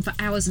just go on for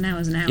hours and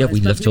hours and hours. Yeah,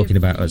 we but love talking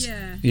about us.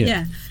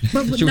 Yeah.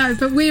 But no,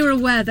 but we were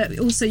aware that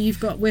also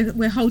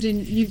we're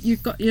holding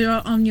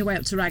you're on your way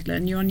up to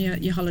Raglan, you're on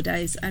your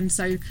holidays, and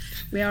so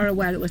we are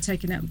aware that we're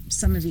taking up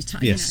some of your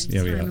time. Yes, you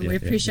know, yeah, we are, and yeah, we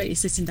yeah, appreciate you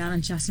sitting down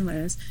and chatting with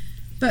us,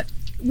 but.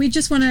 We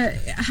just want to.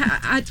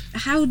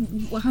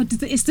 How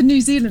did it's the New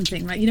Zealand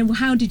thing, right? You know,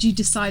 how did you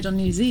decide on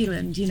New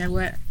Zealand? You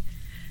know,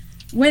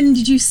 when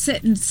did you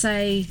sit and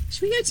say,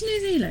 "Should we go to New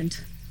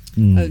Zealand"?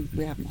 Oh,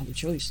 we haven't had a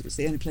choice. It's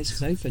the only place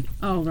that's open.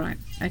 Oh, right.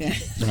 Okay.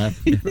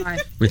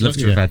 Right. We'd love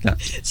to have had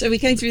that. So we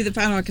came through the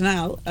Panama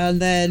Canal,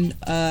 and then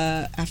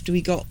after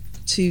we got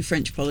to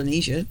French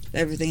Polynesia,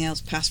 everything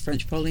else past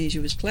French Polynesia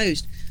was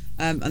closed,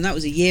 and that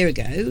was a year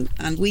ago.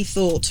 And we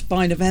thought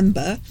by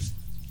November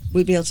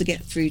we'd be able to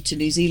get through to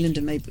New Zealand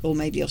and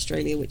maybe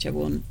Australia, whichever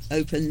one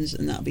opens,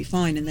 and that'll be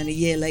fine. And then a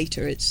year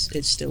later, it's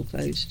still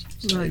closed.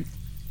 So Right.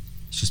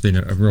 It's just been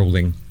a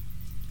rolling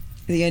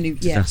the only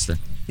disaster.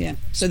 Yeah.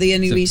 So the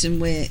only reason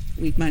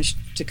we've managed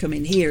to come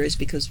in here is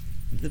because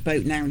the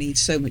boat now needs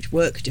so much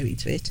work doing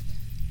to it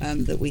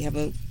that we have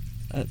a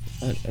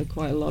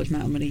quite a large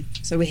amount of money.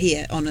 So we're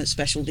here on a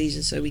special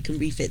visa so we can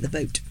refit the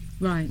boat.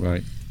 Right.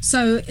 Right.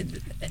 So,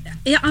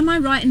 am I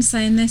right in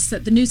saying this,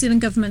 that the New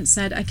Zealand government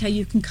said, okay,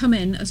 you can come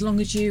in as long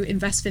as you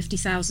invest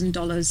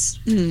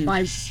 $50,000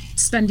 by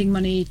spending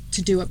money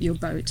to do up your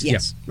boat?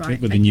 Yes.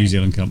 Right. With a New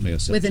Zealand company or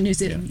something. With a New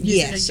Zealand.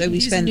 Yeah, so we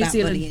using spend New that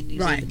money in New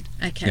Right. Zealand.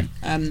 Okay.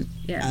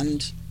 Yeah.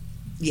 And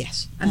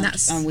yes. And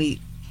that's- and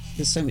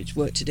there's so much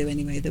work to do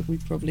anyway that we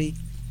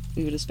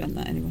would have spent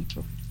that anyway.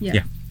 Probably.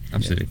 Yeah.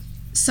 Absolutely.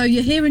 So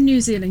you're here in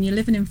New Zealand. You're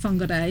living in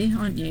Whangarei,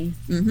 aren't you?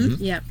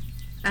 Mm-hmm. Yep.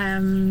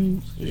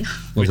 Well,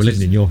 we're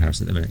living in your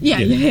house at the minute. Yeah,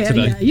 you're here.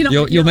 today. Yeah.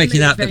 You're not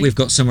making out that leaving. we've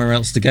got somewhere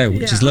else to go,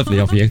 which is Yeah. lovely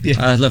of you.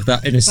 I love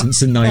that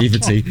innocence and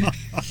naivety.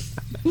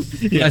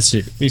 Bless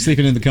you. Are you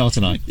sleeping in the car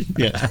tonight?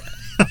 Yeah.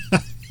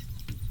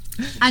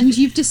 And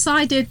you've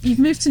decided, you've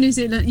moved to New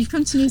Zealand, you've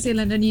come to New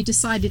Zealand and you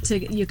decided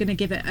you're going to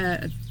give it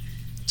a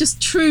just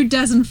true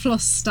Des and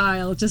Floss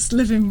style, just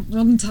living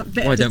one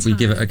bit Why at a don't we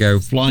give it a go?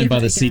 Flying Give by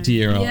it the a seat go. of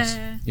your arse.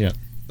 Yeah.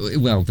 Yeah.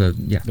 Well, the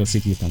seat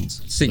of your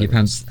pants. seat your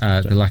pants,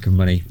 the lack of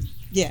money.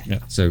 Yeah. Yeah.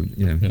 So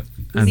Yeah. We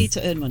and need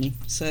to earn money,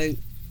 so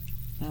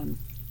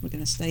we're going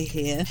to stay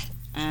here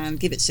and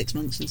give it 6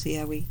 months and see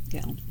how we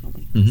get on,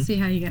 can't we? See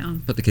how you get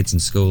on. put the kids in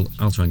school.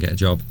 I'll try and get a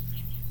job.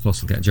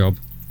 Floss will get a job,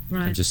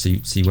 Right. and just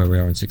see where we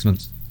are in 6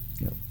 months.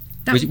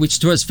 That- Which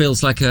to us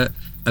feels like a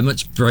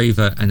much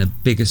braver and a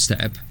bigger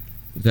step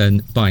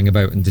than buying a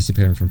boat and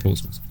disappearing from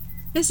Portsmouth.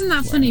 Isn't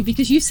that funny?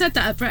 Because you said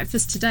that at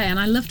breakfast today, and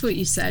I loved what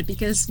you said,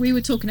 because we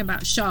were talking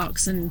about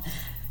sharks, and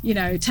you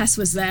know, Tess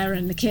was there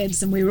and the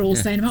kids, and we were all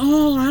saying,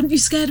 "Oh, aren't you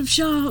scared of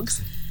sharks?"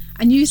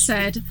 And you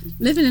said,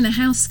 "Living in a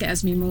house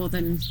scares me more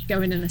than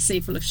going in a sea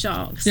full of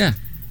sharks." Yeah.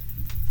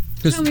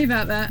 Tell me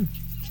about that.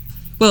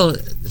 Well,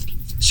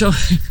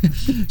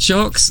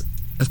 sharks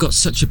have got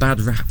such a bad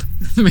rap.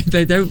 I mean,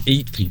 they don't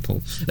eat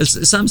people.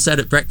 As Sam said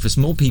at breakfast,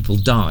 more people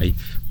die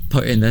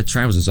putting their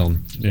trousers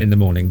on in the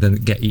morning than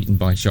get eaten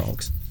by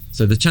sharks.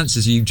 So the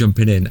chances of you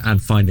jumping in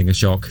and finding a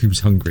shark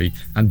who's hungry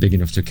and big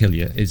enough to kill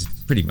you is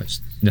pretty much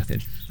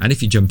nothing. And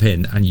if you jump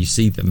in and you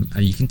see them,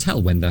 and you can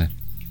tell when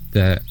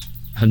they're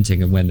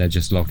hunting and when they're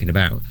just larking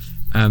about,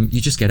 you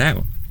just get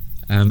out.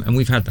 And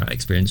we've had that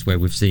experience where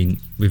we've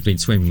been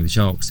swimming with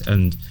sharks,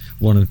 and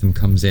one of them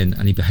comes in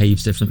and he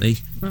behaves differently.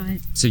 Right.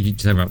 So you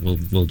say, right,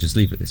 we'll just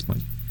leave at this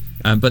point.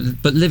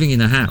 But living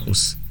in a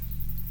house,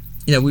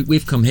 you know,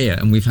 we've come here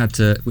and we've had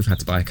to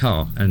buy a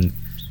car, and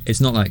it's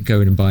not like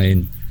going and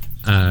buying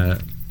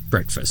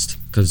breakfast,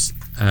 because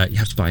you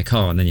have to buy a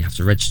car, and then you have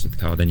to register the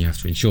car, then you have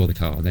to insure the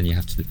car, and then you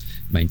have to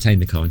maintain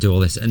the car and do all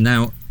this. And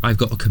now I've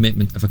got a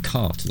commitment of a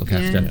car to look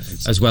after,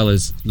 as well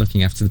as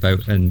looking after the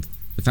boat and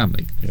the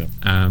family. Yeah.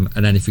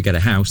 And then if we get a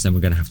house, then we're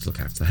going to have to look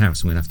after the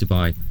house, and we're going to have to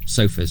buy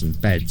sofas and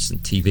beds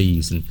and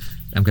TVs, and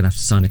I'm going to have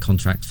to sign a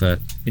contract for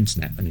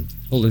internet and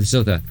all of this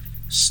other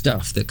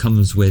stuff that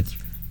comes with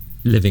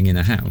living in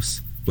a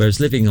house. Whereas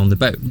living on the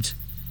boat,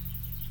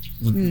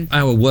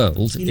 our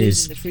world You lose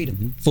is in the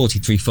freedom.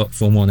 43 foot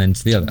from one end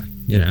to the other.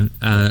 You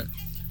know,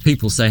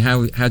 people say,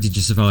 how did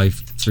you survive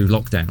through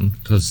lockdown?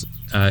 Because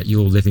you're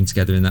all living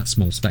together in that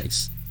small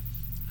space.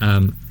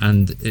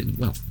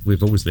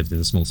 We've always lived in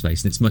a small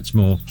space, and it's much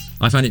more.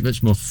 I find it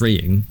much more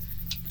freeing,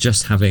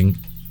 just having,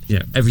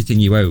 everything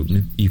you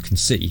own, you can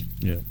see.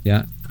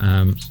 Yeah.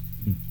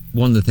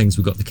 One of the things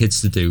we got the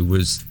kids to do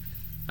was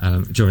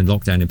during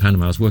lockdown in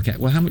Panama was work out,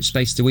 well, how much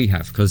space do we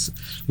have? Because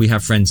we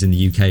have friends in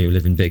the UK who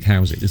live in big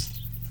houses,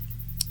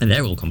 and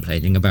they're all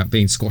complaining about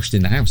being squashed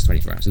in the house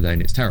 24 hours a day,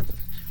 and it's terrible.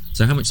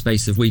 So how much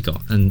space have we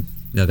got? And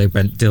they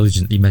went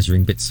diligently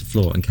measuring bits of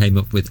floor and came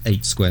up with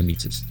 8 square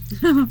meters.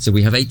 So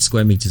we have 8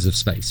 square meters of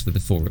space for the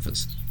 4 of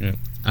us. Yeah.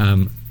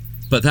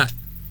 But that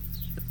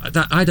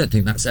I don't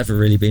think that's ever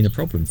really been a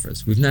problem for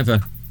us. We've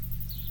never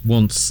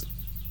once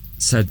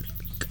said,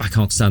 I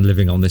can't stand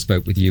living on this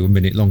boat with you a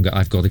minute longer,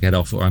 I've got to get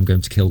off or I'm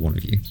going to kill one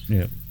of you.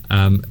 Yeah.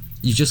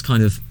 You just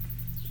kind of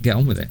get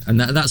on with it. And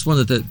that's one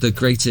of the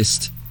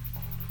greatest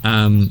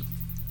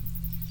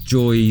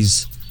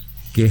joys,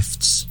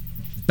 gifts,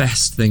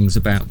 best things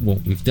about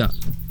what we've done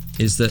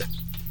is that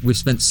we've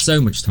spent so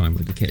much time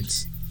with the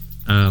kids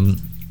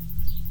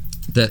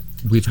that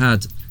we've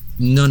had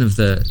none of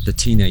the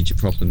teenager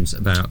problems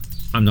about,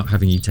 I'm not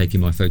having you taking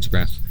my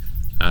photograph,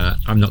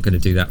 I'm not going to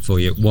do that for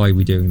you, why are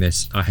we doing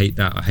this, I hate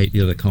that, I hate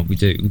the other, can't we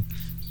do?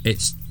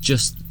 It's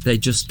just, they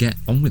just get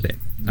on with it.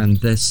 And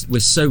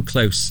we're so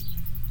close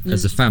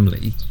as a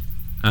family.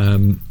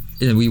 We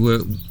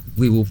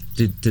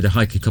did a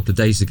hike a couple of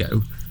days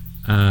ago,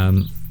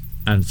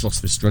 and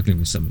Floss was struggling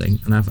with something,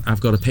 and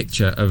I've got a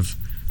picture of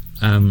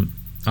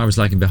I was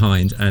lagging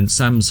behind and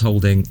Sam's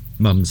holding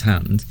Mum's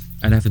hand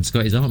and Evan's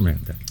got his arm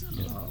around her.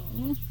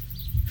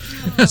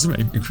 That's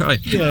made me cry.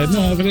 Yeah,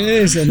 no, but it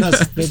is, and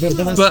that's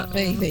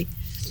baby.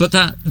 But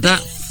that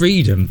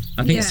freedom,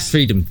 I think it's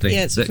freedom thing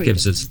that freedom.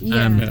 gives us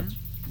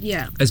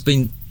Yeah. has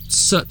been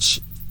such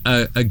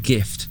a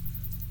gift.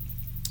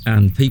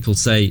 And people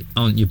say,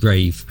 aren't you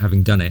brave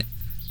having done it?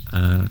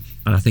 And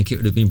I think it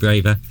would have been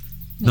braver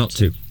not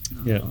to.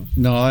 Yeah.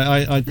 No,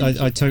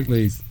 I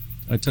totally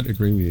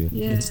agree with you.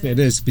 Yeah. It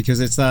is, because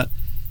it's that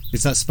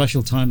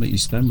special time that you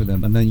spend with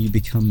them, and then you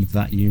become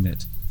that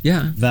unit.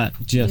 Yeah.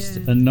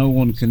 And no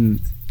one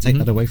can take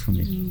that away from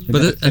you.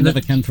 They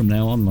never can from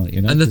now on,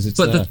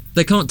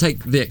 they can't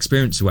take the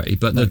experience away.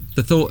 But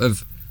the thought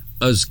of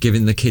us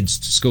giving the kids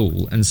to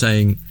school and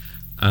saying,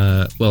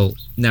 well,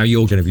 now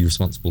you're going to be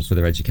responsible for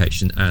their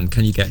education, and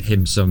can you get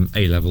him some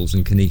A-levels,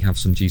 and can he have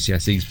some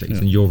GCSEs, please?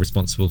 And you're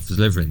responsible for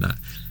delivering that.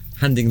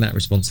 Handing that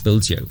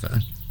responsibility over,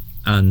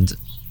 and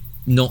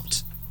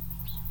not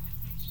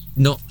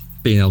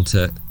being able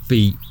to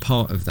be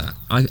part of that,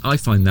 I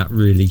find that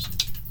really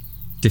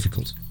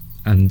difficult.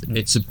 And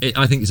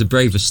I think it's a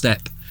braver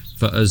step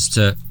for us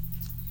to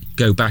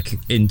go back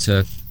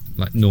into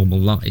like normal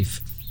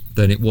life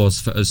than it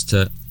was for us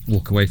to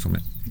walk away from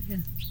it.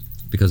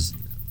 Because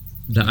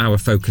our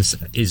focus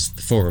is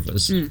the 4 of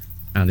us,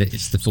 and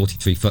it's the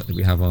 43 foot that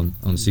we have on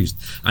Susan.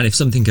 And if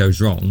something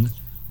goes wrong,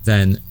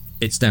 then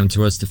it's down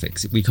to us to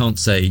fix it. We can't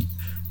say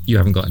you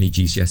haven't got any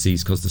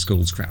GCSEs because the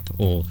school's crap,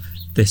 or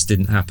this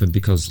didn't happen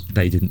because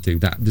they didn't do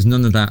that. There's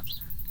none of that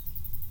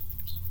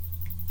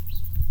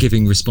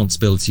giving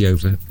responsibility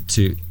over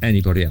to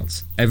anybody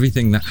else.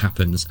 Everything that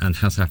happens and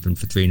has happened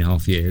for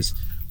 3.5 years,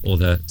 or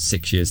the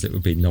 6 years that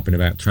we've been knobbing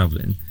about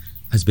travelling,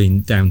 has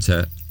been down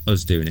to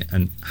us doing it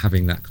and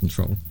having that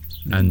control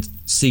and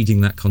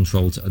ceding that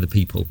control to other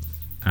people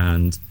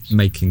and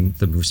making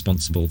them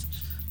responsible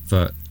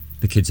for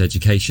the kids'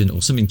 education, or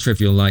something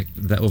trivial like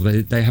that, or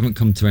they haven't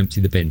come to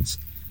empty the bins,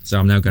 so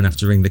I'm now going to have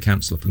to ring the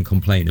council up and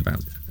complain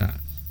about that.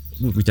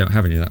 We don't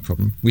have any of that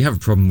problem. We have a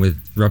problem with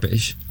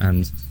rubbish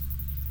and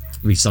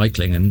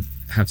recycling and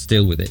how to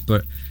deal with it,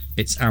 but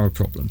it's our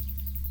problem.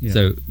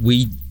 So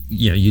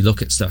you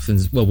look at stuff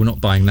and, well, we're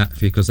not buying that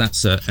because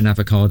that's an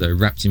avocado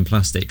wrapped in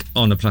plastic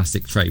on a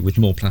plastic tray with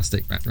more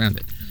plastic wrapped around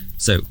it.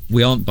 So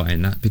we aren't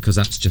buying that because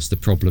that's just the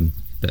problem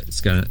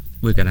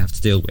we're going to have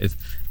to deal with.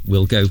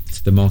 We'll go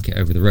to the market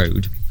over the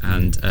road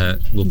and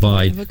we'll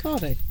buy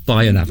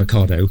an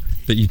avocado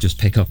that you just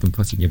pick up and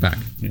put in your bag.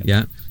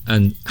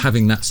 And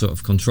having that sort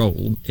of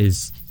control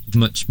is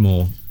much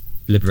more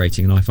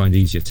liberating, and I find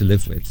easier to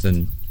live with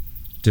than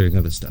doing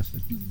other stuff,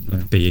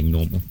 like being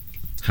normal,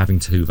 having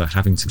to hoover,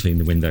 having to clean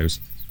the windows,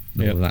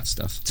 all of that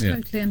stuff. I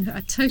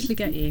totally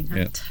get you.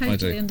 I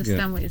totally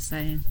understand what you're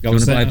saying. You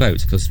want to buy a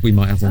boat? Because we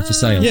might have one for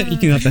sale. Yeah, you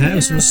can have the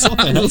house. We'll swap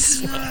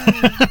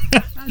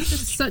it. That's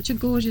just such a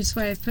gorgeous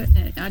way of putting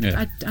it.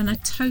 I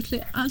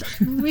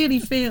really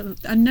feel,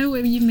 I know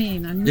what you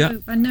mean. I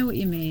know what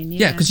you mean.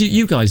 Yeah, because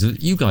you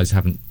guys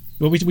haven't.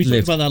 Well, we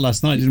talked about that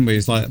last night, didn't we?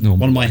 It's like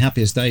one of my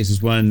happiest days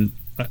is when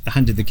I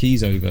handed the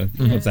keys over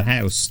of the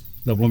house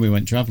when we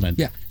went travelling.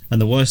 Yeah.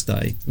 And the worst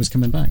day was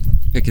coming back,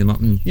 picking them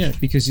up.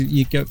 Because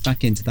you go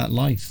back into that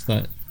life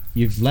that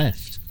you've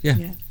left.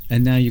 Yeah.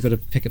 And now you've got to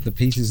pick up the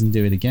pieces and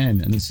do it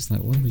again, and it's just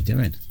like, what are we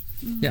doing?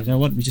 Yeah.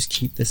 Why don't we just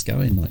keep this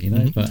going,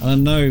 But I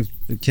know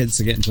the kids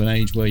are getting to an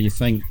age where you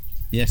think,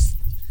 yes,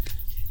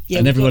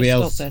 and everybody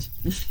else.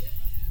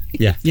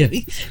 Yeah.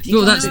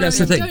 Well, that's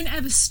the thing. Don't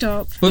ever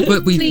stop.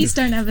 But Please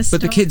don't ever stop.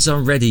 But the kids are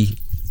ready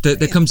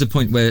there comes a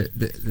point where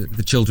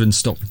the children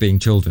stop being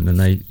children and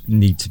they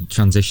need to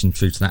transition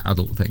through to that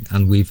adult thing,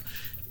 and we've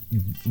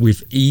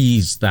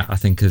eased that, I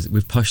think, as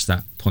we've pushed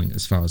that point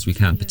as far as we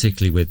can,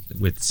 particularly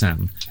with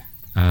Sam.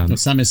 Well,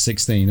 Sam is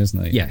 16,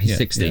 isn't he? Yeah, he's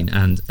 16,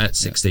 and at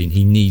 16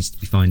 he needs to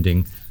be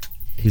finding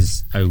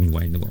his own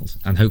way in the world,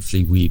 and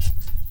hopefully we've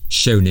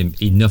shown him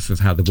enough of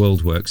how the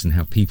world works and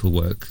how people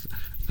work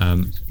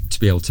to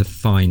be able to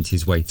find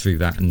his way through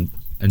that and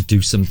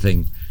do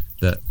something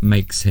that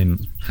makes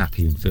him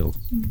happy and feel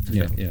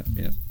fulfilled.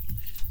 Yeah.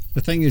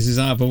 The thing is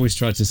I've always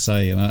tried to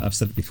say, and I've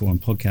said it before on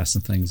podcasts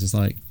and things, is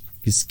like,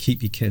 just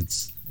keep your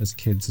kids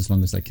as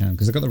long as they can,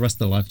 because they've got the rest of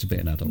their life to be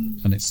an adult,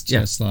 and it's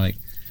just like,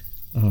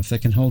 if they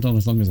can hold on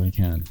as long as they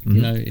can,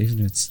 you know, even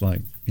if it's like,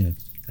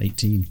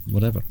 18,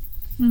 whatever.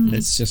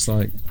 It's just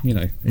like,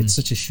 it's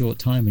such a short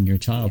time when you're a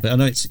child. But I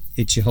know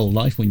it's your whole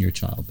life when you're a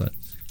child, but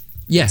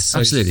yes,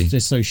 absolutely,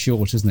 it's so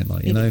short, isn't it?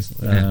 Like, you know,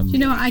 you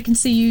know what I can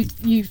see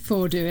you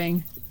four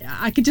doing?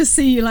 I could just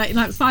see you like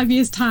 5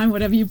 years time,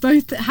 whatever. You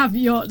both have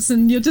yachts,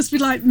 and you'll just be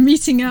like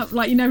meeting up,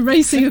 like,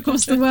 racing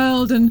across the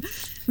world and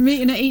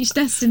meeting at each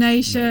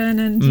destination.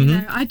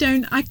 And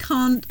I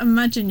can't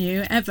imagine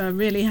you ever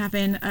really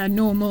having a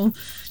normal,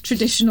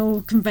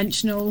 traditional,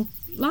 conventional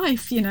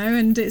life.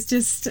 And it's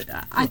just,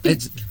 I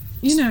think.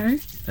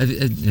 Have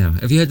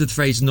you heard of the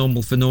phrase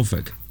 "normal for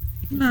Norfolk"?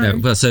 No.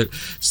 Well, so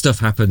stuff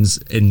happens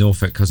in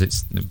Norfolk because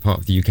it's part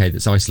of the UK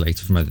that's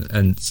isolated from other,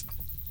 and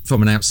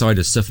from an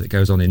outsider, stuff that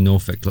goes on in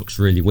Norfolk looks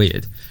really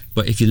weird.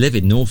 But if you live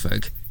in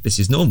Norfolk, this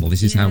is normal.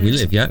 This is how we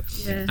live. Yeah.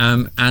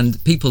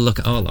 And people look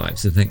at our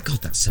lives and think,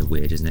 God, that's so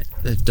weird, isn't it?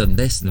 They've done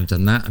this and they've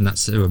done that, and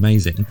that's so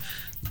amazing.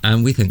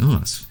 And we think,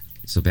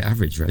 it's a bit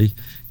average, really.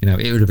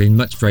 It would have been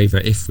much braver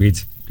if we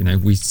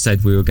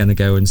said we were going to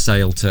go and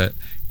sail to.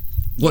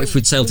 What if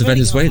we'd sailed to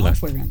Venezuela?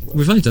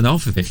 We've only done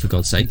half of it, for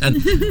God's sake,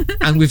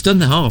 and we've done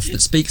the half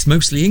that speaks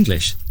mostly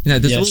English.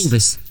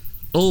 There's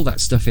all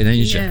that stuff in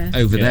Asia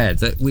over there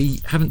that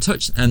we haven't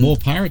touched, and more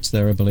pirates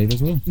there, I believe,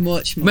 as well.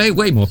 Much more.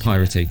 Way more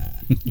piratey.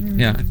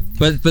 Yeah,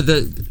 but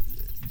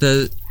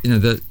the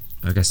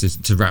I guess is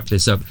to wrap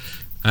this up.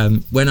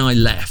 When I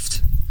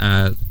left,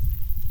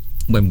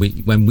 when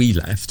we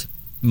left,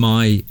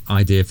 my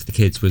idea for the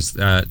kids was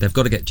they've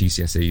got to get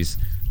GCSEs.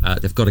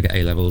 They've got to get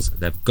A-levels,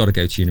 they've got to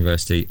go to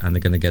university, and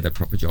they're going to get a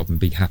proper job and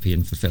be happy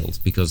and fulfilled,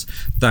 because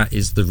that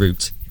is the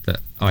route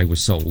that I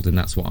was sold, and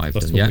that's what I've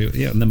done.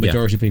 And the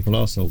majority of people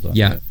are sold that.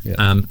 Yeah.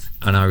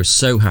 And I was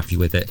so happy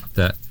with it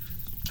that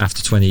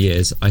after 20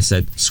 years, I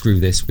said, screw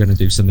this, we're going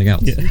to do something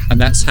else. And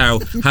that's how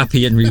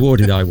happy and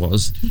rewarded I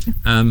was.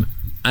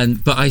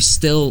 But I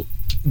still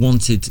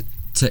wanted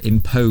to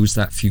impose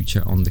that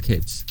future on the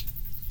kids.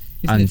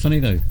 Isn't it funny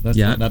though? That's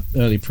that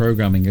early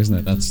programming, isn't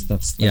it?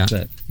 That's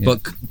it. Yeah.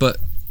 But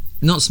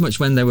not so much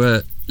when they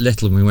were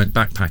little and we went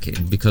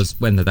backpacking, because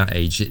when they're that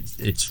age,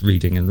 it's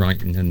reading and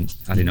writing and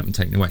adding up and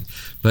taking away.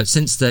 But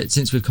since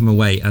we've come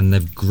away and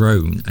they've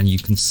grown and you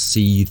can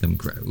see them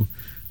grow,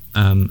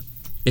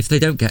 if they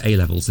don't get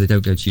A-levels, they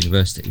don't go to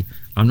university,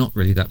 I'm not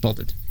really that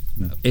bothered.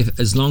 No.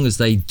 As long as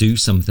they do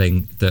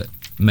something that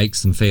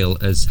makes them feel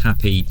as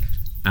happy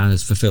and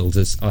as fulfilled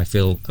as I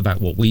feel about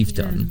what we've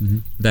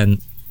done, then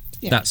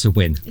that's a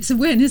win. It's a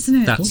win, isn't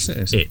it? That's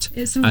it.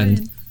 It's a and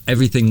win.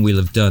 Everything we'll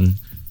have done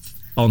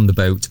on the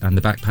boat and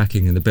the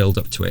backpacking and the build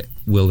up to it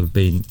will have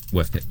been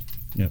worth it.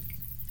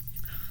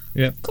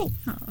 Yeah. Cool.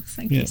 Oh,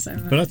 thank you so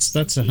much. But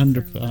that's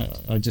 100.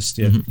 I just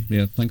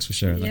thanks for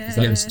sharing that. 'Cause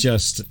that was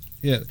just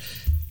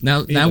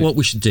Now what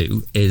we should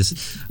do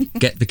is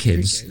get the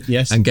kids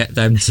Yes. and get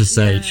them to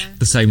say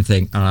the same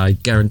thing, and I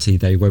guarantee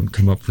they won't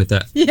come up with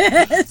that.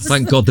 Yes.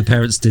 Thank God the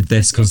parents did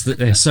this, because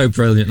they're so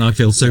brilliant and I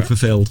feel so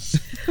fulfilled.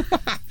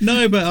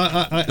 No, but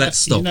I Let's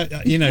stop.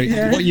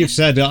 What you've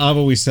said, I've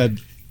always said,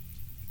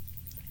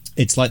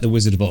 it's like the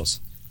Wizard of Oz.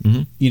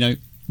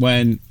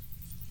 When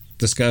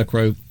the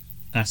Scarecrow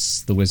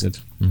asks the wizard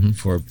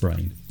for a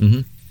brain,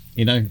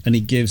 and he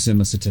gives him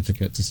a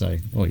certificate to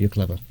say, "Oh, you're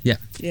clever." Yeah.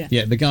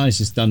 The guy's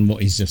just done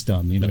what he's just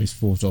done. He's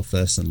fought off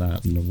this and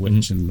that and the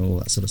witch and all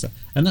that sort of stuff.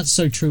 And that's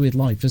so true with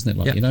life, isn't it?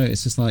 Like,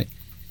 it's just like,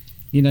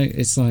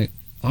 it's like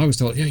I was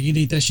told, you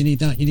need this, you need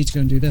that, you need to go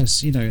and do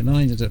this, and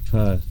I ended up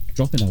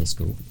dropping out of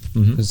school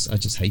because I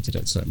just hated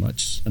it so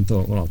much and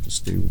thought, well, I'll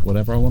just do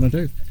whatever I want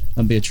to do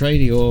and be a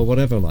tradie or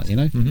whatever, like,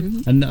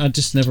 and I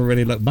just never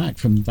really looked back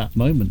from that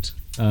moment.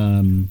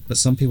 But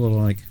some people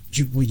are like,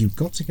 you've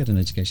got to get an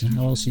education.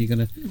 How else are you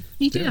going to?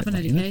 You do have an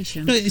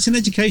education. No, it's an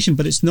education,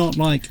 but it's not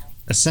like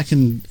a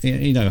second,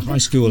 high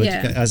school,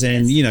 as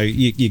in,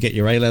 you get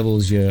your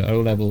A-levels, your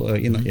O-level,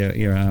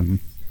 your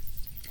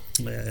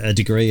a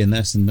degree in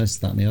this and this,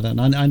 that, and the other.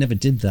 And I never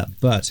did that,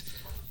 but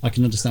I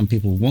can understand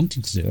people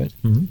wanting to do it.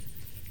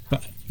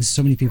 But there's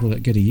so many people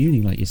that go to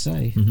uni, like you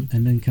say,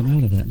 and then come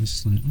out of it, and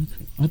it's just like,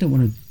 I don't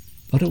want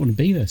to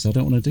be this. I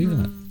don't want to do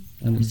that.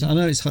 And I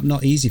know it's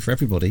not easy for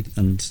everybody,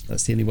 and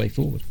that's the only way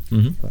forward.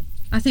 But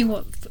I think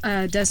what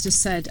Des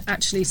just said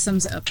actually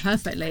sums it up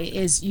perfectly,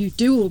 is you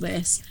do all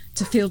this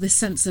to feel this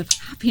sense of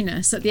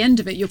happiness. At the end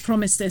of it, you're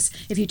promised this,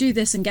 if you do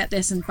this and get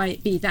this and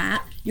be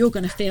that, you're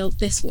going to feel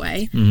this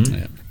way.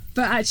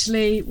 But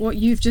actually, what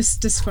you've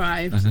just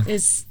described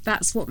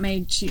that's what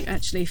made you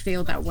actually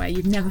feel that way.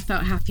 You've never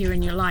felt happier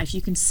in your life.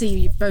 You can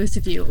see both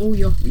of you, all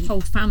your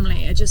whole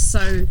family are just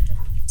so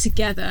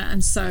together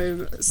and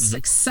so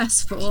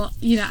successful.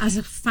 You know, as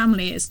a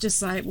family, it's just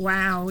like,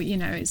 wow. You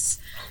know, it's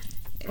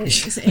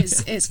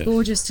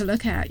gorgeous to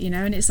look at. You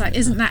know, and it's like,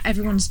 isn't that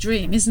everyone's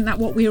dream? Isn't that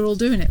what we're all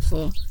doing it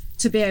for?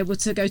 To be able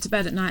to go to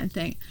bed at night and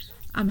think,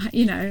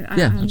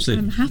 absolutely.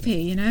 I'm happy,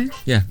 you know.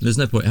 Yeah, there's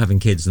no point having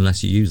kids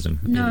unless you use them.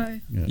 No,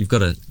 you've got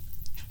to.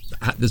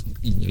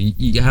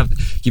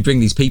 You bring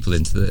these people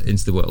into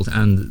the world,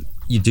 and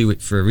you do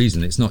it for a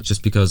reason. It's not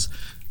just because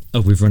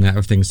we've run out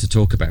of things to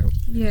talk about.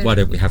 Yeah. Why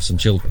don't we have some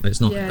children?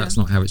 It's not. Yeah. That's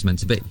not how it's meant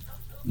to be.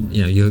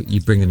 You know,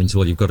 you bring them into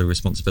all. You've got a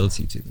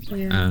responsibility to them.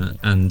 Yeah.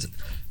 And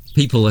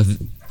people have.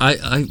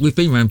 We've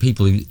been around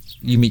people who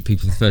you meet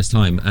people for the first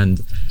time,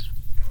 and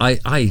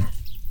I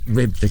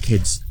rib the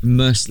kids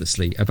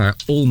mercilessly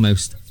about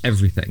almost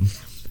everything,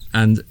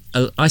 and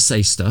I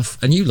say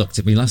stuff, and you looked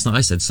at me last night.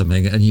 I said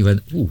something, and you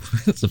went, "Ooh,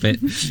 that's a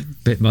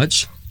bit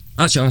much."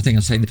 Actually, I think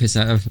I'm taking the piss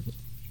out of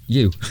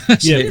you.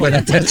 Actually, might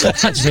have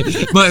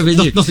been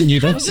you. Nothing you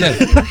done.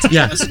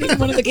 Yeah.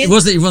 One of the kids. It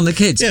wasn't even one of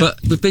the kids, but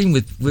we've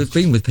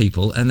been with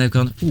people, and they've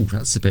gone, "Ooh,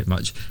 that's a bit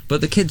much."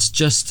 But the kids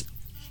just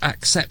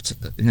accept,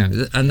 you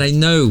know, and they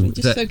know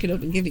Just that soak it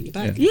up and give it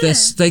back.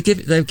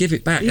 they'll give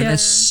it back, and Yeah. they're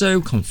so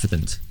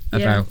confident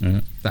about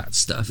that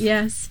stuff.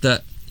 Yes.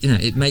 That, you know,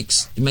 it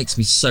makes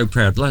me so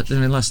proud. Like, I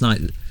mean, last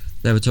night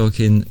they were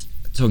talking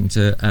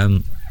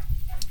to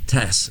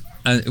Tess,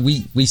 and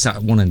we sat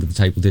at one end of the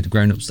table, did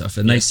grown up stuff,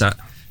 and they sat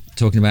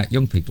talking about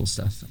young people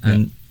stuff,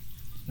 and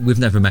we've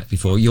never met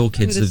before. Your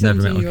kids have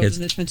never met our kids.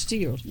 And a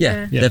 22-year-old.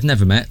 Yeah, they've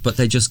never met, but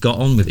they just got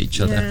on with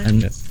each other,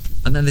 Yeah.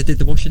 and then they did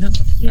the washing up.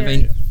 Yeah. I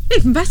mean,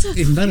 even better.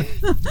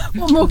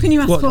 What more can you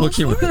ask for? what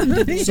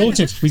can you-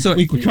 Sorted.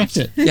 We cracked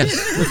it. yeah,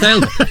 we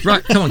failed.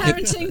 Right, come on, kid.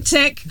 Parenting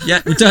tick.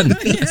 Yeah, we're done.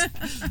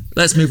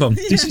 Let's move on.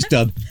 This is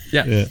done.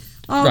 Yeah.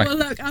 Oh, Right. well,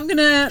 look, I'm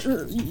gonna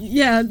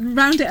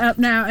round it up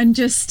now, and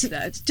just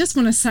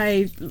want to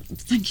say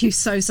thank you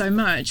so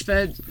much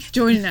for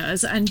joining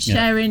us and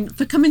sharing,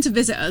 for coming to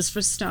visit us for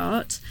a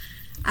start,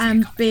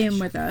 and being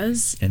with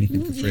us.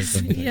 Anything for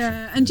free.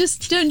 Yeah, and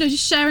just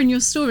sharing your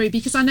story,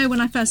 because I know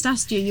when I first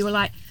asked you, you were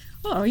like,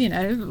 "Oh, you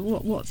know,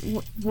 what do you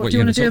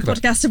want to do a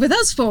podcast with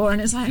us for?"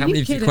 And it's like, How are you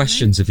many kidding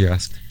questions have you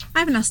asked? me? I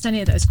haven't asked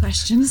any of those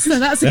questions, so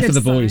that's a They're good for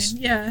the sign. boys.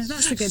 Yeah,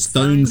 that's a good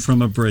Stone sign.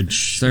 from a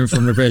bridge. Stone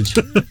from the bridge.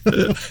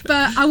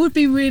 But I would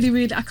be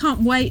really, I can't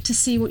wait to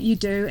see what you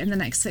do in the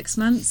next 6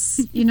 months.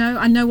 You know,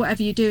 I know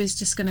whatever you do is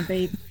just going to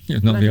be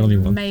You're not the only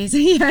one.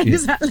 amazing. Yeah,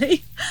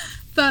 exactly.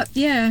 But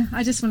yeah,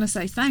 I just want to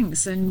say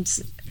thanks, and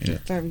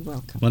Very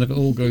welcome. Whenever it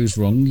all goes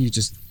wrong, you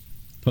just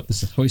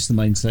hoist the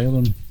mainsail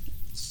and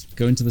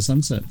go into the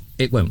sunset.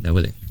 It won't, though,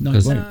 will it? No, it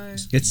 'Cause won't. No.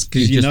 It's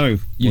because you know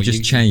you what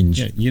just change.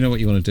 Yeah, you know what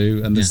you want to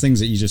do, and there's Yeah. things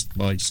that you just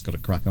got to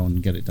crack on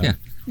and get it done. Yeah.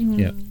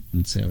 Yeah,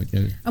 and see how it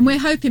goes. And we're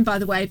hoping, by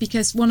the way,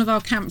 because two of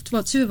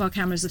our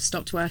cameras have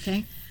stopped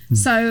working.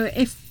 So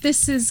if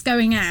this is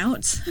going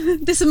out,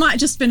 this might have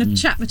just been a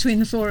chat between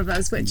the four of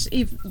us, which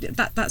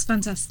that's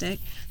fantastic.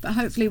 But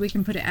hopefully we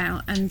can put it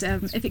out. And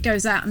if it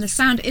goes out and the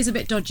sound is a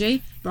bit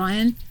dodgy,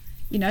 Brian,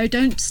 you know,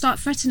 don't start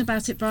fretting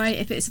about it, Brian.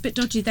 If it's a bit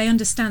dodgy, they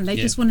understand. They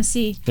just want to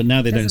see. But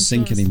now they don't Desmond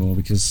sync Flaws. anymore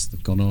because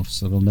they've gone off,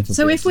 so they'll never.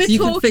 So be if able we're to- You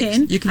can fix-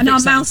 talking you can and our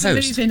fix that in mouths are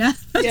post.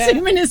 moving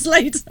 2 minutes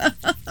later,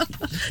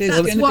 There's going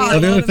to be a why. lot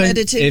The other of thing,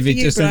 editing if for it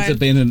you, just ends Brian. up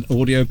being an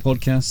audio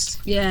podcast,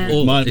 yeah.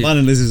 Or- mine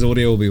and Liz's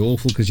audio will be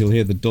awful because you'll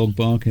hear the dog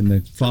bark and the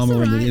farmer That's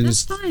all and right, the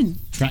that's fine.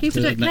 tractor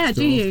People don't next care,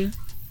 do door. you?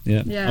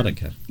 Yeah, Yeah. I don't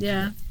care.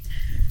 Yeah.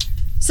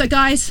 So,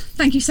 guys,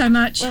 thank you so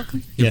much.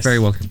 Welcome. You're Yes. very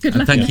welcome. Good and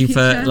luck thank in you the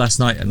for future. last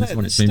night and this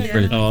one. It's been stay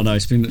brilliant. Oh no,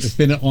 it's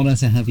been an honour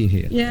to have you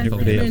here. Yeah, it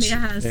Everybody really else.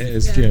 has. It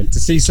is, Yeah. yeah. To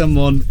see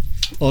someone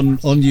on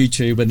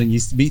YouTube and then you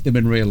meet them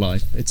in real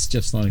life, it's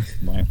just like,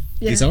 wow,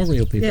 these Yeah. are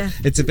real people. Yeah.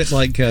 It's a bit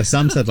like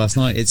Sam said last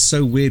night. It's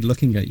so weird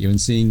looking at you and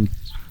seeing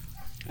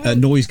a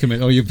noise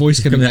coming, or your voice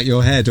coming out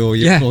your head, or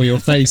your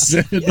face,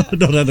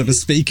 not out of a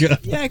speaker.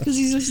 Yeah, because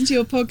he's listened to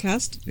your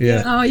podcast.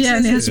 Yeah, Oh, yeah.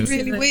 Says and it's has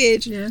really to-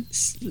 weird Yeah.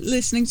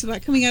 listening to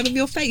that coming out of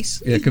your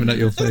face. yeah, coming out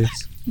your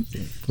face.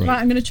 Great.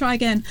 Right, I'm going to try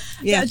again.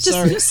 Yeah, just,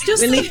 sorry. Just,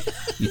 Really?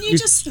 can you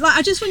just like,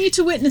 I just want you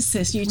to witness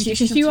this, YouTube.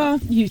 If you are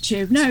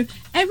YouTube, no.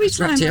 Every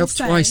time Wrapped it I up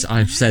say, twice,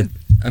 I've said,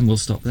 and we'll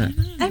stop there.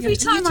 every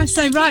time I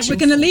say, right, we're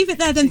going to leave it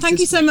there. Then thank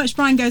you so much.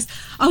 Brian goes,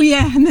 oh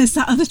yeah, and there's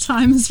that other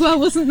time as well,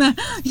 wasn't there?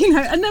 You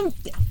know, and then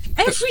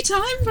every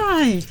time,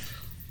 Brian.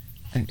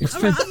 It's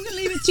All right, I'm going to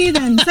leave it to you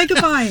then. Say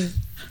goodbye.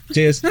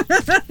 Cheers.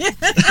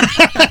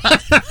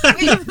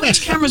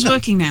 Which camera's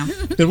working now?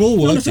 They're all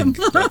working.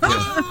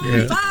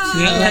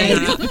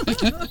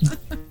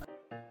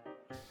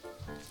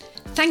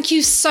 Thank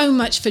you so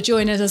much for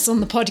joining us on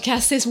the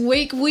podcast this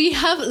week. We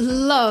have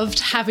loved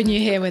having you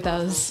here with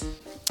us.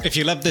 If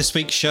you love this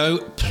week's show,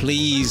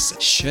 please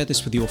share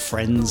this with your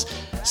friends.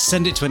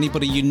 Send it to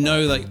anybody you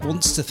know that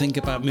wants to think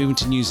about moving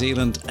to New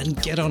Zealand,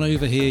 and get on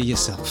over here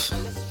yourself.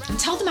 And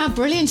tell them how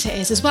brilliant it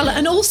is as well.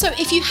 And also,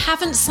 if you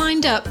haven't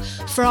signed up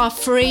for our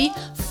free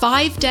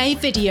 5-day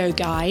video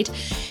guide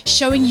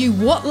showing you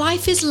what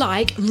life is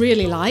like,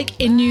 really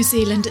like, in New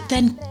Zealand,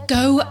 then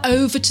go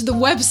over to the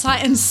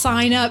website and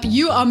sign up.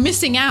 You are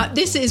missing out.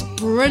 This is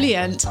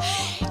brilliant.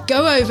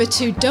 Go over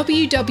to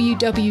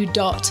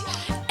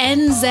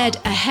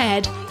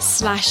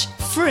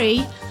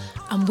www.nzahead.com/free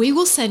and we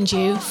will send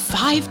you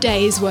 5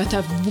 days worth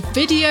of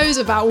videos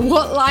about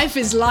what life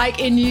is like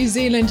in New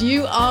Zealand.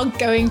 You are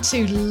going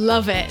to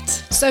love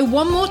it. So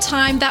one more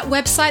time, that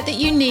website that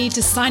you need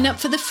to sign up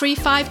for the free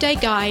 5-day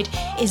guide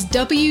is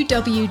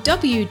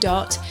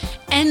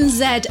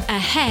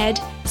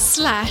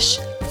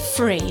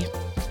www.nzahead.com/free.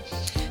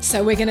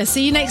 So we're going to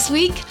see you next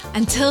week.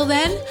 Until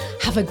then,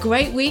 have a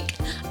great week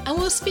and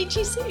we'll speak to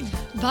you soon.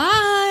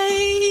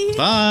 Bye.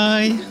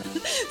 Bye.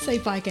 Say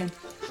bye again.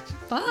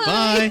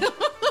 Bye. Bye.